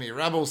encounter any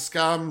rebel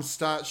scum,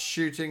 start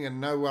shooting and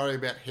no worry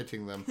about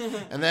hitting them.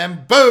 And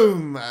then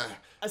boom!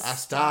 A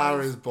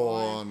star is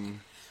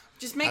born.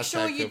 Just make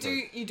sure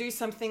you do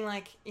something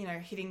like,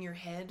 hitting your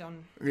head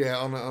on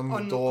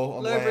the door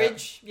on low the way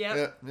bridge.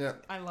 out. Yeah.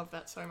 I love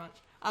that so much.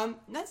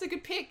 That's a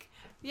good pick.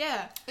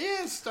 Yeah.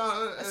 Yeah, a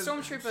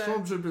stormtrooper.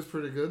 Stormtrooper's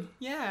pretty good.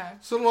 Yeah.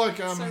 Sort of like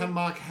how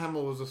Mark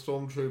Hamill was a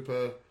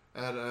stormtrooper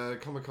at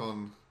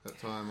Comic-Con that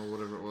time or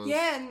whatever it was.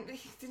 Yeah, and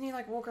didn't he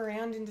walk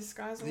around in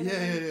disguise or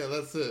whatever? Yeah,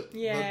 that's it.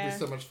 Yeah. That'd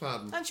be so much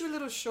fun. Aren't you a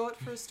little short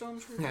for a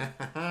stormtrooper?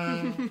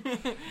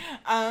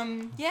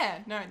 Yeah,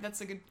 no,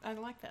 that's a good, I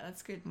like that,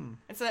 that's good.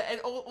 It's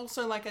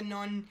also like a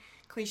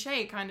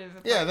non-cliche kind of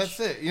approach. Yeah, that's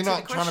it. You're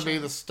not trying to be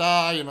the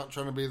star, you're not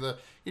trying to be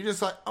you're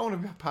just like, I want to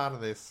be a part of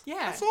this.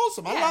 Yeah. That's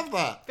awesome, I love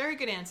that. Very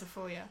good answer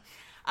for you.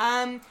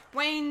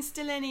 Wayne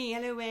Stellini,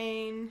 hello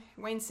Wayne.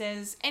 Wayne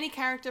says, any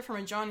character from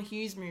a John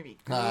Hughes movie.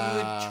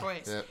 Good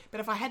choice. Yep. But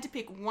if I had to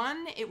pick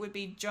one, it would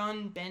be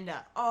John Bender.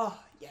 Oh,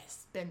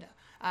 yes, Bender.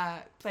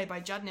 Played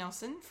by Judd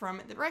Nelson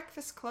from The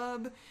Breakfast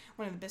Club,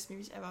 one of the best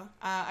movies ever.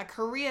 A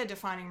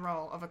career-defining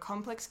role of a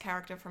complex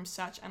character from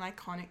such an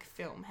iconic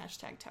film.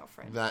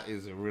 #TellFred. That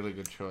is a really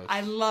good choice.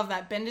 I love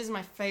that. Bender's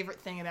my favourite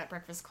thing about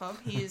Breakfast Club.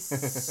 He is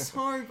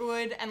so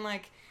good, and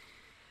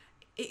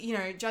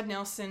Judd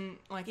Nelson,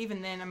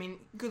 even then, I mean,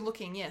 good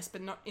looking, yes,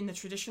 but not in the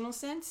traditional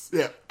sense.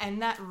 Yeah.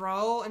 And that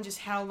role, and just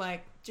how,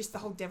 just the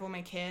whole devil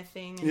may care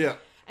thing. And,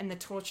 and the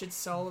tortured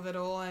soul of it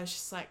all, it was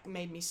just,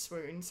 made me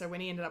swoon. So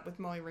when he ended up with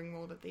Molly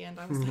Ringwald at the end,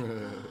 I was like,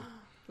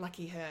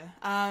 lucky her.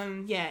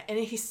 And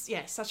he's,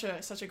 such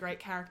a great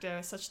character,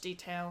 such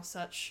detail,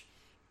 such,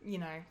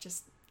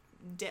 just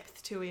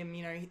depth to him,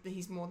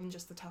 he's more than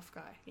just the tough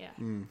guy. Yeah.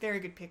 Very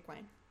good pick,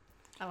 Wayne.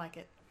 I like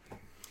it.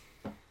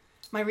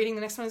 Am I reading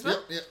the next one as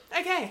well? Yep.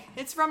 Okay,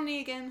 it's Romney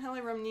again. Hello,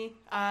 Romney.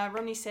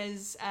 Romney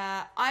says,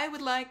 I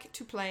would like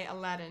to play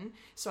Aladdin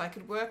so I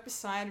could work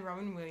beside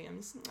Robin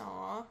Williams.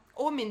 Aww.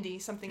 Or Mindy,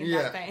 something in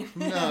that vein.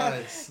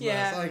 Nice.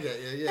 Nice. I get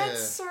you, yeah.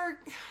 That's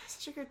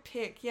such a good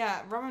pick.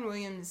 Yeah, Robin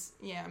Williams,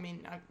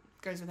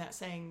 goes without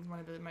saying, one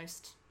of the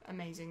most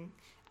amazing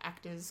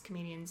actors,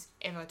 comedians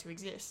ever to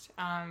exist.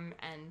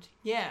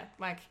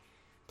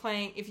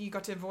 Playing, if you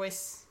got to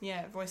voice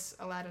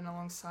Aladdin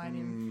alongside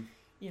him,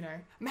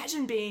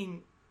 imagine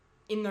being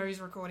in those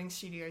recording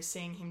studios,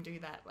 seeing him do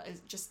that,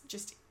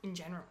 just in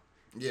general.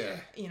 Yeah.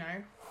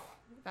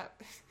 That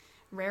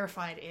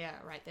rarefied air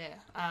right there.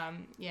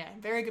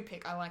 Very good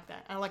pick. I like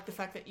that. I like the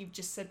fact that you've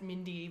just said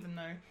Mindy, even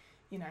though,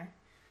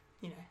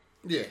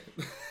 Yeah.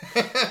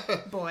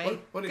 boy,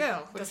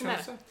 girl, doesn't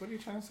matter. What are you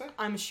trying to say?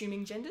 I'm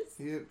assuming genders.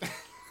 Yeah.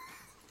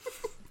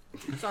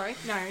 Sorry,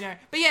 no.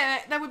 But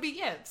yeah, that would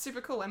be super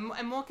cool. And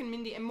Mork and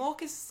Mindy, and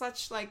Mork is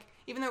such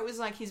even though it was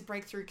his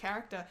breakthrough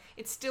character,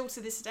 it's still to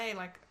this day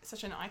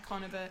such an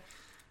icon of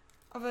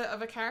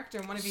a character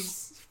and one of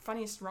his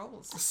funniest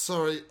roles.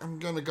 Sorry, I'm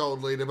going to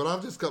gold leader, but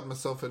I've just got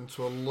myself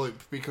into a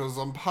loop because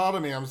on part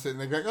of me I'm sitting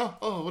there going,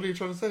 oh, what are you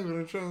trying to say? What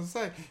are you trying to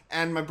say?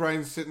 And my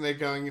brain's sitting there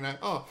going,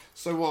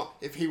 so what?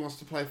 If he wants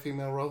to play a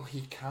female role,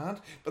 he can't.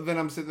 But then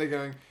I'm sitting there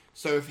going,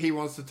 so if he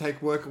wants to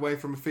take work away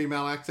from a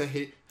female actor,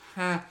 the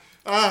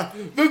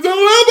dilemma!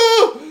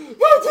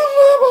 The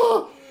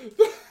dilemma!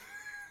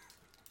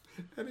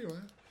 Anyway.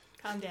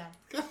 Calm down.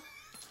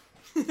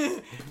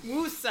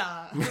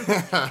 Woosa.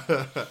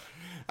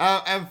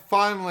 And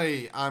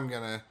finally, I'm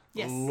going to...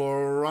 Yes.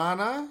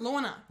 Lorna,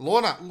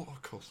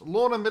 of course.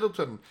 Lorna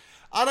Middleton.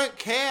 I don't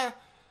care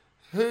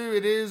who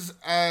it is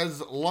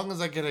as long as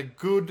I get a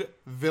good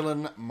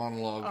villain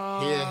monologue.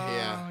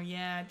 Oh,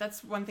 yeah.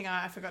 That's one thing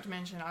I forgot to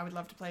mention. I would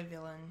love to play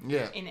villain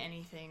in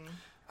anything.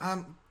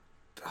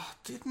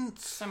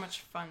 So much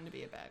fun to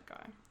be a bad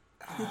guy.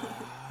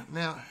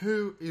 Now,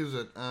 who is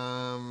it?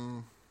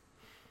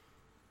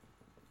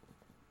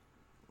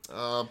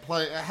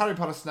 Play Harry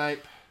Potter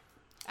Snape.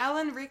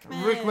 Alan Rickman.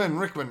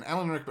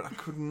 Alan Rickman. I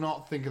could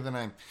not think of the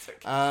name. Okay.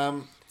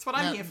 That's what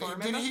I'm here for,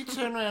 remember? Did he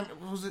turn around...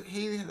 Was it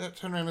he that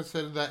turned around and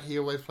said that he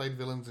always played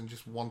villains and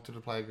just wanted to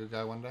play a good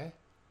guy one day?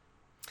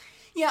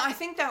 Yeah, I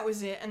think that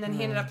was it. And then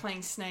he ended up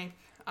playing Snape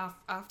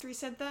after he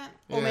said that.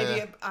 Or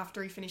maybe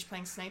after he finished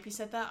playing Snape he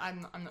said that.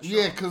 I'm not sure.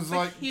 Yeah, because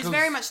he's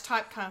very much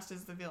typecast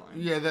as the villain.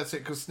 Yeah, that's it.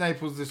 Because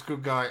Snape was this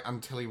good guy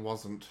until he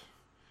wasn't.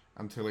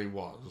 Until he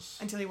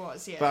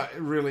was, yeah. But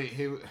really,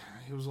 he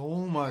was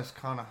almost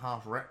kind of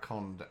half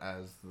retconned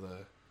as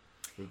the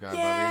good guy by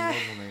then,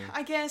 wasn't he?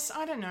 I guess.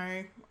 I don't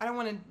know. I don't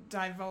want to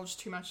divulge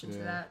too much into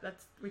that.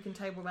 We can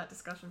table that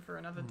discussion for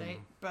another date.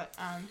 But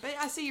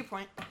I see your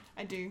point.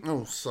 I do.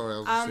 Oh,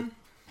 sorry.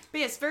 But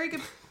yes, very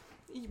good.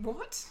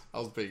 What? I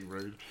was being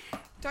rude.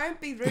 Don't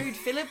be rude,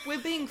 Philip. We're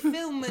being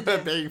filmed.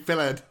 Being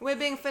fillered. We're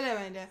being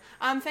filmed.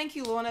 Thank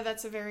you, Lorna.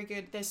 That's a very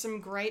good. There's some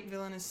great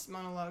villainous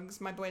monologues.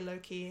 My boy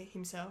Loki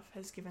himself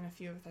has given a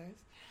few of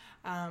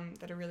those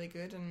that are really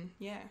good. And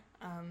yeah,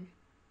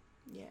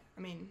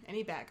 I mean,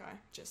 any bad guy,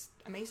 just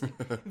amazing.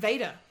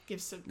 Vader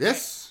gives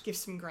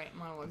some great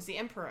monologues. The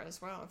Emperor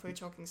as well, if we're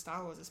talking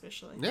Star Wars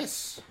especially.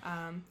 Yes.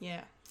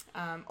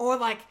 Or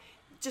like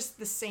just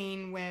the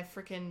scene where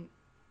frickin'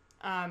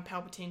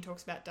 Palpatine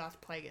talks about Darth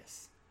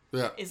Plagueis.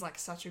 Yeah. Is like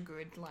such a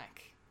good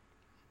like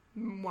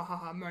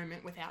wahaha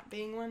moment without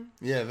being one.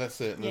 Yeah,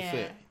 that's it. That's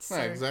it. It's No,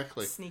 so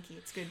exactly. sneaky.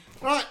 It's good.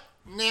 Right,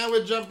 now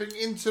we're jumping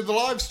into the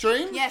live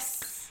stream.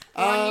 Yes.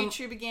 We're on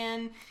YouTube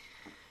again.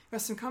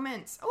 Got some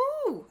comments.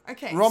 Oh,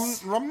 okay.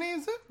 Romney,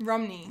 is it?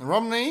 Romney.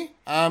 Romney,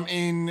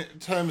 in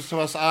terms to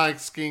us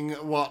asking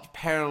what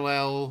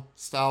parallel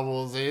Star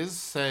Wars is,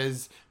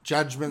 says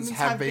judgments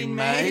have been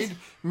made.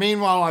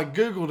 Meanwhile, I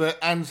googled it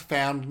and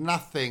found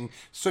nothing.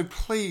 So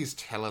please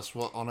tell us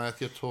what on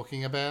earth you're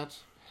talking about.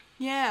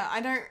 Yeah, I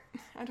don't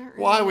really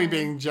Why are we know.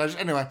 being judged?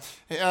 Anyway,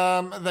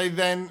 they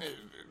then...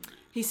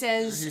 He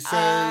says,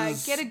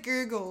 get a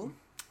Google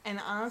and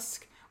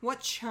ask,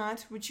 what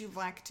chart would you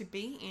like to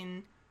be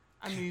in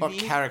a movie? What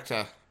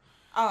character?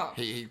 Oh.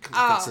 He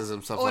fixes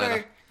himself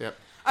later. Yep.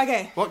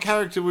 Okay. What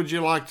character would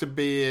you like to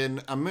be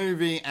in a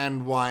movie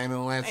and why? And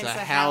he'll answer Answer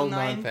HAL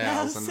HAL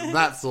 9000. 9000.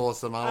 That's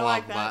awesome. I I love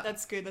like that.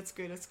 That's good.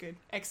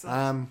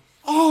 Excellent.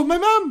 Oh, my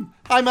mum.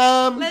 Hi,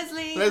 mum.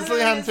 Leslie. Leslie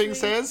Hello, Hunting Leslie.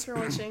 says, Thanks for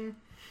watching.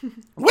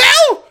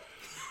 well,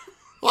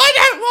 I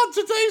don't want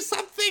to do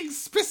something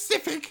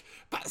specific,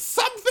 but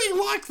something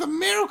like The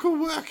Miracle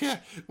Worker,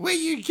 where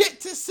you get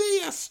to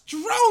see a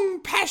strong,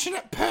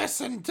 passionate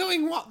person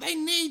doing what they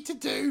need to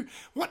do,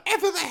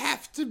 whatever they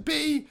have to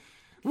be,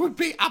 would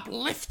be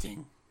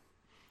uplifting.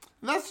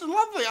 That's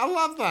lovely. I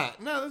love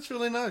that. No, that's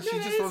really nice. Yeah, She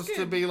that just is wants to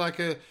good. be like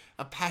a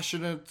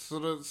passionate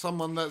sort of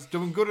someone that's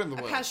doing good in the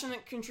A world.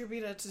 passionate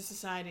contributor to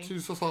society. To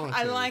society.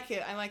 I like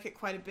it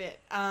quite a bit.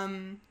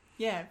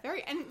 Yeah,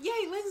 very, and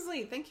yay,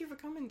 Leslie, thank you for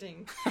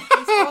commenting.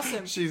 It's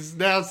awesome. She's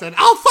now said,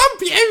 I'll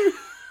thump you!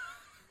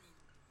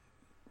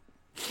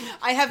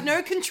 I have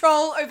no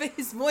control over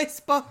his voice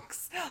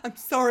box. I'm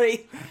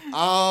sorry.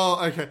 Oh,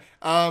 okay.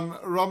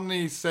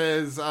 Romney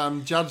says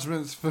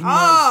judgments for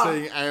not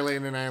seeing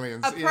Alien and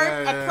Aliens.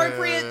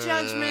 Appropriate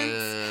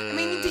judgments. I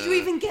mean, did you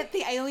even get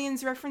the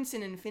Aliens reference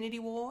in Infinity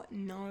War?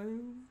 No.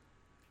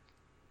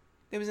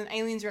 There was an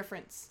Aliens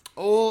reference.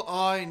 All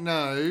I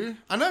know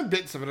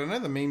bits of it. I know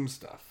the meme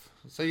stuff.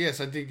 So yes,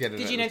 I did get it.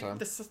 Did at you the know time.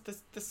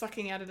 the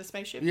sucking out of the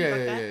spaceship? Yeah, You got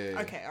yeah, that?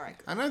 yeah. Okay, all right.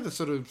 Cool. I know the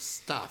sort of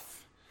stuff.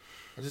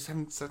 I just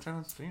haven't sat down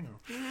and seen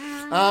it.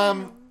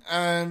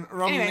 And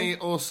Romney Anyway.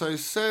 also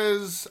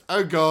says,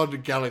 "Oh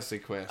God, Galaxy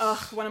Quest." Ugh,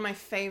 one of my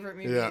favorite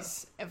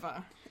movies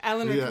ever.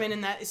 Alan Yeah. Rickman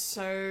in that is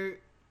so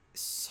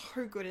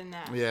good in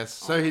that. Yes,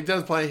 so he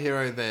does play a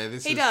hero there.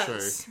 This He is does. true.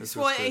 This is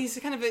Well, true. he's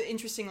kind of an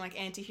interesting like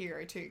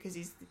anti-hero too, because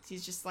he's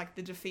just like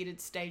the defeated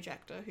stage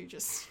actor who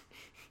just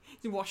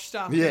washed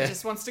up Yeah. and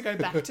just wants to go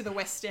back to the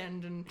West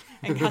End and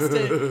has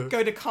to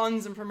go to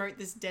cons and promote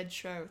this dead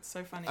show. It's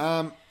so funny.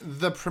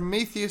 The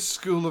Prometheus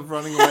School of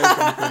Running Away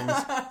from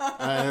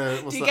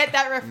Things. Do you get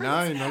that reference?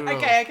 No, not at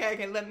all.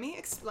 Okay. Let me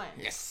explain.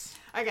 Yes.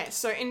 Okay,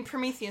 so in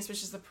Prometheus,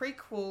 which is the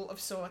prequel of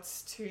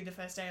sorts to the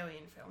first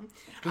Alien film.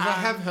 Because I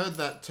have heard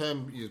that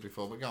term used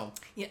before, but go on.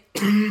 Yeah.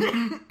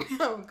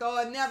 Oh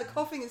God! Now the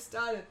coughing has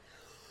started.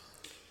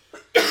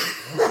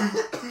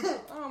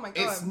 Oh my God!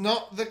 It's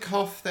not the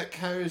cough that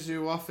carries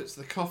you off, it's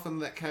the coffin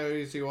that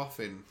carries you off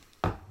in.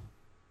 Oh,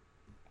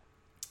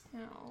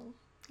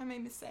 that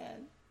made me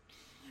sad.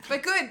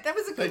 But good. That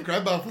was a They good.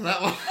 grab up for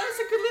that one. That was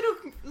a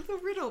good little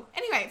riddle.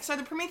 Anyway, so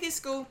the Prometheus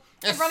School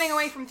Yes. is running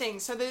away from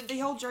things. So the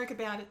whole joke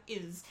about it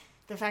is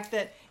the fact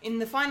that in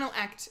the final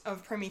act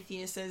of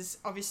Prometheus, there's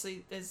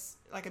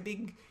like a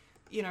big,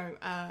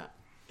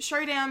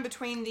 showdown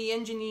between the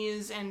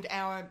engineers and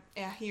our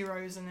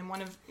heroes, and then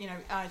one of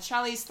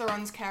Charlize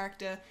Theron's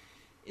character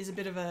is a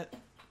bit of a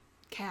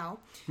cow,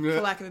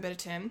 for lack of a better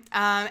term,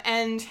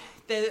 and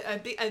I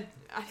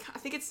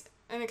think it's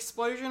an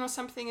explosion or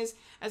something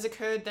has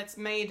occurred that's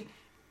made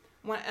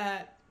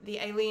the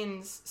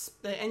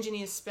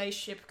engineer's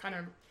spaceship kind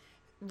of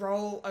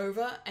roll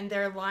over, and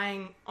they're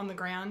lying on the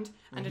ground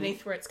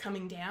underneath where it's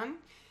coming down,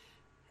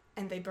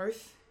 and they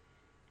both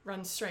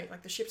run straight,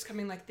 like the ship's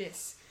coming like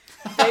this.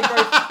 They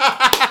both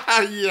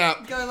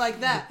Yeah. go like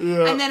that.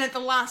 Yeah. And then at the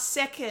last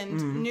second,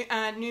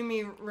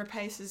 Noomi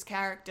Rapace's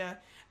character,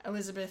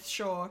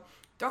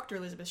 Dr.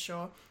 Elizabeth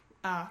Shaw,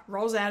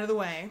 rolls out of the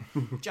way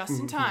just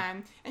in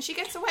time, and she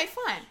gets away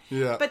fine.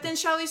 Yeah. But then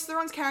Charlize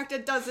Theron's character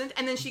doesn't,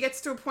 and then she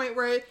gets to a point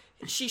where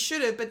she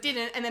should have but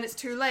didn't, and then it's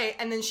too late,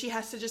 and then she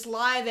has to just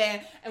lie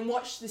there and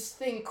watch this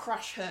thing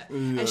crush her,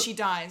 and she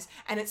dies.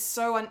 And it's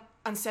so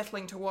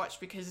unsettling to watch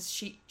because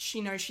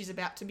she knows she's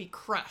about to be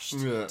crushed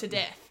to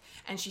death.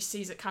 And she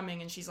sees it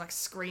coming, and she's like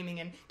screaming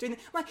and doing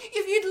like,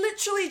 if you'd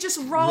literally just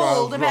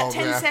rolled about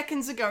 10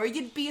 seconds ago,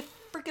 you'd be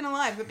freaking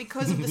alive. But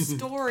because of the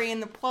story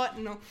and the plot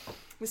and all,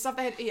 With stuff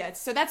they had, yeah.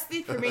 So that's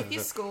the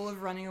Prometheus school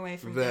of running away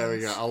from There we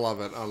things. go. I love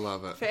it. I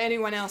love it. For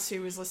anyone else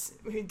who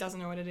who doesn't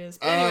know what it is.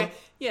 But anyway,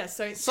 yeah,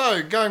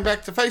 So, going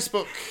back to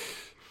Facebook.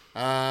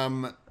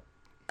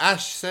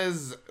 Ash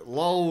says,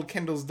 lol,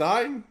 Kendall's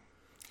dying.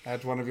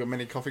 Had one of your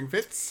many coughing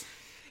fits.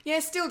 yeah,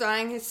 still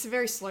dying. It's a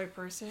very slow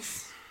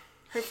process.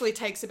 Hopefully it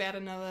takes about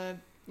another,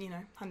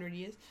 100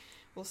 years.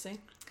 We'll see.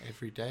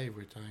 Every day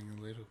we're dying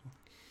a little.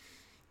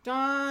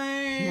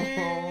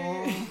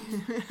 Dying.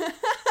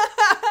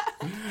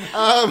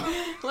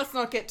 Let's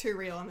not get too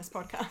real on this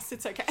podcast.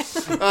 It's okay.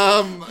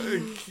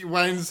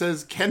 Wayne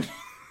says, Kendall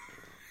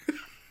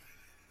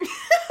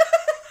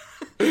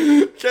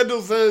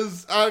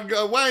says,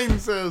 Wayne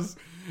says,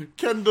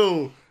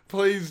 Kendall,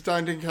 please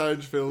don't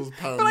encourage Phil's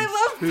puns. But I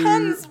love Too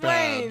puns,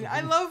 bad. Wayne.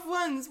 I love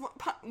ones.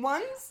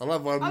 Ones? I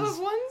love ones. I love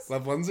ones.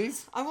 Love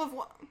onesies? I love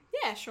one.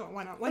 Yeah, sure.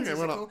 Why not? Ones Okay,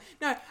 why are not? cool.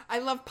 No, I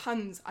love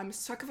puns. I'm a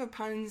sucker for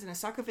puns and a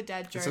sucker for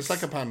dad jokes. It's a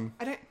sucker pun.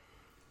 I don't.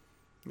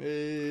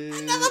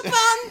 Another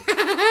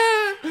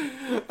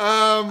pun!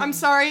 I'm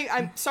sorry.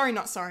 I'm sorry,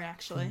 not sorry,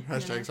 actually.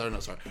 Hashtag sorry,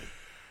 not sorry.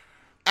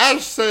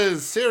 Ash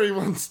says Siri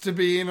wants to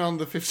be in on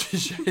the 50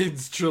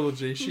 Shades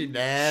trilogy. She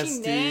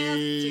nasty. She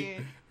nasty.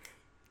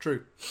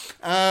 True.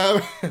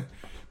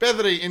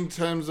 Bethany, in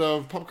terms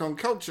of popcorn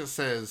culture,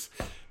 says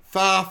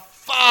far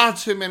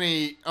too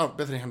many. Oh,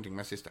 Bethany Hunting,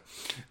 my sister.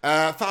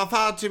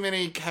 Far too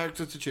many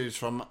characters to choose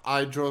from.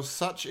 I draw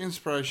such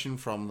inspiration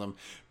from them.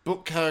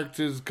 Book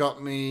characters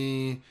got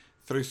me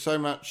through so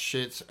much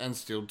shit and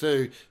still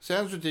do.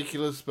 Sounds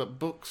ridiculous, but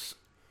books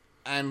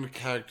and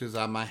characters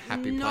are my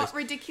happy place. Not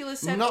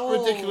ridiculous at Not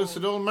all. ridiculous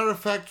at all. Matter of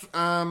fact,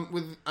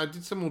 I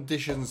did some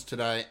auditions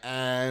today,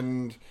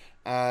 and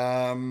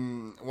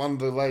one of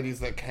the ladies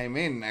that came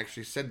in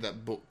actually said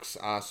that books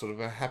are sort of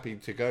a happy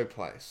to go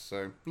place.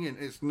 So yeah,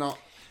 it's not.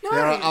 No.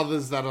 There are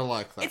others that are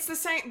like that. It's the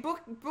same.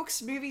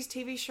 Books, movies,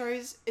 TV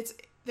shows.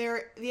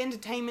 The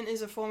entertainment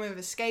is a form of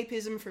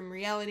escapism from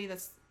reality.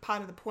 That's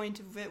part of the point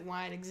of it,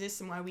 why it exists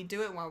and why we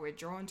do it, why we're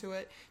drawn to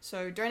it.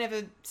 So don't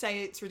ever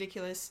say it's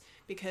ridiculous,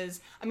 because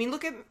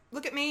look at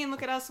me and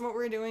look at us and what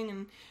we're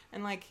doing,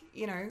 and like,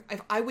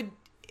 if I wouldn't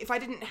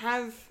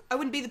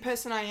be the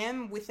person I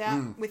am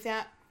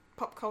without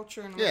pop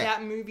culture and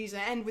without movies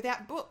and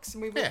without books.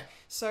 And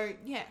So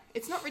yeah,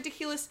 it's not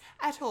ridiculous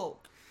at all.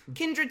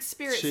 Kindred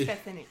spirits,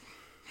 Bethany.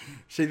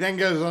 She then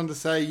goes on to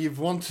say, you've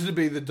wanted to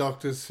be the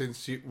Doctor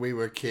since we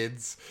were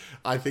kids.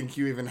 I think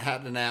you even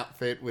had an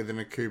outfit with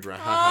an Akubra.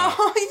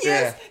 Oh,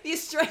 yes. Yeah. The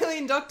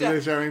Australian Doctor. The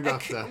Australian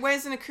Doctor.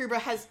 Wears an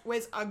Akubra,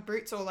 wears Ugg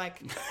boots or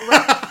like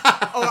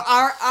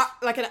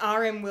like an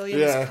R.M.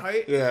 Williams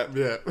coat.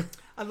 Yeah.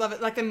 I love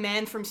it. Like the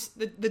man from,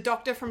 the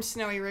Doctor from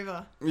Snowy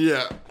River.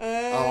 Yeah.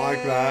 I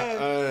like that.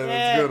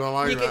 That's good. I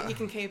like that. You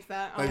can keep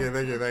that. Thank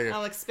you.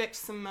 I'll expect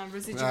some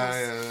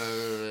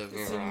residuals.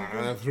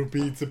 Through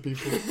pizza,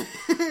 people.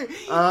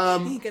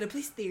 You got a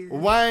place there.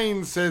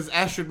 Wayne says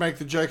Ash should make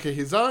the Joker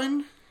his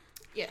own.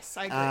 Yes,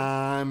 I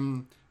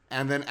agree.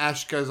 And then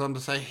Ash goes on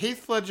to say,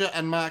 Heath Ledger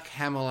and Mark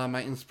Hamill are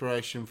my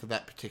inspiration for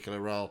that particular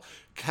role.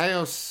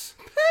 Chaos...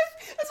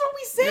 That's what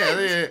we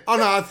said. Yeah. Oh,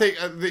 no, I think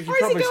he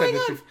probably said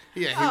this.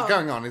 He's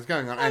going on.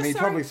 And he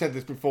probably said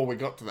this before we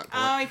got to that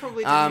point. Oh, he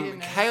probably did.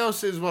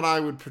 Chaos is what I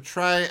would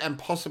portray and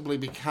possibly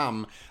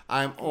become.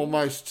 I'm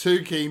almost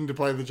too keen to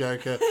play the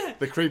Joker.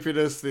 The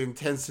creepiness, the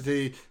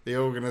intensity, the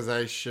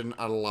organisation.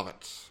 I love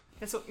it.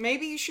 That's what.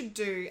 Maybe you should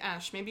do,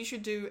 Ash. Maybe you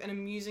should do an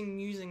amusing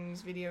musings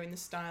video in the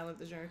style of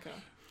the Joker.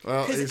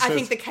 Because I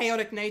think the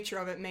chaotic nature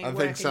of it may work in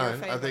your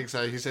favour. I think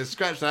so. He says,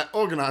 scratch that.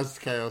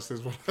 Organised chaos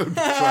is what I would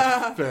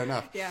portray. Fair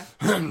enough. Yeah.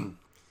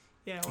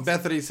 Yeah. Awesome.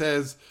 Bethany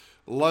says,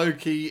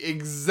 Loki,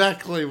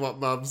 exactly what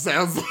Mum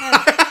sounds like.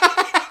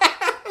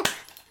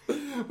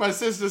 My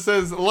sister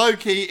says,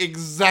 Loki,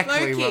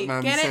 exactly what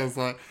Mum sounds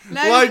like.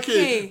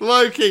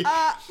 Loki.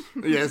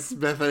 Yes,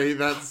 Bethany,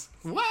 that's...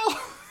 Wow.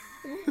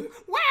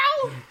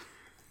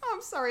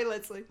 I'm sorry,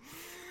 Leslie.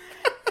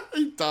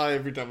 I die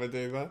every time I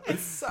do that.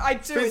 It's so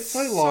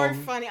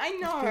funny. I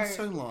know. It's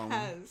been so long. It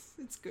has.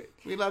 It's good.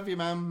 We love you,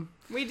 Mum.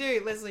 We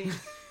do, Leslie.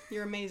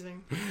 You're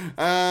amazing.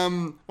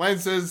 Wayne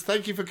says,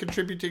 thank you for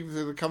contributing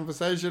to the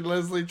conversation,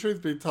 Leslie.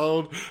 Truth be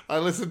told, I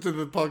listened to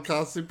the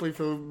podcast simply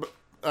for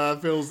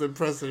Phil's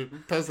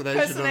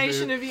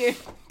impersonation of you.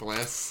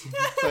 Bless.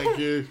 Thank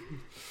you.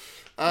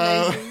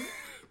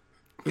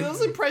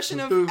 Phil's impression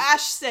of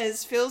Ash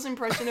says Phil's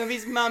impression of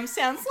his mum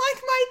sounds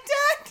like my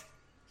dad.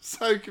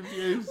 So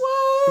confused.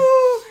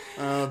 Whoa!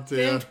 Oh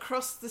dear. Bend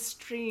across the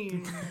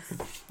streams.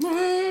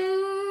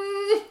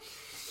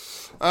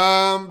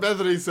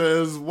 Bethany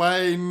says,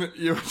 Wayne,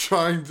 you're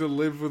trying to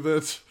live with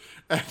it,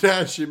 and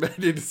Ash, you may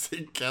need to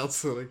seek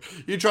counselling.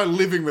 You try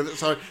living with it.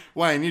 Sorry,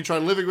 Wayne, you try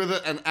living with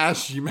it, and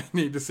Ash, you may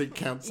need to seek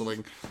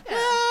counselling. Yeah.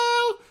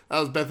 Well, that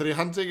was Bethany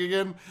Hunting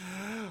again.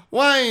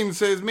 Wayne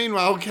says,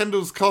 meanwhile,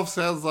 Kendall's cough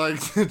sounds like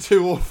the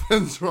two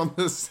orphans from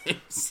The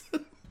Simpsons.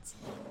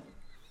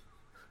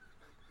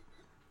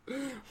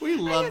 We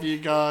love you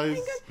guys.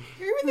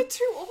 Who are the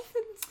two orphans?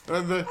 I don't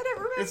remember.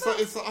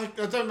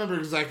 I don't remember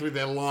exactly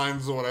their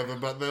lines or whatever,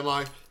 but they're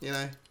like,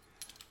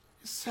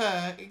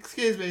 Sir,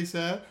 excuse me,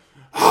 sir.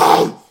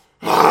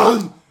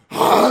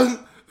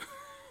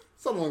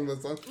 Something along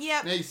those lines.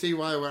 Yep. Now you see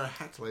why I wear a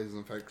hat, ladies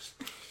and folks.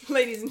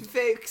 Ladies and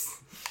folks.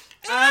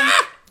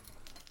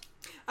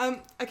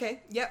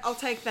 Okay, yep, I'll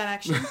take that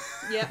action.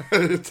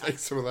 Yep. Take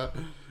some of that.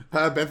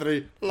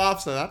 Bethany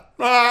laughs at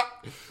that.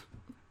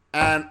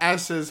 And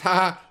Ash says,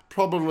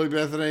 probably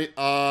Bethany.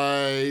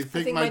 I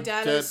think my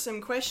dad has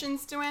some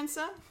questions to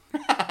answer.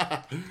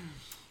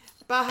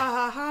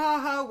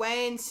 Bah-ha-ha-ha-ha,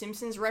 Wayne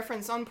Simpson's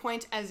reference on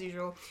point as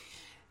usual.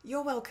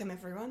 You're welcome,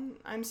 everyone.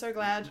 I'm so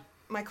glad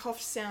my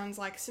cough sounds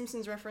like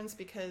Simpsons reference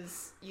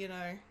because, you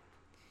know,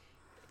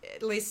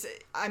 at least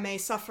I may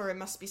suffer. It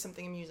must be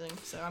something amusing.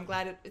 So I'm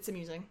glad it's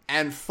amusing.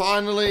 And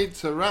finally,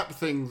 to wrap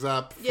things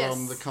up Yes.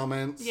 from the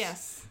comments.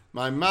 Yes.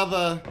 My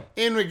mother,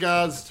 in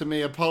regards to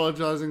me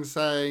apologising,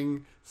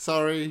 saying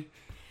sorry,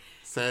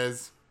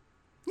 says,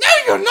 "No,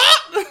 you're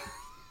not!"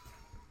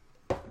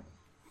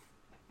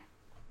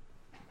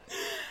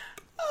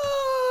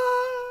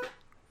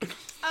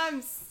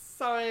 I'm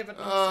sorry, but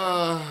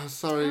not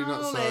sorry, sorry.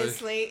 not sorry.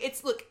 Leslie,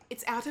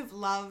 it's out of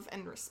love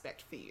and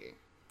respect for you.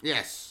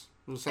 Yes.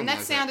 Well, And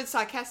that sounded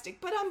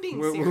sarcastic, but I'm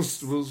being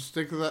serious. We'll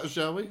stick with that,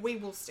 shall we? We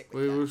will stick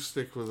with We that. will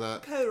stick with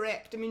that.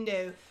 Correct. I mean,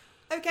 no.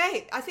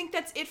 Okay, I think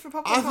that's it for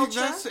popcorn I culture.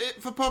 think that's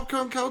it for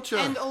popcorn culture.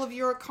 And all of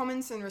your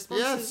comments and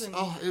responses Yes. and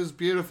Oh, it was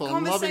beautiful.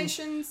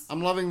 conversations.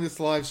 I'm loving this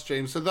live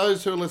stream. So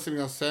those who are listening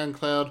on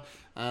SoundCloud,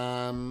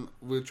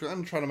 we're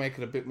trying to make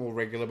it a bit more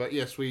regular. But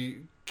yes, we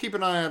keep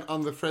an eye out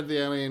on the Fred the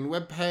Alien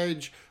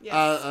webpage.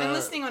 Yes, and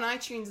listening on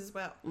iTunes as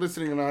well.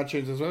 Listening on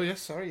iTunes as well.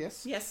 Yes, sorry,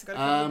 yes. Yes, got to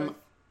cover both.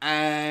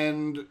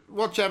 And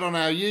watch out on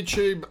our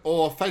YouTube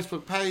or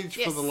Facebook page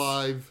for Yes. the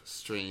live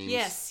streams.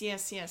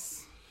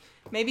 Yes.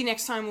 Maybe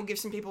next time we'll give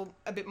some people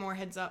a bit more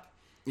heads up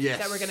Yes.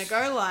 that we're going to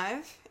go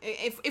live,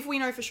 if we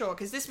know for sure,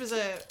 because this was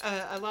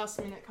a last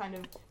minute kind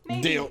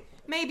of Deal.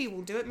 Maybe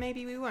we'll do it,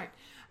 maybe we won't.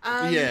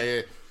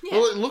 Yeah.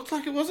 Well, it looked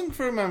like it wasn't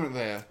for a moment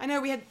there. I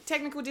know we had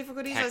technical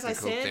difficulties, as I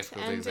said,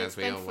 and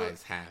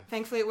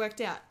thankfully it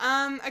worked out.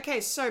 Okay,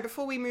 so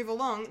before we move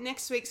along,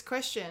 next week's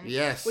question,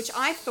 Yes. which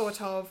I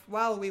thought of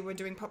while we were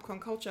doing popcorn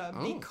culture,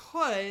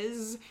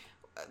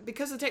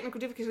 because of technical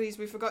difficulties,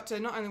 we forgot to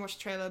not only watch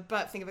the trailer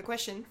but think of a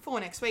question for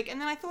next week.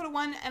 And then I thought of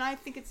one, and I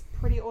think it's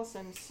pretty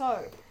awesome.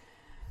 So,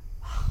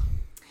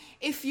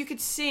 if you could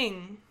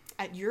sing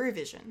at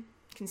Eurovision,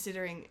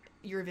 considering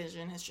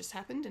Eurovision has just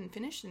happened and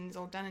finished and is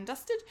all done and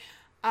dusted,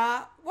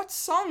 what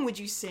song would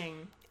you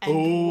sing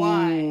and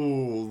why?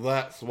 Ooh,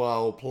 that's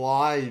well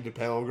played,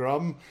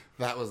 Pilgrim.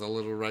 That was a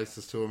little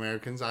racist to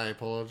Americans. I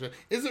apologize.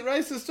 Is it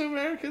racist to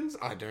Americans?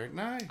 I don't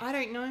know. I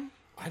don't know.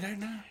 I don't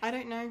know. I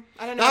don't know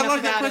I enough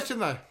like that about question, it.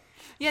 though.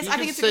 Yes, You I could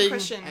think it's a good sing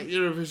question. At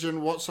Eurovision,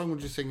 what song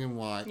would you sing and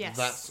why? Yes.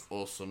 That's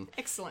awesome.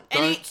 Excellent.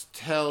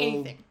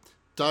 Anything.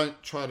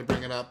 Don't try to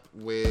bring it up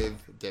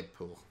with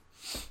Deadpool.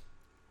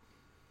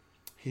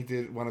 He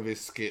did one of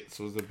his skits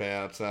was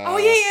about. Oh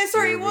yeah,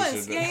 sorry, it Eurovision.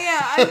 was. Yeah.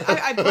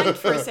 I blanked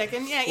for a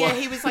second. Yeah.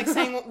 He was like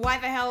saying, "Why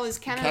the hell is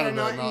Canada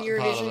not in not part of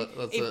Eurovision it,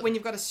 that's it. when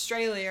you've got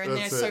Australia and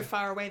That's they're so it.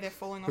 far away they're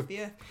falling off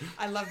the earth?"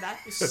 I love that.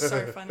 It's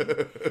so funny,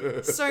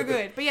 so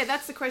good. But yeah,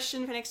 that's the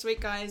question for next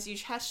week, guys.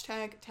 Use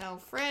hashtag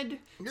 #TellFred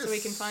so we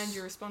can find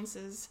your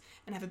responses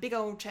and have a big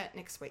old chat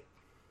next week.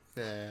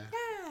 Yeah.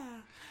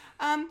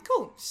 Yeah.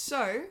 Cool.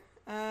 So,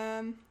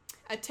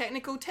 a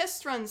technical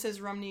test run, says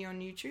Romney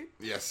on YouTube.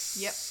 Yes.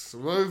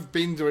 Yep. We've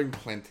been doing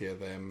plenty of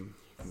them.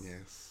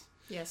 Yes.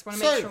 Yes, want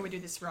to make So- sure we do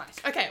this right.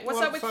 Okay, what's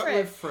up with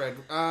Fred?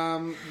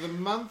 The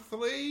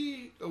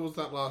monthly, or was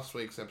that last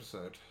week's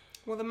episode?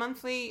 Well, the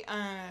monthly,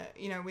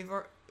 we've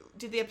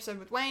did the episode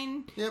with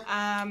Wayne. Yep.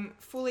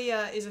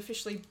 Fulia is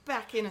officially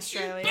back in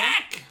Australia.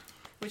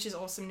 Which is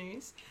awesome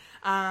news.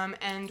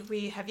 And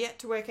we have yet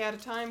to work out a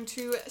time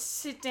to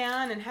sit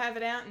down and have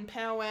it out and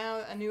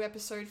powwow a new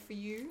episode for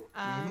you.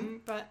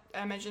 But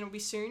I imagine it'll be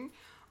soon.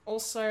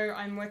 Also,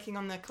 I'm working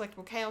on the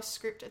Collectible Chaos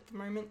script at the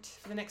moment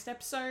for the next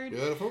episode.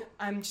 Beautiful.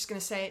 I'm just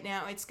going to say it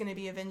now. It's going to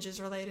be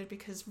Avengers related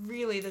because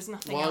really there's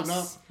nothing Why else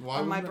not? Why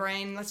on my wouldn't it?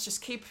 brain. Let's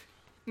just keep...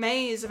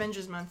 May is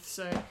Avengers month,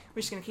 so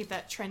we're just going to keep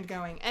that trend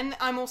going. And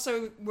I'm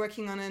also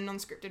working on a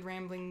non-scripted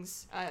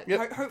ramblings.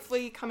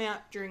 Hopefully come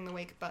out during the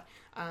week, but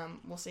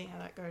we'll see how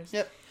that goes.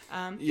 Yep.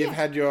 You've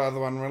had your other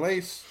one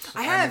released.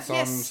 I have, and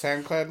it's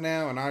on SoundCloud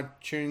now and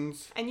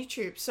iTunes. And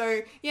YouTube.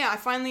 So, yeah, I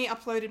finally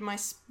uploaded my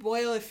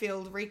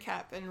spoiler-filled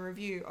recap and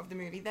review of the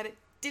movie that it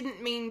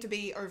didn't mean to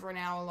be over an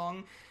hour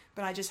long,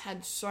 but I just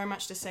had so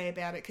much to say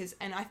about it.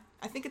 And I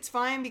think it's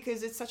fine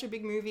because it's such a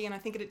big movie and I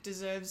think it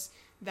deserves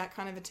that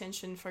kind of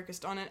attention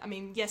focused on it. I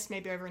mean, yes,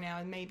 maybe over an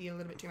hour, maybe a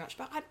little bit too much,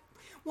 but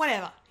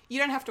whatever. You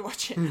don't have to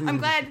watch it. I'm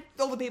glad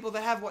all the people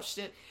that have watched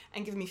it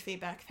and given me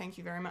feedback. Thank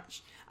you very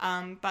much.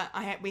 But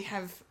we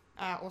have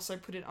also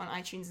put it on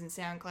iTunes and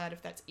SoundCloud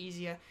if that's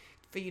easier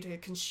for you to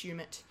consume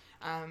it.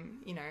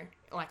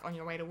 Like on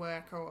your way to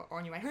work or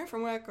on your way home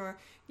from work, or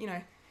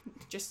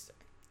just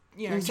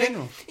In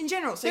general. In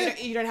general, so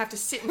you don't have to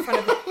sit in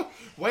front of it.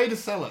 Way to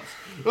sell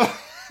it.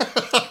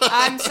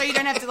 So you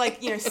don't have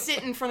to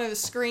sit in front of the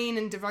screen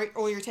and devote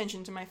all your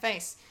attention to my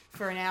face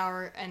for an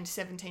hour and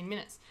 17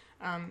 minutes.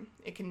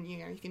 It can,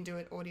 you can do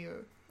it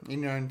audio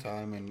in your own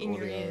time and in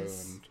audio your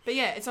ears. and But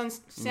yeah, it's on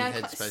your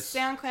headspace.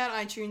 SoundCloud,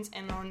 iTunes,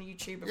 and on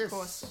YouTube, of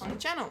course, on the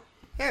channel.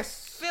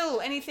 yes. Phil,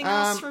 anything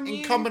else from you?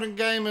 Incompetent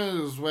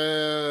Gamers,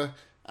 we're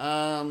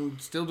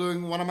still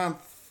doing one a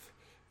month.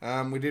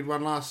 We did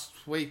one last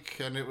week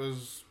and it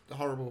was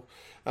horrible.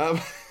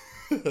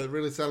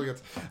 Really selling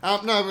it. No,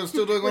 we're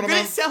still doing one We're a good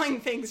at month. selling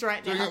things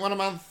right Doing now. it one a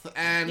month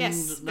and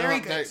Yes, no very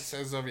good. updates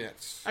as of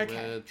yet. Okay.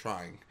 We're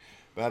trying.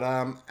 But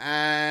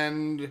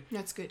and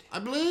That's good. I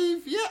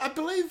believe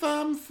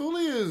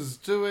Fulia's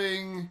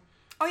doing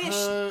Oh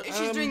yeah,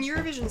 she's doing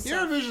Eurovision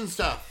stuff. Eurovision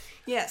stuff.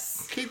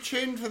 Yes. Keep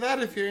tuned for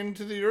that if you're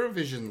into the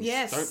Eurovisions.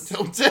 Yes.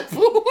 Don't tell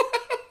Deadpool.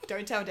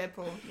 Don't tell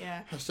Deadpool.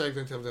 Yeah. Hashtag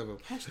don't tell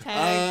Deadpool.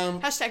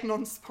 Hashtag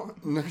non-spawn.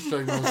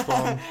 Hashtag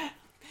non-spawn.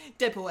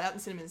 Deadpool out in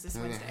cinemas this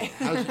Wednesday.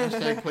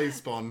 Hashtag please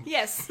spawn.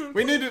 Yes.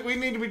 We need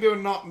to be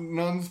doing not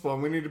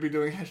non-spawn. We need to be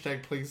doing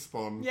hashtag please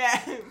spawn. Yeah.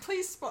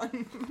 Please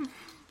spawn.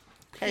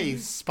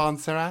 Please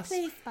sponsor us.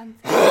 Please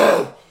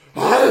sponsor.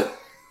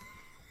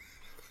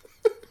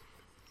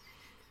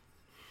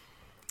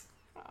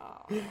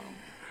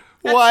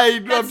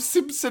 Wade, I'm that's-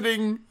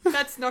 Simpsoning.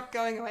 That's not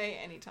going away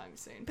anytime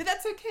soon. But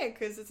that's okay,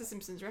 because it's a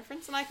Simpsons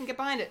reference and I can get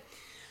behind it.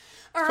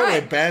 All Probably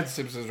a right. bad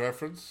Simpsons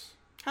reference.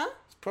 Huh?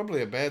 It's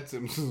probably a bad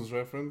Simpsons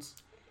reference.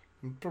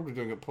 I'm probably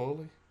doing it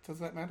poorly. Does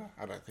that matter?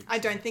 I don't think so. I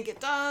don't think it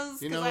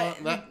does. You 'cause know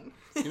what?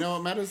 You know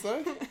what matters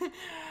though?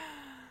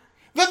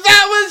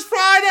 That was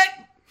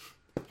Friday!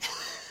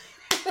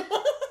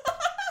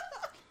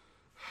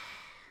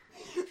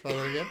 Try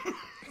that again.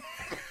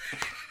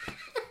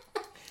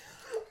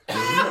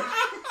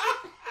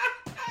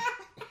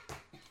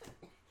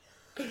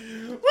 We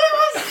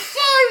were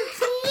so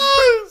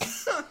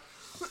close!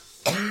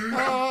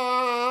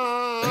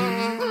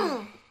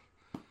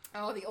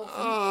 Oh, the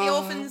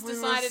orphans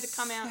decided to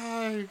come out.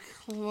 So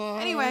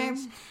close. Anyway.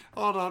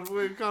 Hold on,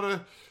 we've got to...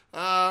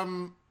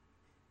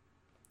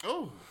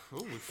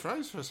 we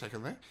froze for a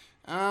second there.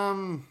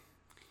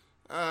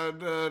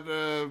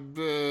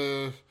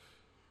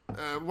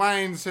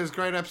 Wayne says,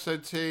 great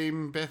episode,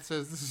 team. Beth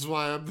says, this is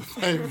why I'm the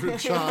favourite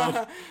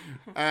child.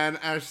 And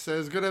Ash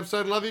says, good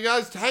episode, love you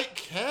guys. Take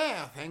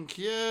care. Thank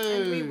you.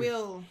 And we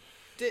will.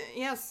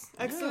 Yes.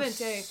 Excellent.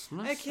 Yes,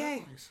 most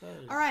Okay. certainly so.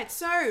 All right.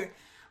 So,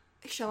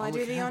 shall I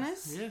do the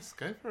honours? Yes,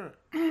 go for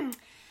it.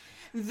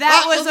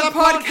 That was a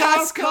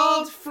podcast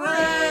called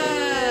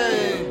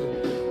Fred.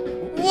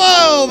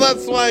 Whoa,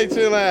 that's way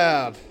too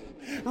loud.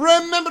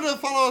 Remember to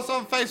follow us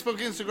on Facebook,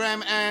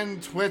 Instagram,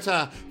 and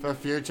Twitter for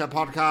future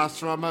podcasts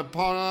from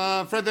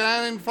Fred the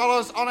Alien. Follow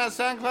us on our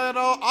SoundCloud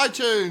or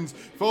iTunes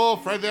for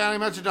Fred the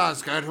Alien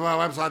merchandise. Go to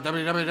our website,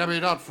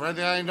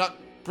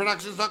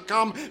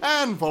 www.fredthealien.productions.com,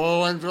 and follow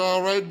the link to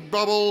our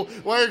Redbubble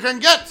where you can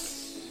get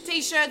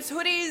T-shirts,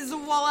 hoodies,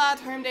 wallet,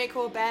 home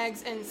decor,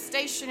 bags, and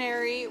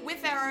stationery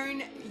with our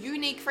own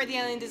unique Fred the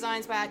Alien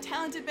designs by our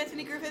talented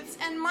Bethany Griffiths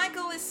and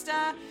Michael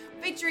Lister,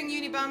 featuring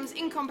Unibums,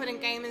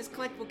 Incompetent Gamers,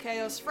 Collectible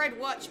Chaos, Fred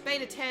Watch,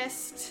 Beta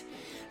Test,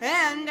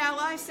 and our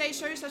live stage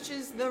shows such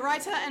as The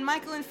Writer and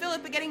Michael and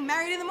Philip are getting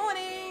married in the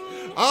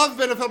morning. I've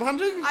been a Philip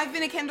Hunting. I've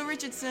been a Kendall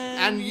Richardson.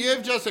 And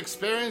you've just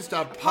experienced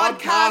a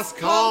podcast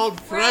called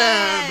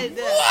Fred. Fred.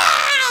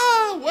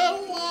 Wow!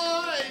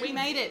 Well, We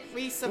made it.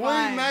 We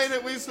survived. We made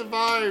it. We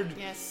survived.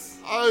 Yes.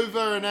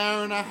 Over an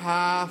hour and a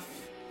half.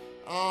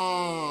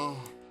 Oh,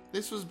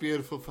 this was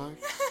beautiful,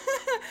 folks.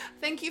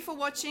 Thank you for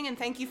watching and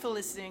thank you for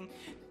listening.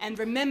 And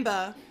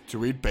remember...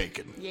 To eat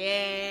bacon.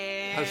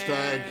 Yeah.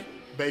 Hashtag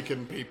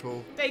bacon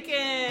people. Bacon.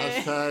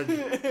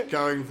 Hashtag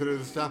going through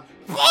the stuff.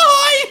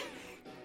 Bye!